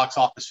was a box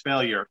office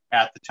failure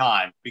at the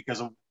time because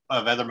of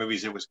other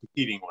movies it was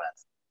competing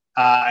with.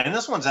 And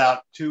this one's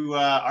out to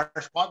our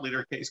squad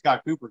leader, K.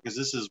 Scott Cooper, because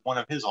this is one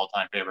of his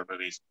all-time favorite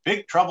movies,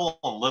 Big Trouble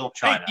in Little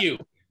China.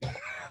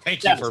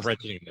 Thank you for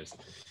mentioning this.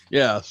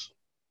 Yes.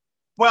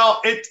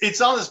 Well, it's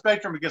on the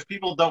spectrum because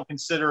people don't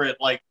consider it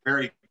like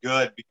very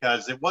good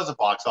because it was a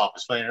box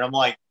office failure. And I'm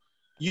like,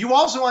 you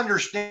also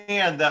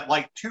understand that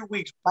like 2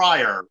 weeks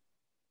prior,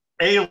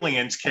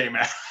 Aliens came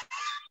out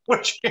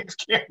with James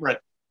Cameron,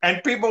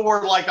 and people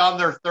were like on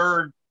their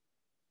third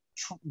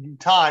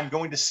time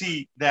going to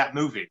see that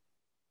movie.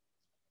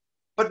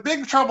 But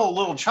Big Trouble in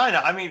Little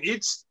China, I mean,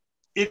 it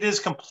is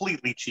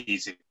completely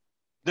cheesy.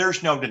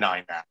 There's no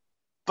denying that.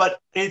 But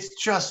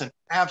it's just an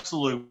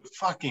absolute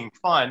fucking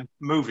fun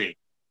movie.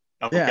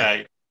 Okay.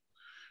 Yeah.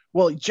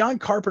 Well, John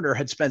Carpenter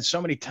had spent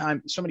so many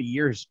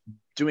years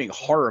doing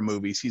horror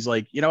movies. He's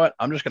like, you know what?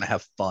 I'm just going to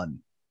have fun.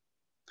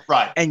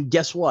 Right. And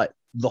guess what?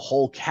 The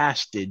whole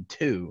cast did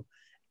too.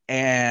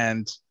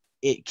 And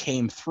it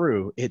came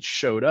through. It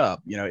showed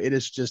up. You know,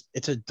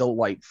 it's a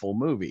delightful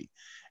movie.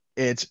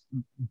 It's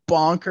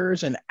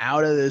bonkers and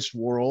out of this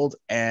world,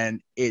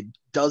 and it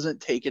doesn't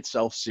take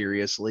itself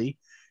seriously.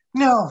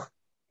 No.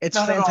 It's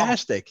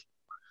fantastic.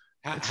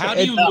 How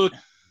do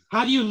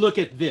you look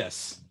at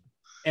this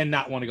and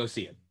not want to go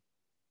see it?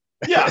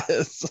 Yeah.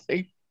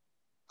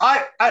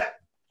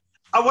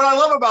 What I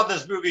love about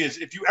this movie is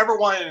if you ever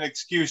wanted an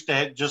excuse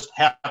to just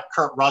have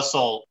Kurt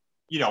Russell,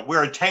 you know,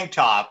 wear a tank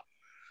top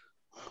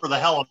for the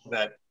hell of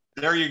it,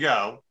 there you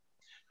go.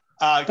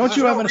 Don't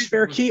you have a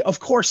spare key? Of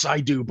course I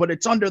do, but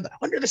it's under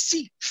the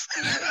seat.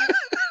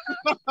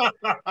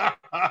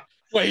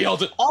 Well, he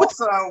yelled it.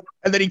 Also,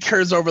 and then he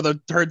turns over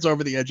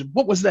the engine.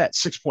 What was that?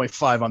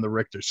 6.5 on the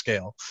Richter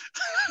scale.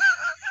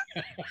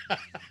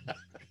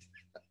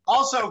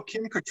 Also,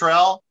 Kim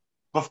Cattrall,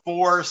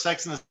 before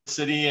Sex and the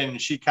City,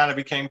 and she kind of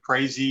became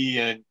crazy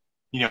and,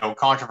 you know,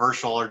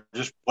 controversial or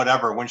just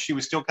whatever, when she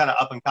was still kind of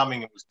up and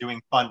coming and was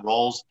doing fun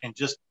roles, and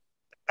just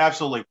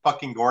absolutely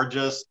fucking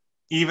gorgeous,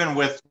 even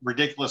with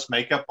ridiculous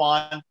makeup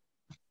on.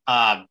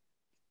 Of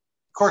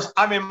course,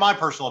 I mean, my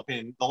personal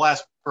opinion, the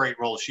last great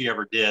role she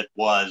ever did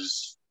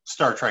was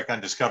Star Trek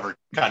Undiscovered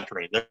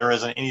Country. There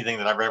isn't anything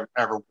that I've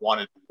ever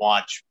wanted to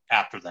watch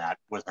after that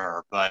with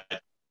her. But yeah,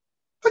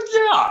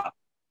 I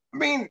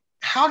mean,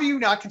 how do you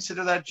not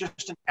consider that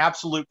just an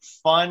absolute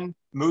fun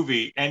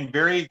movie and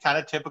very kind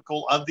of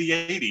typical of the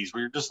 80s,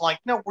 where you're just like,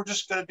 no, we're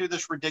just going to do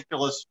this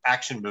ridiculous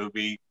action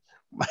movie.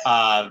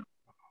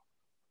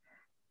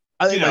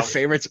 I think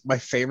my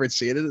favorite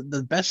scene,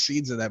 the best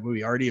scenes in that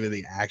movie aren't even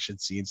the action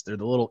scenes. They're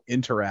the little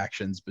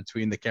interactions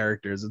between the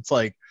characters. It's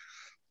like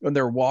when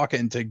they're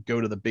walking to go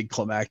to the big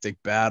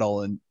climactic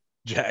battle and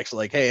Jack's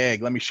like, hey,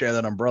 Egg, let me share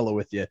that umbrella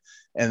with you.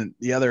 And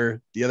the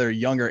other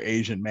younger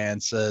Asian man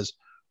says,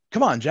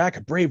 come on, Jack,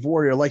 a brave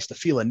warrior likes to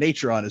feel a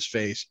nature on his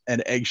face.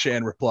 And Egg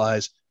Shan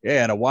replies,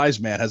 yeah, and a wise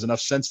man has enough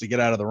sense to get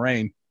out of the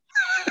rain.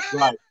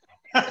 Right.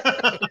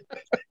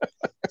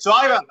 So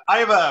I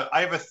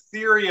have a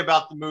theory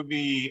about the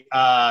movie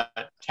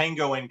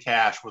Tango and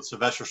Cash with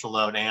Sylvester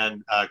Stallone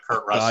and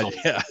Kurt Russell.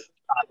 Yeah.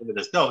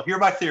 No, hear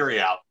my theory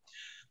out.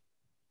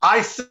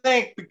 I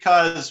think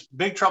because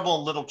Big Trouble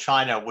in Little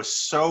China was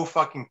so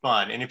fucking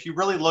fun, and if you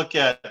really look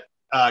at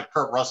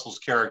Kurt Russell's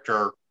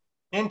character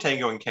in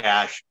Tango and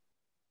Cash,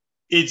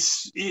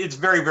 it's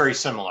very, very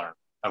similar.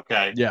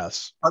 Okay.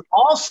 Yes. But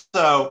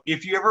also,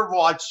 if you ever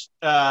watch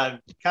kind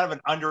of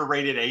an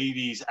underrated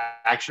 80s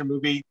action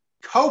movie,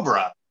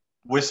 Cobra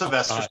with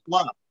Sylvester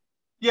Stallone.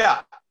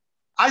 Yeah.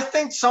 I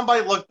think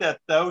somebody looked at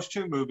those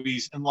two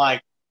movies and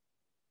like,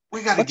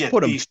 we got to get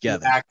these two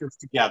actors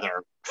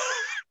together.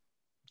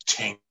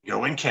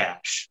 Tango and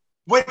Cash,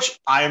 which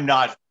I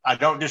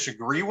don't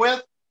disagree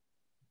with,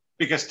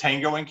 because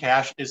Tango and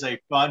Cash is a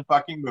fun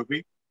fucking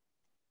movie.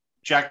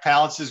 Jack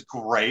Palance is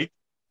great.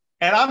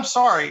 And I'm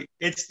sorry,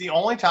 it's the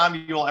only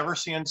time you'll ever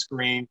see on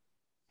screen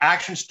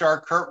action star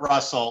Kurt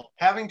Russell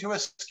having to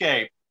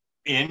escape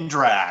in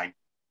drag.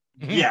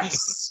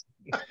 Yes.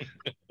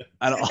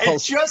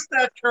 It's just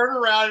that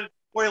turnaround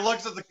where he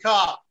looks at the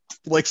cop.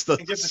 Flicks the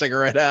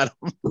cigarette at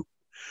him.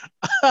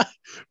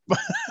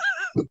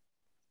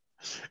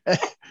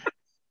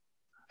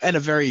 And a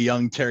very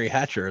young Terry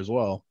Hatcher as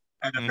well.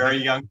 And a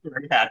very young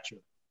Terry Hatcher.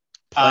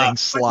 Playing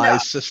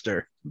Sly's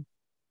sister.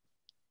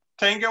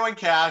 Tango and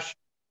Cash,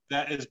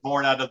 that is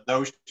born out of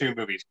those two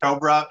movies,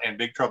 Cobra and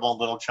Big Trouble in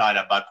Little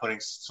China, by putting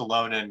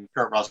Stallone and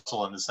Kurt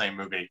Russell in the same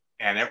movie.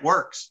 And it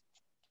works.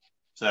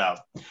 So,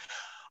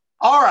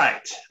 all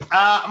right.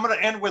 I'm going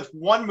to end with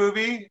one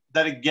movie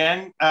that,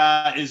 again,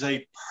 is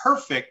a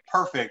perfect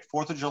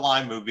 4th of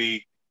July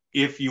movie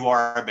if you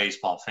are a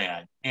baseball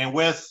fan. And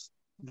with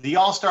the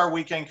All-Star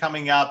Weekend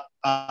coming up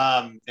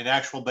in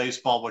actual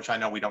baseball, which I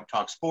know we don't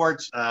talk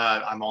sports,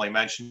 I'm only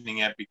mentioning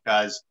it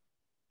because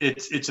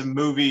it's a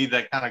movie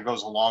that kind of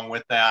goes along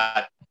with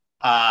that.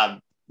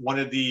 One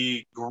of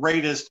the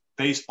greatest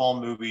baseball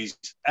movies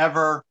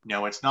ever.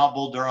 No, it's not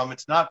Bull Durham.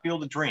 It's not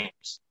Field of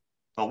Dreams.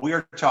 But we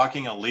are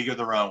talking A League of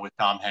Their Own with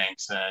Tom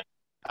Hanks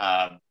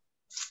and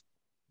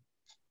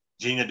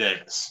Gina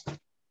Davis.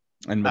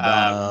 And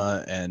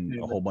Madonna and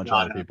a whole bunch of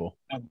other people.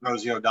 And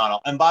Rosie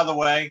O'Donnell. And by the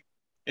way,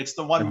 it's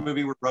the one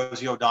movie where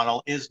Rosie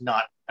O'Donnell is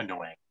not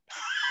annoying.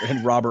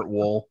 And Robert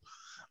Wool.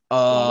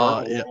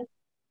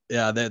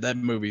 Yeah, that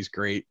movie's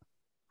great.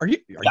 Are you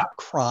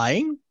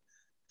crying?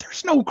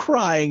 There's no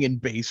crying in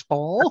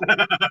baseball.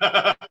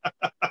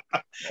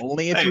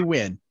 Only if you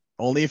win.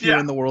 Only if you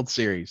win the World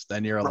Series,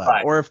 then you're allowed.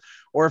 Right.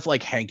 Or if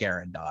like Hank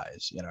Aaron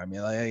dies, you know, I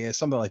mean, like,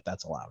 something like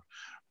that's allowed.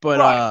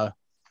 But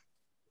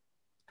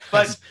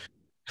but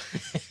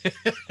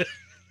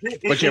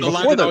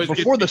yeah,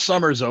 before the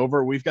summer's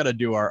over, we got to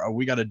do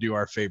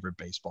our favorite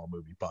baseball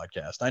movie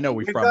podcast. I know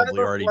we've probably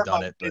already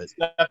done it, but it's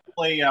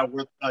definitely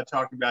worth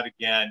talking about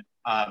again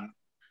and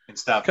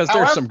stuff, because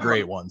there's some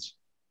great ones.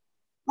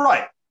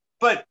 Right,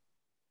 but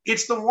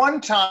it's the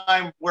one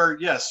time where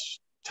yes,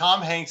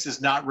 Tom Hanks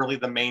is not really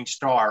the main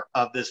star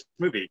of this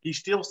movie. He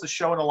steals the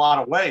show in a lot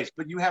of ways,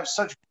 but you have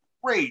such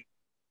great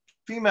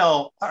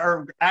female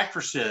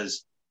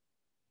actresses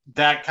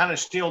that kind of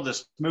steal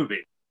this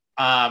movie.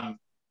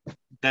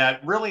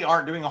 That really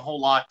aren't doing a whole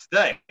lot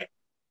today.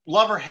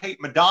 Love or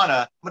hate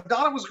Madonna.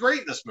 Madonna was great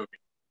in this movie.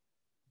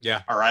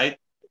 Yeah. All right.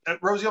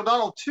 Rosie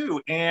O'Donnell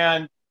too.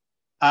 And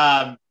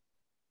the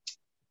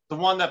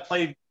one that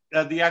played,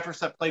 the actress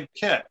that played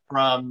Kit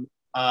from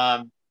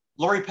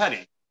Lori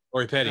Petty.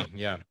 Lori Petty,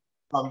 yeah.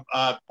 From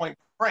Point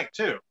Break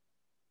too.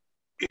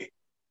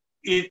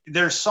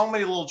 There's so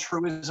many little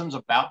truisms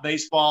about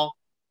baseball.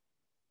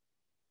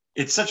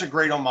 It's such a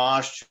great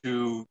homage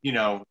to, you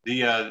know,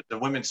 the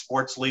women's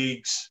sports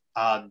leagues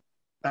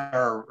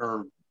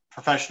or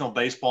professional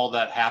baseball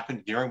that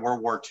happened during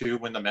World War II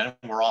when the men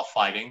were all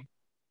fighting,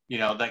 you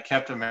know, that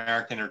kept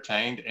America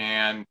entertained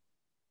and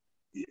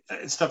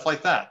stuff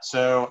like that.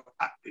 So,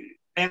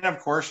 and of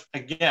course,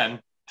 again,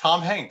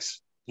 Tom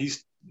Hanks,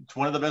 it's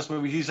one of the best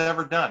movies he's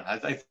ever done.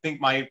 I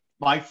think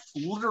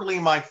literally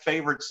my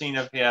favorite scene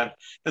of him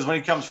is when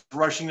he comes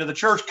rushing to the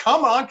church.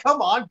 Come on.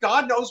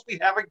 God knows we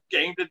have a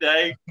game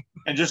today.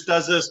 And just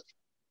does this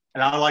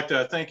And I'd like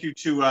to thank you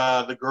to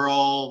the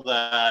girl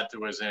that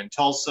was in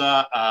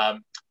Tulsa.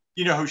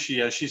 You know who she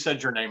is. She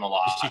said your name a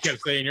lot. She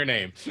kept saying your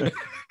name.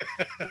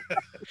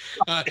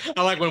 I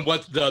like when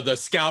the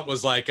scout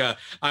was like,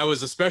 I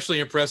was especially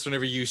impressed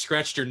whenever you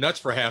scratched your nuts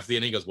for half the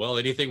inning. He goes, well,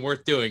 anything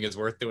worth doing is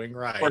worth doing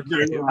right. Worth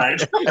doing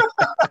right.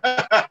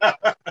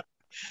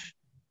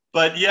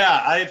 But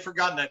yeah, I had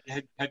forgotten that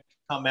had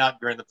come out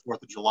during the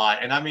 4th of July.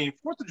 And I mean,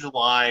 4th of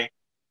July,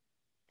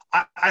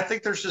 I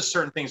think there's just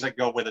certain things that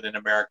go with it in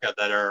America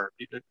that are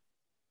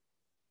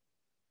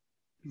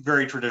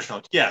very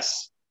traditional.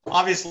 Yes,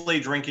 obviously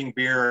drinking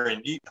beer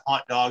and eating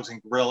hot dogs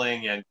and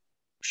grilling and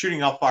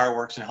shooting off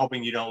fireworks and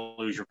hoping you don't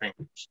lose your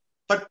fingers.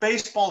 But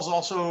baseball is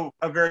also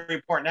a very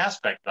important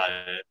aspect of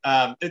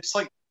it. It's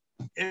like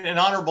an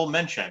honorable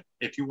mention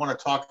if you want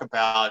to talk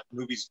about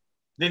movies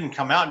that didn't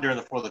come out during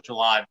the 4th of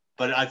July,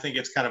 but I think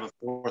it's kind of a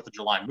 4th of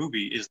July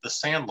movie, is The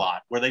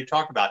Sandlot, where they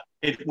talk about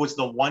it was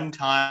the one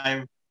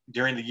time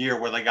during the year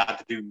where they got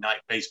to do night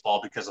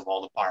baseball because of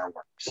all the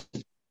fireworks.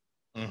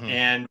 Mm-hmm.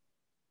 And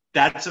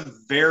that's a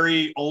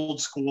very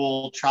old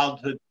school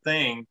childhood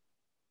thing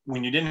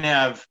when you didn't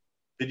have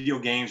video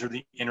games or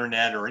the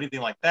internet or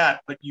anything like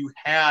that, but you're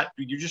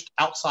just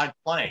outside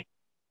playing.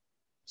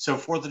 So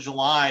 4th of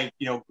July,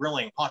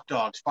 grilling, hot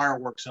dogs,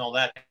 fireworks and all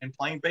that, and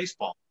playing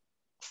baseball.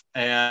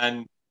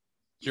 And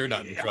you're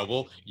not in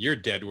trouble. You're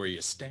dead where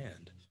you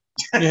stand.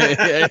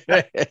 Right.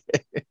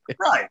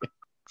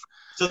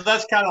 So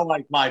that's kind of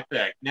like my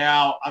pick.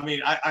 Now, I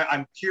mean,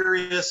 I'm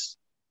curious,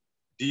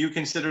 do you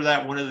consider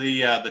that one of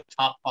the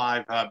top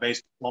 5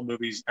 baseball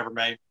movies ever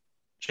made,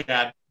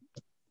 Chad?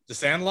 The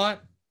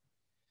Sandlot?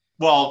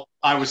 Well,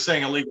 I was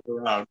saying A League of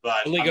Their Own,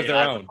 but A League of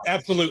Their Own.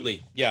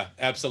 Absolutely. Yeah,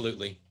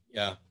 absolutely.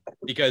 Yeah.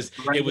 Because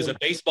it was a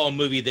baseball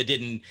movie that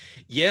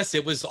yes,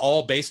 it was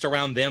all based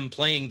around them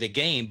playing the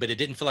game, but it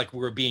didn't feel like we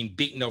were being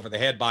beaten over the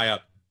head by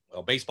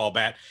a baseball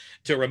bat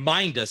to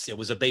remind us it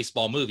was a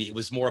baseball movie. It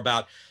was more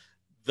about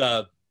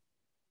the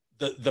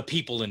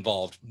people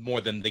involved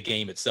more than the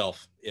game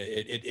itself.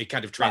 It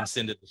kind of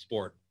transcended the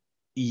sport.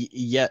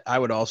 Yet I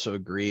would also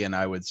agree, and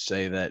I would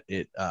say that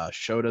it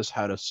showed us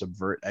how to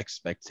subvert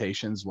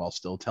expectations while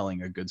still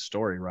telling a good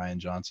story, Ryan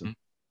Johnson.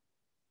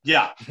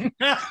 Yeah.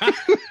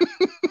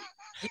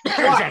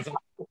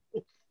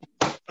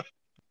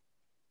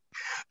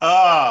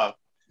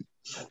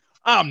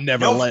 I'm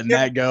never letting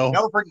that go.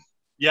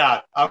 Yeah,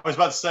 I was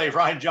about to say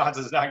Ryan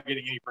Johnson's not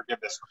getting any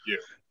forgiveness from you.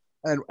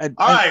 And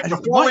all right,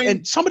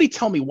 and somebody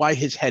tell me why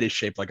his head is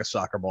shaped like a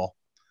soccer ball.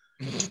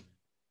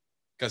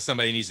 Because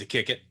somebody needs to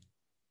kick it.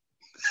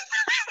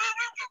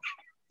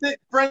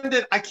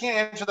 Brendan, I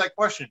can't answer that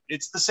question.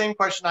 It's the same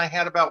question I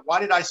had about why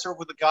did I serve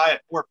with a guy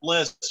at Fort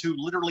Bliss who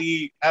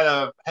literally had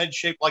a head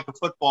shaped like a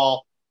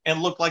football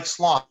and looked like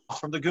Sloth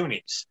from the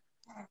Goonies.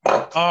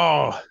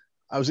 Oh,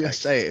 I was going to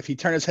say, if he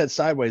turned his head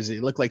sideways, did he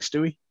look like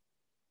Stewie?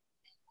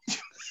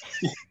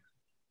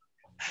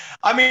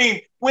 I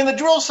mean, when the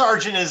drill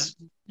sergeant is,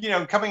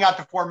 coming out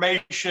to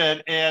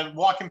formation and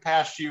walking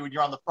past you and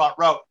you're on the front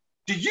row,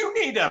 do you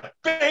need a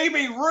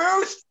baby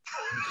Ruth?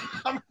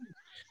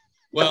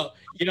 Well,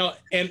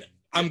 and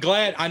I'm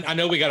glad, I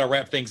know we got to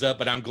wrap things up,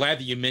 but I'm glad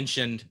that you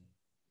mentioned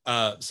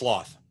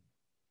Sloth,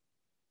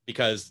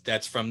 because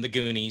that's from the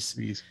Goonies.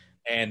 Jeez.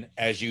 And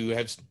as you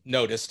have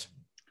noticed,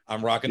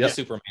 I'm rocking the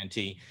Superman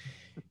tee,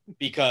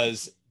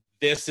 because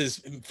this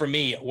is, for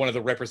me, one of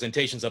the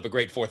representations of a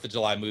great 4th of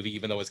July movie,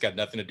 even though it's got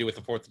nothing to do with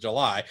the 4th of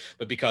July,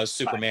 but because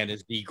Superman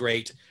is the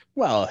great.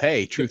 Well,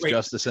 hey, truth,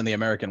 justice, and the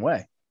American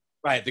way.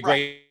 Right. The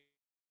great.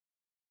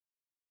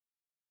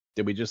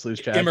 Did we just lose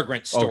Chad?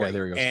 Immigrant story. Okay,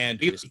 there we go. And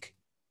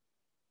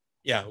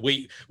yeah,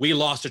 we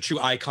lost a true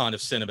icon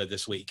of cinema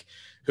this week,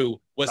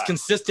 who was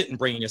consistent in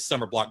bringing us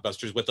summer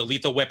blockbusters with the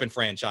Lethal Weapon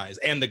franchise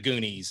and the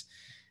Goonies,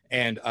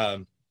 and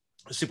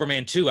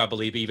Superman 2, I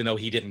believe, even though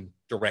he didn't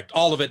direct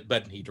all of it,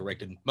 but he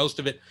directed most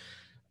of it.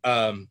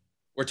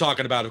 We're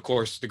talking about, of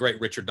course, the great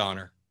Richard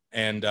Donner,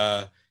 and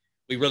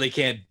we really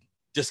can't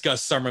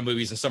discuss summer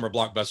movies and summer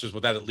blockbusters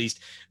without at least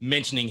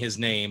mentioning his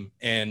name,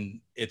 and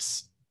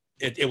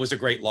it was a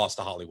great loss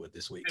to Hollywood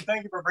this week. And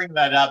thank you for bringing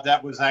that up.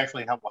 That was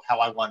actually how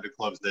I wanted to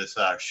close this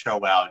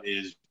show out,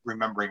 is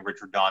remembering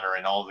Richard Donner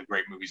and all the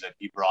great movies that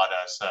he brought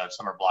us,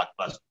 summer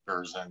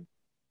blockbusters and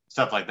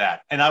stuff like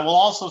that. And I will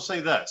also say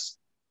this.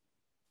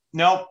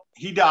 Nope,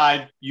 he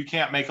died. You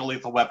can't make a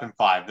Lethal Weapon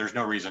 5. There's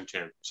no reason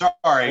to.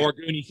 Sorry.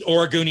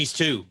 Or Goonies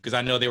 2, because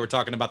I know they were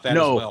talking about that as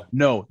well.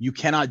 No, you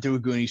cannot do a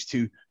Goonies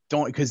 2.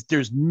 Don't, because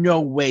there's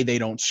no way they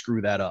don't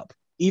screw that up.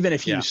 Even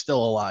if he was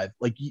still alive.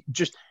 Like,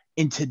 just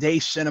in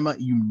today's cinema,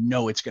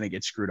 it's going to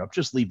get screwed up.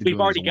 Just leave the Goonies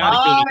alone. We've already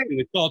got a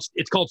Goonies 2.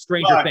 It's called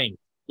Stranger Things.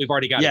 We've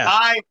already got it.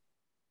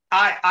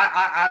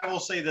 I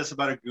will say this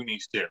about a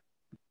Goonies 2.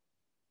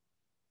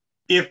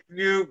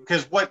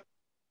 Because what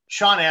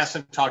Sean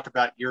Astin talked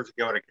about years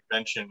ago at a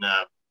convention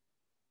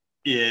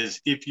is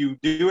if you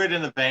do it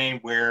in the vein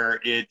where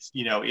it's,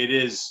 it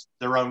is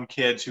their own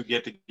kids who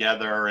get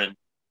together and,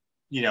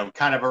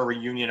 kind of a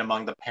reunion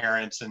among the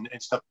parents and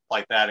stuff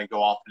like that and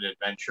go off on an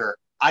adventure,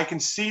 I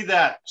can see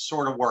that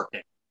sort of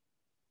working.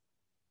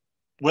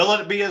 Will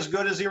it be as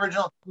good as the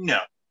original? No.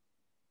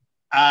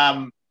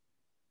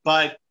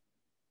 But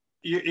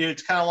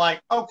it's kind of like,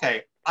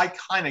 okay, I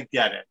kind of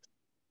get it.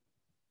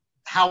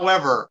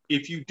 However,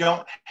 if you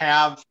don't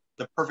have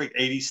the perfect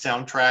 80s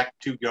soundtrack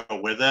to go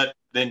with it,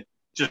 then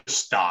just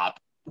stop.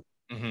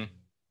 Mm-hmm.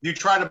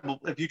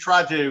 If you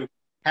try to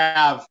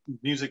have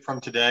music from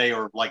today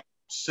or like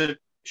shit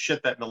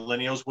that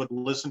millennials would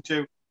listen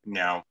to,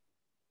 no.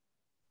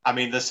 I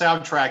mean, the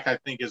soundtrack, I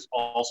think, is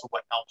also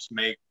what helps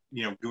make,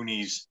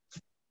 Goonies,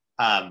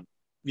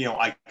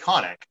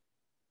 iconic.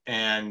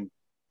 And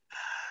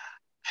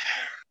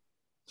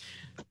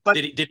but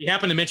did he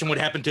happen to mention what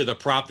happened to the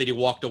prop that he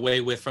walked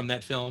away with from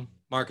that film,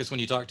 Marcus, when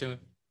you talked to him?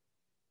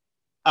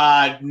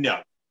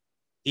 No.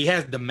 He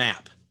has the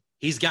map.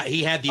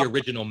 He had the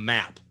original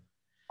map.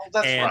 Oh,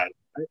 that's right.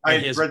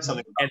 I read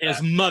something about that.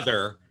 His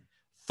mother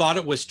thought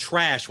it was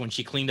trash when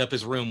she cleaned up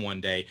his room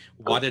one day,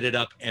 wadded it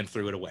up, and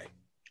threw it away.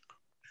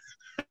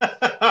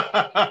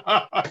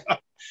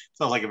 Sounds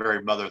like a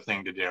very mother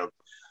thing to do.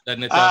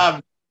 Doesn't it?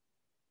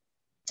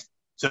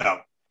 So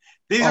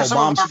these are some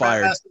mom's of our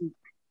fired. best.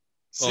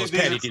 Well, it's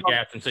Patty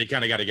Gadsden, so you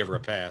kind of got to give her a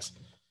pass.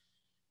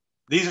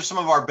 These are some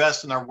of our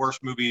best and our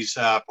worst movies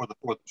for the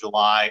 4th of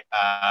July.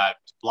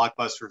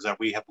 Blockbusters that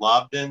we have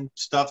loved and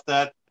stuff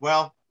that,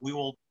 well, we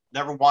will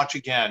never watch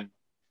again.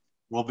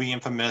 Will be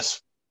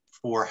infamous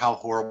for how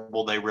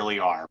horrible they really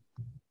are.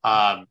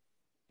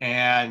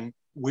 And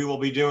we will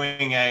be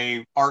doing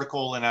an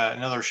article in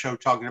another show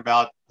talking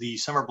about the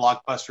summer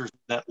blockbusters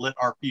that lit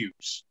our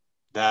fuse,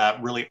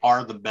 that really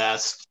are the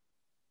best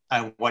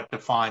and what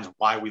defines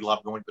why we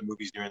love going to the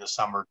movies during the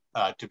summer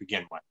to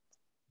begin with.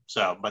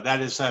 So, but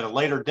that is at a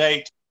later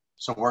date.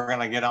 So we're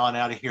going to get on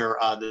out of here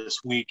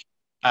this week.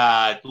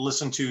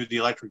 Listen to the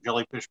Electric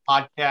Jellyfish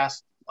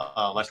podcast,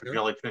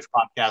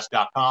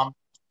 electricjellyfishpodcast.com.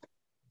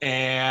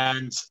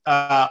 And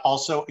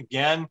also,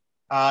 again,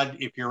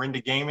 if you're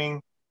into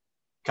gaming,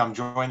 come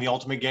join the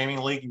Ultimate Gaming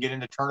League and get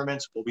into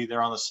tournaments. We'll be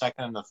there on the 2nd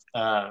and the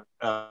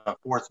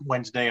 4th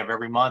Wednesday of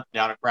every month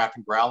down at Craft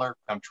and Growler.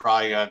 Come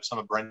try some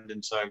of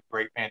Brendan's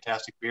great,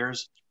 fantastic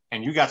beers.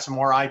 And you got some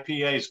more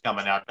IPAs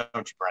coming out,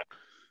 don't you, Brendan?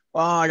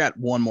 Well, I got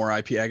one more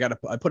IPA.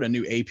 I put a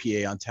new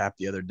APA on tap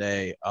the other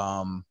day.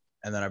 And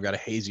then I've got a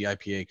hazy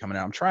IPA coming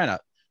out. I'm trying to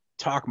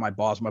talk my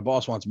boss. My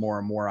boss wants more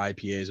and more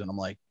IPAs. And I'm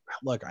like,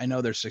 look, I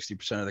know there's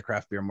 60% of the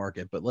craft beer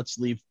market, but let's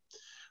leave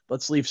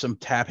some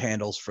tap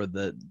handles for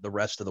the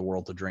rest of the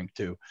world to drink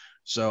too.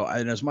 So,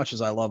 and as much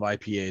as I love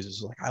IPAs,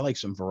 it's like, I like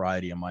some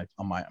variety on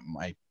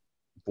my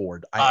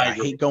board. I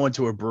hate going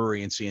to a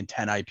brewery and seeing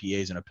 10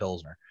 IPAs and a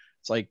Pilsner.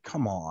 It's like,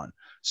 come on.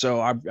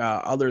 So I've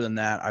other than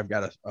that, I've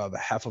got a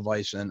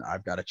Hefeweizen.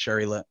 I've got a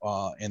cherry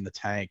in the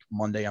tank.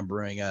 Monday, I'm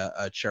brewing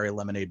a cherry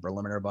lemonade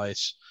Berliner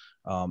Weiss.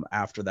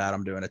 After that,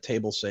 I'm doing a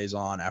table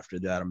saison. After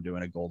that, I'm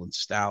doing a golden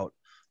stout.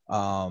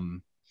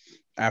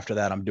 After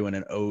that, I'm doing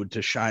an ode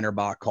to Shiner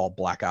Bock called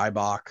Black Eye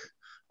Bock.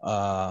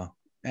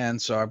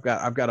 And so I've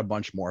got a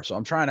bunch more. So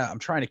I'm trying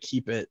to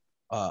keep it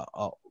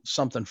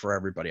something for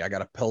everybody. I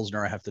got a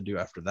Pilsner I have to do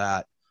after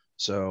that.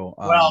 So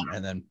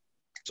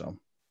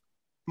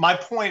my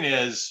point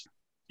is,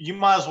 you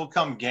might as well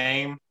come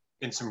game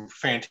in some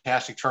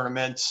fantastic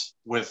tournaments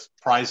with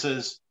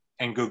prizes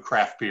and good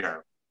craft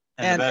beer.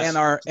 And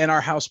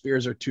our house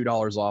beers are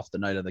 $2 off the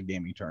night of the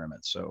gaming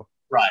tournament. So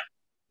right.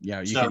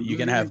 You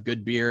can have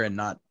good beer and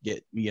not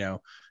get, and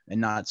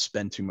not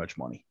spend too much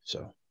money.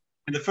 So,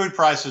 and the food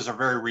prices are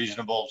very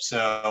reasonable.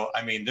 So,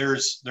 I mean,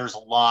 there's a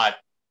lot,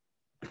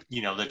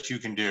 that you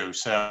can do.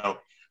 So,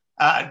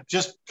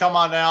 just come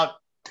on out,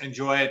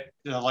 enjoy it.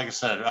 Like I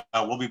said,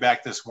 we'll be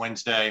back this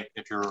Wednesday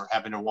if you're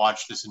having to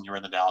watch this and you're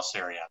in the Dallas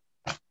area.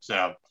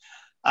 So,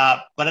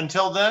 but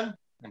until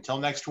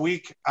next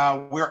week,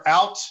 we're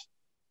out.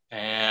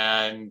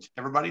 And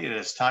everybody, it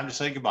is time to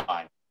say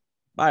goodbye.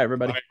 Bye,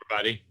 everybody. Bye,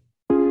 everybody.